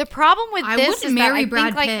 The problem with I this wouldn't is marry that I Brad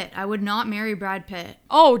think, like, Pitt. I would not marry Brad Pitt.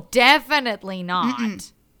 oh, definitely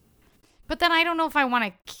not. But then I don't know if I want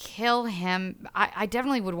to kill him. I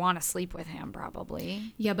definitely would want to sleep with him,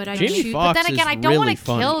 probably. Yeah, but I Jamie choose. Foxx But then again, is I don't really want to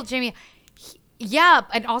funny. kill Jamie. Yeah,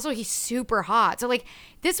 and also he's super hot. So like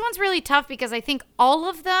this one's really tough because I think all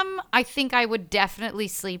of them, I think I would definitely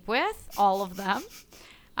sleep with all of them.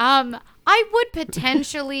 I would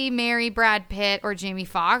potentially marry Brad Pitt or Jamie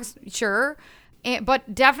Foxx, sure,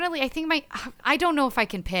 but definitely I think I don't know if I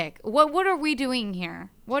can pick. What are we doing here?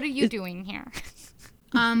 What are you doing here?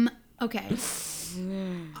 Okay.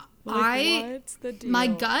 My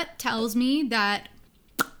gut tells me that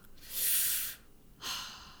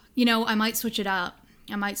I might switch it up.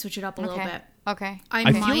 I might switch it up a little bit. Okay.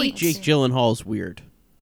 I feel like Jake Gyllenhaal's weird.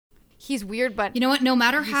 He's weird, but you know what? No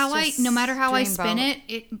matter how I just spin dreamboat.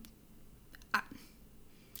 it,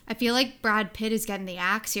 I feel like Brad Pitt is getting the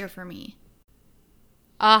axe here for me.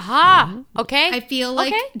 Aha. Okay. I feel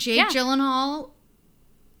like Okay, Jake yeah. Gyllenhaal,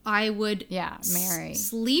 I would marry.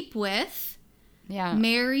 sleep with. Yeah.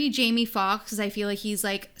 Marry Jamie Foxx because I feel like he's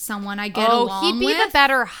like someone I get Oh, along he'd be with. the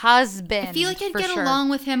better husband. I feel like I'd for get sure. along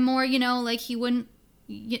with him more, like he wouldn't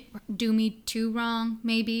do me too wrong,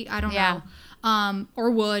 maybe. I don't Yeah. know.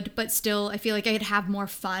 Or would, but still, I feel like I'd have more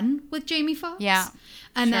fun with Jamie Foxx. Yeah,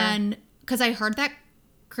 And sure. then, because I heard that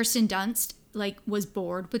Kirsten Dunst, was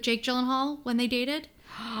bored with Jake Gyllenhaal when they dated.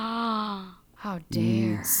 How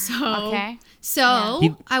dare. So, Okay.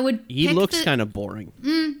 I would He pick looks the- kind of boring.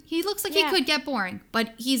 he looks like Yeah. he could get boring,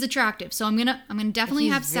 but he's attractive. So I'm gonna definitely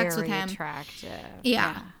He's have sex with very him. attractive.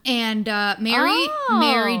 Yeah. And marry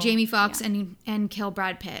Oh. Jamie Foxx and kill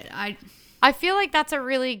Brad Pitt. I feel like that's a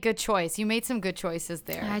really good choice. You made some good choices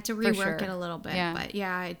there. I had to for rework sure. it a little bit, Yeah. but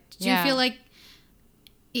yeah, I do Yeah. feel like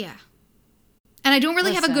and I don't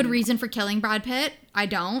really have a good Listen. reason for killing Brad Pitt. I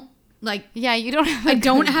don't. Like, yeah, you don't have I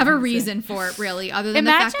don't have a reason for it really, other than the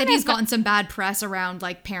Imagine fact that he's if- gotten some bad press around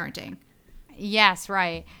like parenting. Yes,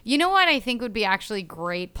 right. You know what I think would be actually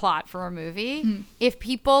great plot for a movie? If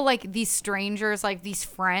people, like these strangers, like these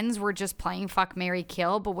friends were just playing Fuck, Marry,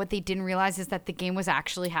 Kill, but what they didn't realize is that the game was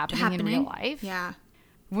actually happening in real life. Yeah.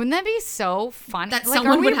 Wouldn't that be so fun? That like,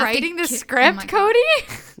 someone are we would have to writing the ki- script, oh my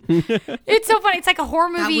Cody? It's so funny. It's like a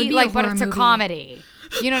horror That would movie, be a like, but horror it's a movie. comedy.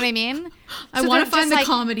 You know what I mean? I So wanna they're find just the like-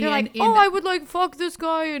 comedy They're in- like, in oh, that. I would like fuck this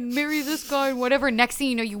guy and marry this guy and whatever. Next thing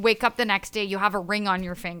you know, you wake up the next day, you have a ring on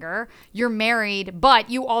your finger, you're married, but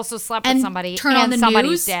you also slept with somebody turn and on the somebody's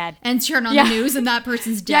news dead. and turn on Yeah. the news and that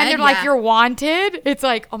person's dead. Yeah, and they're like, you're wanted. It's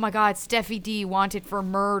like, oh my God, Steffi D wanted for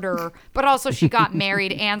murder, but also she got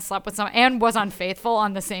married and slept with someone and was unfaithful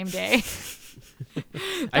on the same day.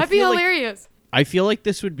 That'd be feel like- hilarious. I feel like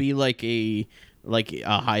this would be like a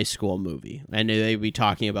high school movie, and they'd be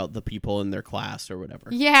talking about the people in their class or whatever.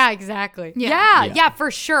 Yeah, exactly. Yeah,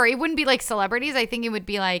 for sure. It wouldn't be like celebrities. I think it would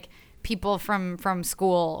be like people from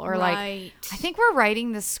school or like. Right. I think we're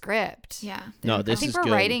writing the script. Yeah. No, this I think is we're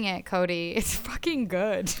good. writing it, Cody. It's fucking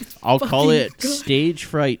good. I'll call it Stage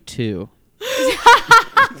Fright 2.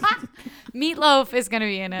 Meatloaf is gonna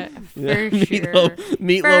be in it for Yeah, sure.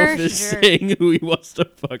 Meatloaf For is sure. saying who he wants to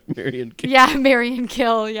fuck, marry, and kill. Yeah, marry and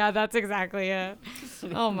kill. Yeah, that's exactly it.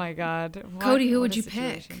 Oh my God, What- Cody, who what would a you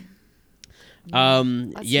situation.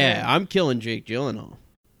 pick? Yeah, I'm killing Jake Gyllenhaal.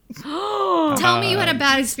 Tell me you had a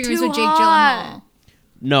bad experience too with Jake hot. Gyllenhaal.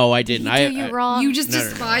 No, I didn't. He do you wrong. You just No, no, no,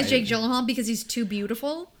 despise I- Jake Gyllenhaal because he's too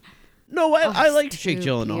beautiful. No, I like too Jake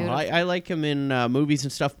Gyllenhaal. I like him in movies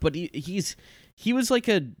and stuff, but he was like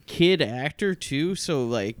a kid actor too, so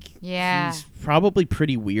like Yeah. he's probably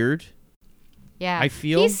pretty weird. Yeah, I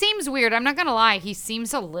feel- he seems weird. I'm not gonna lie, he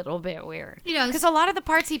seems a little bit weird. He does. Because a lot of the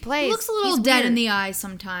parts he plays, He looks a little he's dead in weird. the eyes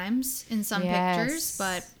sometimes in some pictures,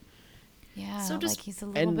 but Yeah, So just- like he's a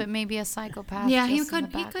little and- bit maybe a psychopath. yeah, he just in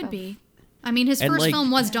could the he back could of- be. I mean, his And, first like- film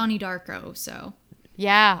was Donnie Darko, so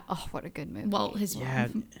Yeah. Oh, what a good movie. well, his Yeah.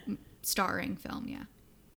 starring film, yeah.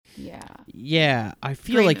 Yeah. Yeah, I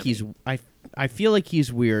feel Great like movie. he's I feel like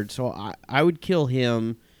he's weird, so I would kill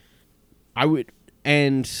him. I would,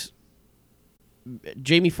 and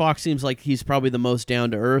Jamie Foxx seems like he's probably the most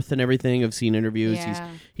down to earth and everything. I've seen interviews. Yeah.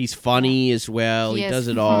 He's funny as well. He is does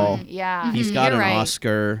it all. fun. Yeah. He's got You're an right.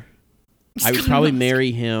 Oscar. He's I would got an probably Oscar.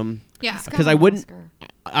 marry him. Yeah. He's got Because an I wouldn't.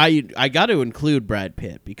 Oscar. I got to include Brad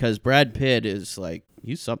Pitt because Brad Pitt is like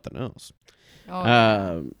he's something else. Oh,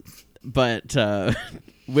 yeah. But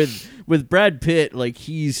with Brad Pitt, like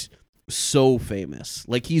he's so famous,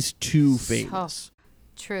 like he's too famous.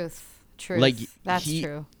 Truth. Like, That's he-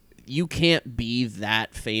 true. You can't be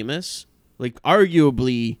that famous. Like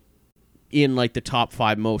arguably in like the top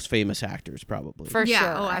 5 most famous actors, probably. For Yeah,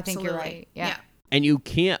 sure. oh, I think you're absolutely. right. Yeah. And you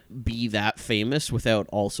can't be that famous without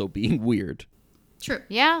also being weird. True.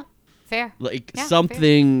 Yeah. Fair. Like Yeah,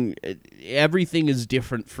 something, everything is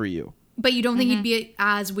different for you. But you don't think Mm-hmm. he'd be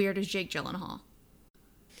as weird as Jake Gyllenhaal?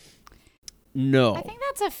 No. I think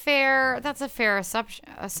that's a fair assumption.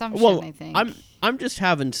 Well, I think. I'm just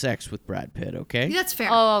having sex with Brad Pitt, okay? That's fair.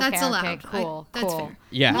 Oh, okay, That's allowed. okay, cool, that's cool. fair.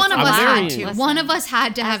 Yeah, One of I'm us had marrying- to. Listen. One of us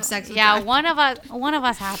had to have sex with yeah, Brad. one of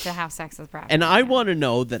us had to have sex with Brad. And Pitt, I yeah. want to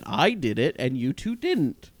know that I did it and you two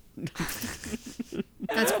didn't.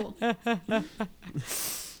 That's cool.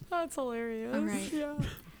 That's hilarious. All right. Yeah.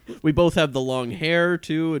 We both have the long hair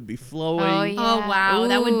too. It'd be flowing. Oh, yeah. Oh, wow,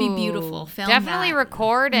 that would be Ooh. beautiful. Film Definitely that.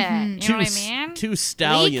 record it. You Two, know what I mean? two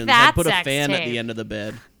stallions. that I put a sex fan at tape. the end of the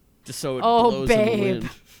bed, just so it Oh, blows in the babe. wind.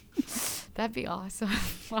 That'd be awesome.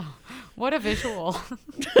 Wow. What a visual.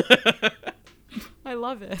 I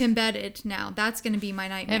love it. Embedded now. That's going to be my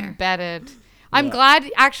nightmare. Embedded. I'm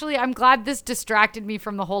glad this distracted me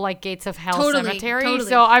from the whole like Gates of Hell cemetery. Totally.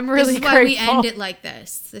 So I'm really This is why we grateful. end it like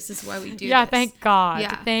this. This is why we do Yeah, this. thank God.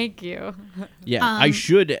 Yeah. Thank you. Yeah, I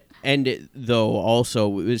should end it though.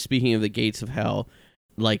 Also, speaking of the Gates of Hell,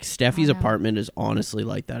 like Steffi's apartment is honestly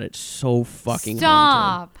like that. It's so fucking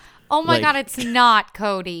haunted. Stop. Oh my Like- God, it's not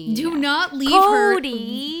Cody. Do not leave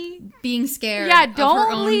Cody. her being scared. Yeah, of her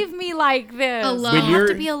don't own- leave me like this. Alone. I When have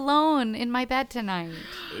to you're- be alone in my bed tonight.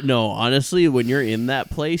 No, honestly, when you're in that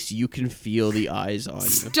place, you can feel the eyes on you.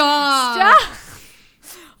 Stop. Stop.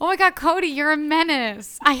 Oh my God, Cody, you're a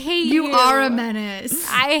menace. I hate you. You are a menace.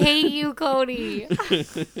 I hate you, Cody.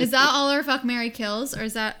 Is that all our fuck, marry, kills, or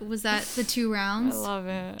was that the 2 rounds? I love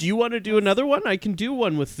it. Do you want to do another one? I can do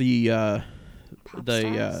one with the stars?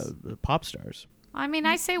 the pop stars. I mean,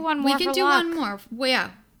 I say one more. We can for do luck. one more. Well, yeah.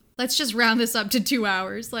 Let's just round this up to 2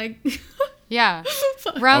 hours. Like, Yeah.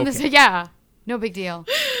 Round Okay. this. Yeah. No big deal.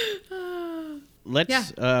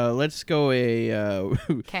 Let's go a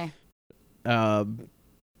Okay. Britney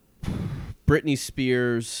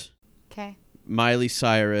Spears, Okay. Miley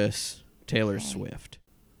Cyrus, Taylor Swift.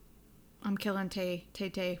 I'm killing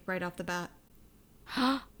Tay right off the bat.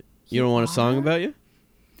 You don't want a song about you?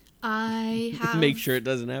 I have Make sure it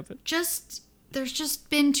doesn't happen. There's just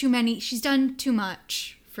been too many. She's done too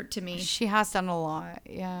much to me. She has done a lot.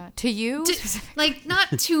 Yeah. To you? Like,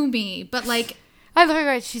 not to me, but like, I love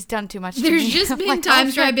it. She's done too much. there's to me. just I'm been like,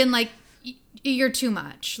 times oh, where I've been like, you're too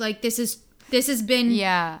much. Like, this has been.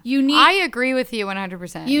 Yeah. I agree with you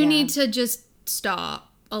 100%. You need to just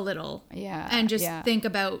stop a little. Yeah. And just think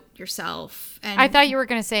about yourself. And I thought you were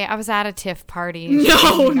going to say I was at a TIFF party.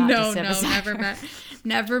 No,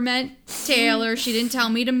 never meant Taylor. She didn't tell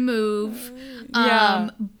me to move.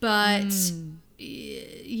 But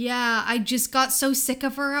yeah, I just got so sick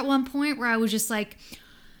of her at one point where I was just like,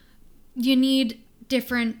 you need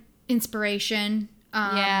different inspiration.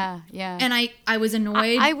 Yeah. And I was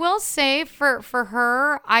annoyed. I will say for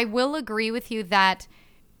her, I will agree with you that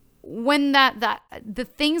when that the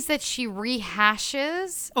things that she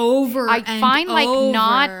rehashes over I and find like over.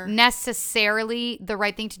 not necessarily the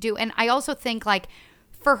right thing to do. And I also think like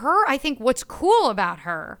for her, I think what's cool about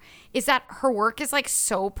her is that her work is like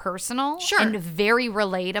so personal and very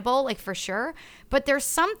relatable, like for sure. But there's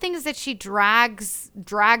some things that she drags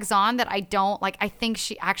on that I don't like. I think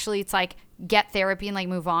she actually, it's like, get therapy and like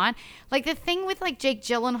move on. Like the thing with like Jake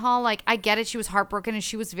Gyllenhaal, like I get it, she was heartbroken and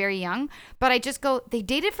she was very young, but I just go, they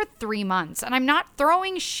dated for 3 months, and I'm not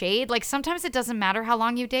throwing shade. Like sometimes it doesn't matter how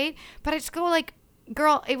long you date, but I just go like,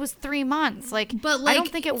 girl, it was 3 months. Like, but like, I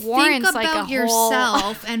don't think it warrants think about like a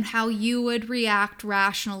yourself and how you would react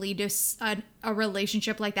rationally to a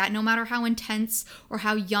relationship like that, no matter how intense or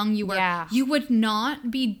how young you were. Yeah. You would not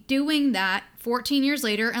be doing that 14 years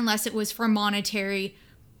later unless it was for monetary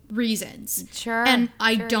reasons. Sure. And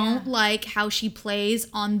I don't like how she plays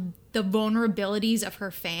on the vulnerabilities of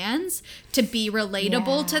her fans to be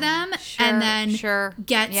relatable to them, and then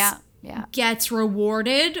gets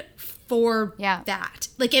rewarded for that.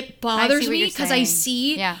 Like it bothers me because I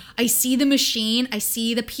see the machine, I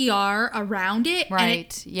see the PR around it, and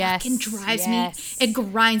it fucking drives me. It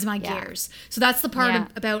grinds my gears. So that's the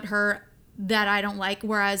part about her that I don't like.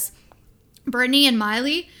 Whereas Britney and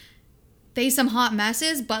Miley, they some hot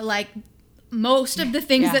messes, but like most of the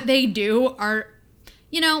things that they do are,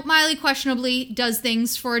 you know, Miley questionably does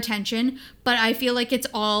things for attention, but I feel like it's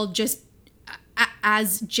all just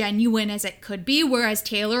as genuine as it could be, whereas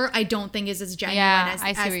Taylor I don't think is as genuine as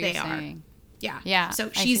they are. Saying. Yeah. So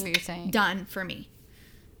she's done for me.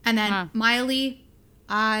 And then Miley,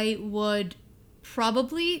 I would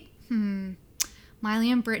probably Miley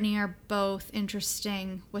and Britney are both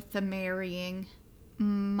interesting with the marrying.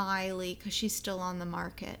 Miley, because she's still on the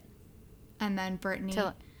market, and then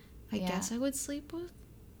Britney, I guess I would sleep with.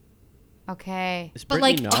 Okay, but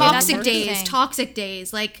like toxic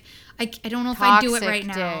days. Like I don't know if I'd do it right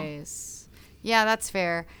now. Yeah, that's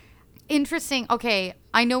fair. Interesting. Okay,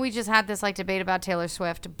 I know we just had this like debate about Taylor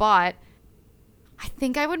Swift, but I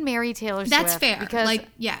think I would marry Taylor Swift. That's fair. Because, like,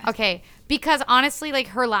 yeah. Okay, because honestly, like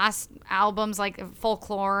her last albums, like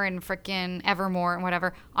Folklore and frickin' Evermore and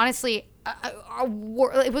whatever, honestly,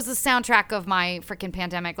 it was the soundtrack of my freaking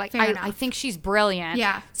pandemic. Like I think she's brilliant.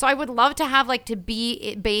 Yeah. So I would love to have like to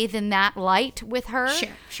bathe in that light with her.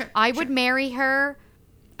 Sure. I would marry her.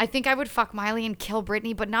 I think I would fuck Miley and kill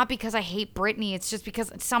Britney, but not because I hate Britney. It's just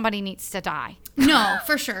because somebody needs to die. No,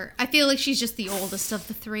 for sure. I feel like she's just the oldest of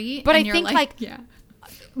the three. But I think like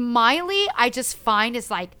Miley, I just find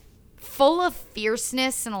is like full of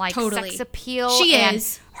fierceness and like sex appeal. She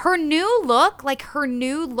is. Her new look, like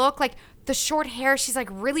the short hair, she's like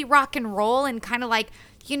really rock and roll and kind of like,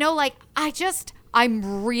 you know, like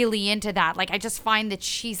I'm really into that. Like I just find that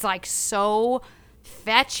she's like so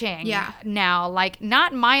fetching now. Like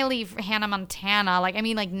not Miley Hannah Montana. Like I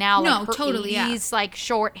mean like now like her 80s like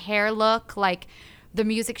short hair look, like the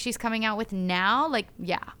music she's coming out with now, like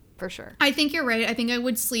for sure. I think you're right. I think I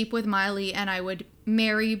would sleep with Miley and I would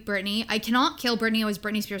marry Britney. I cannot kill Britney. I was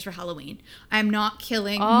Britney Spears for Halloween. I'm not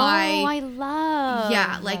killing I love.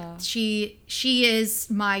 Yeah, like she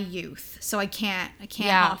is my youth. So I can't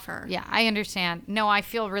off her. Yeah, I understand. No, I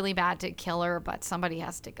feel really bad to kill her, but somebody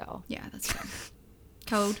has to go. Yeah, that's fair.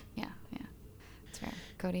 Code. Yeah. That's fair.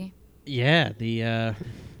 Cody? Yeah,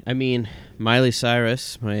 I mean, Miley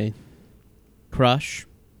Cyrus, my crush.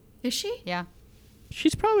 Is she? Yeah.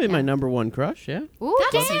 She's probably my number one crush, yeah. Ooh,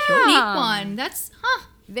 that's a unique one. That's,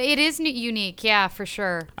 It is unique, yeah, for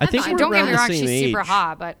sure. I think we're don't get around me the wrong, same she's age. super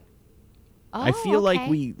hot, but I feel like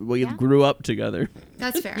we grew up together.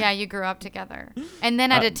 That's fair. Yeah, you grew up together. And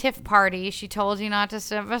then at a TIFF party, she told you not to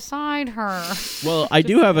sit beside her. Well, I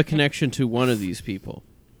do have a connection to one of these people.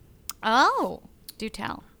 Oh, do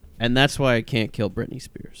tell. And that's why I can't kill Britney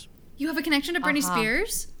Spears. You have a connection to Britney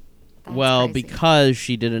Spears? That's crazy. crazy. Because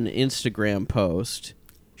she did an Instagram post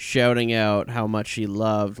shouting out how much she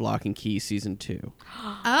loved Lock and Key Season 2.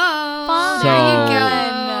 Oh, So- there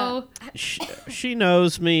you go. She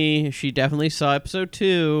knows me. She definitely saw episode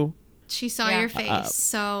 2. She saw your face,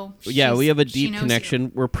 so Yeah, we have a she deep knows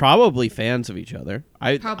connection. We're probably fans of each other.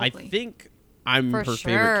 I Probably. think I'm For her sure.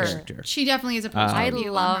 favorite character. She definitely is a person. I of you on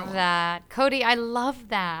her love wall. that. Cody, I love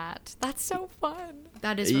that. That's so fun.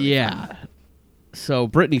 That is really fun. So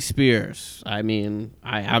Britney Spears, I mean,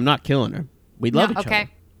 I'm not killing her. We love each other. Okay.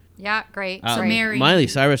 Yeah, great. So great. Mary. Miley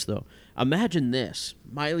Cyrus, though. Imagine this.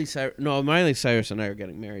 Miley Cyrus and I are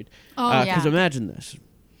getting married. Oh, yeah. Because imagine this.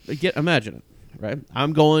 Imagine it, right?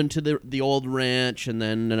 I'm going to the old ranch, and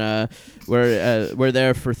then we're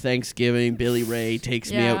there for Thanksgiving. Billy Ray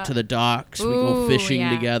takes me out to the docks. We go Ooh, fishing yeah.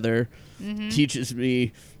 together. Teaches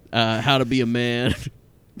me how to be a man.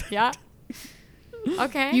 Yeah.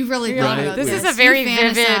 Okay. You really Right. thought about This is this. a very You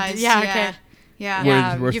vivid. fantasized, Yeah. Okay. Yeah.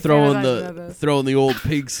 Yeah. We're you throwing fantasize about this. throwing the old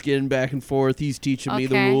pigskin back and forth. He's teaching me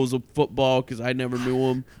the Okay. rules of football because I never knew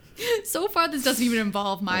them. So far, this doesn't even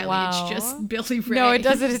involve Miley. Wow. It's just Billy Ray. No, it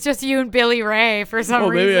doesn't. It's just you and Billy Ray for some Oh,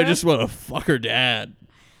 reason. maybe I just want to fuck her dad.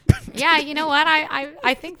 Yeah, you know what?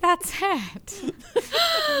 I think that's it.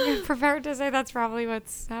 I'm prepared to say that's probably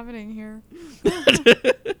what's happening here.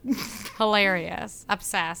 Hilarious.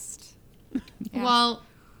 Obsessed. Yeah.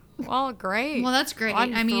 Well, great. Well, that's great.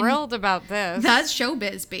 I'm I mean, thrilled about this. That's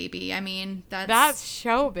showbiz, baby. I mean, That's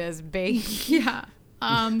showbiz, baby. Yeah.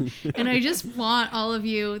 And I just want all of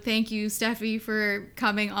you, thank you, Steffi, for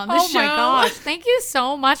coming on the show. Oh my gosh. Thank you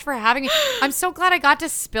so much for having me. I'm so glad I got to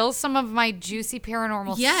spill some of my juicy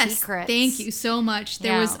paranormal secrets. Thank you so much.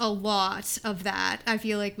 There Yeah. was a lot of that. I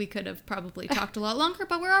feel like we could have probably talked a lot longer,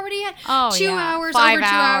 but we're already at 2 yeah. hours, 5 over 2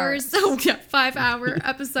 hours. hours. So yeah, 5-hour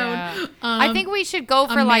episode. Yeah. I think we should go a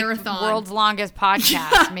for like marathon. world's longest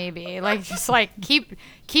podcast, maybe. Like just like keep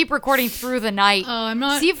recording through the night. Oh, I'm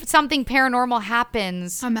not. See if something paranormal happens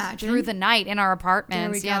Imagine. through the night in our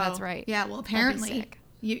apartments. There we Yeah, go. that's right. Yeah, well, That'd be apparently sick.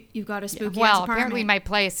 you've got a spooky Well, ass apartment. apparently my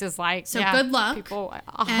place is like So yeah, good luck. People,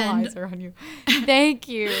 all And- eyes are on you. Thank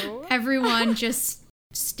you. Everyone, just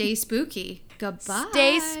stay spooky. Goodbye.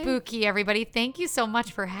 Stay spooky, everybody. Thank you so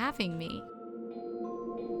much for having me.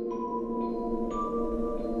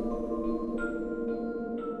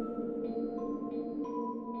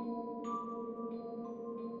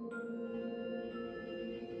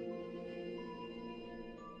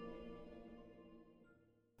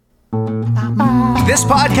 This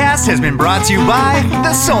podcast has been brought to you by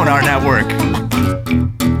the Sonar Network.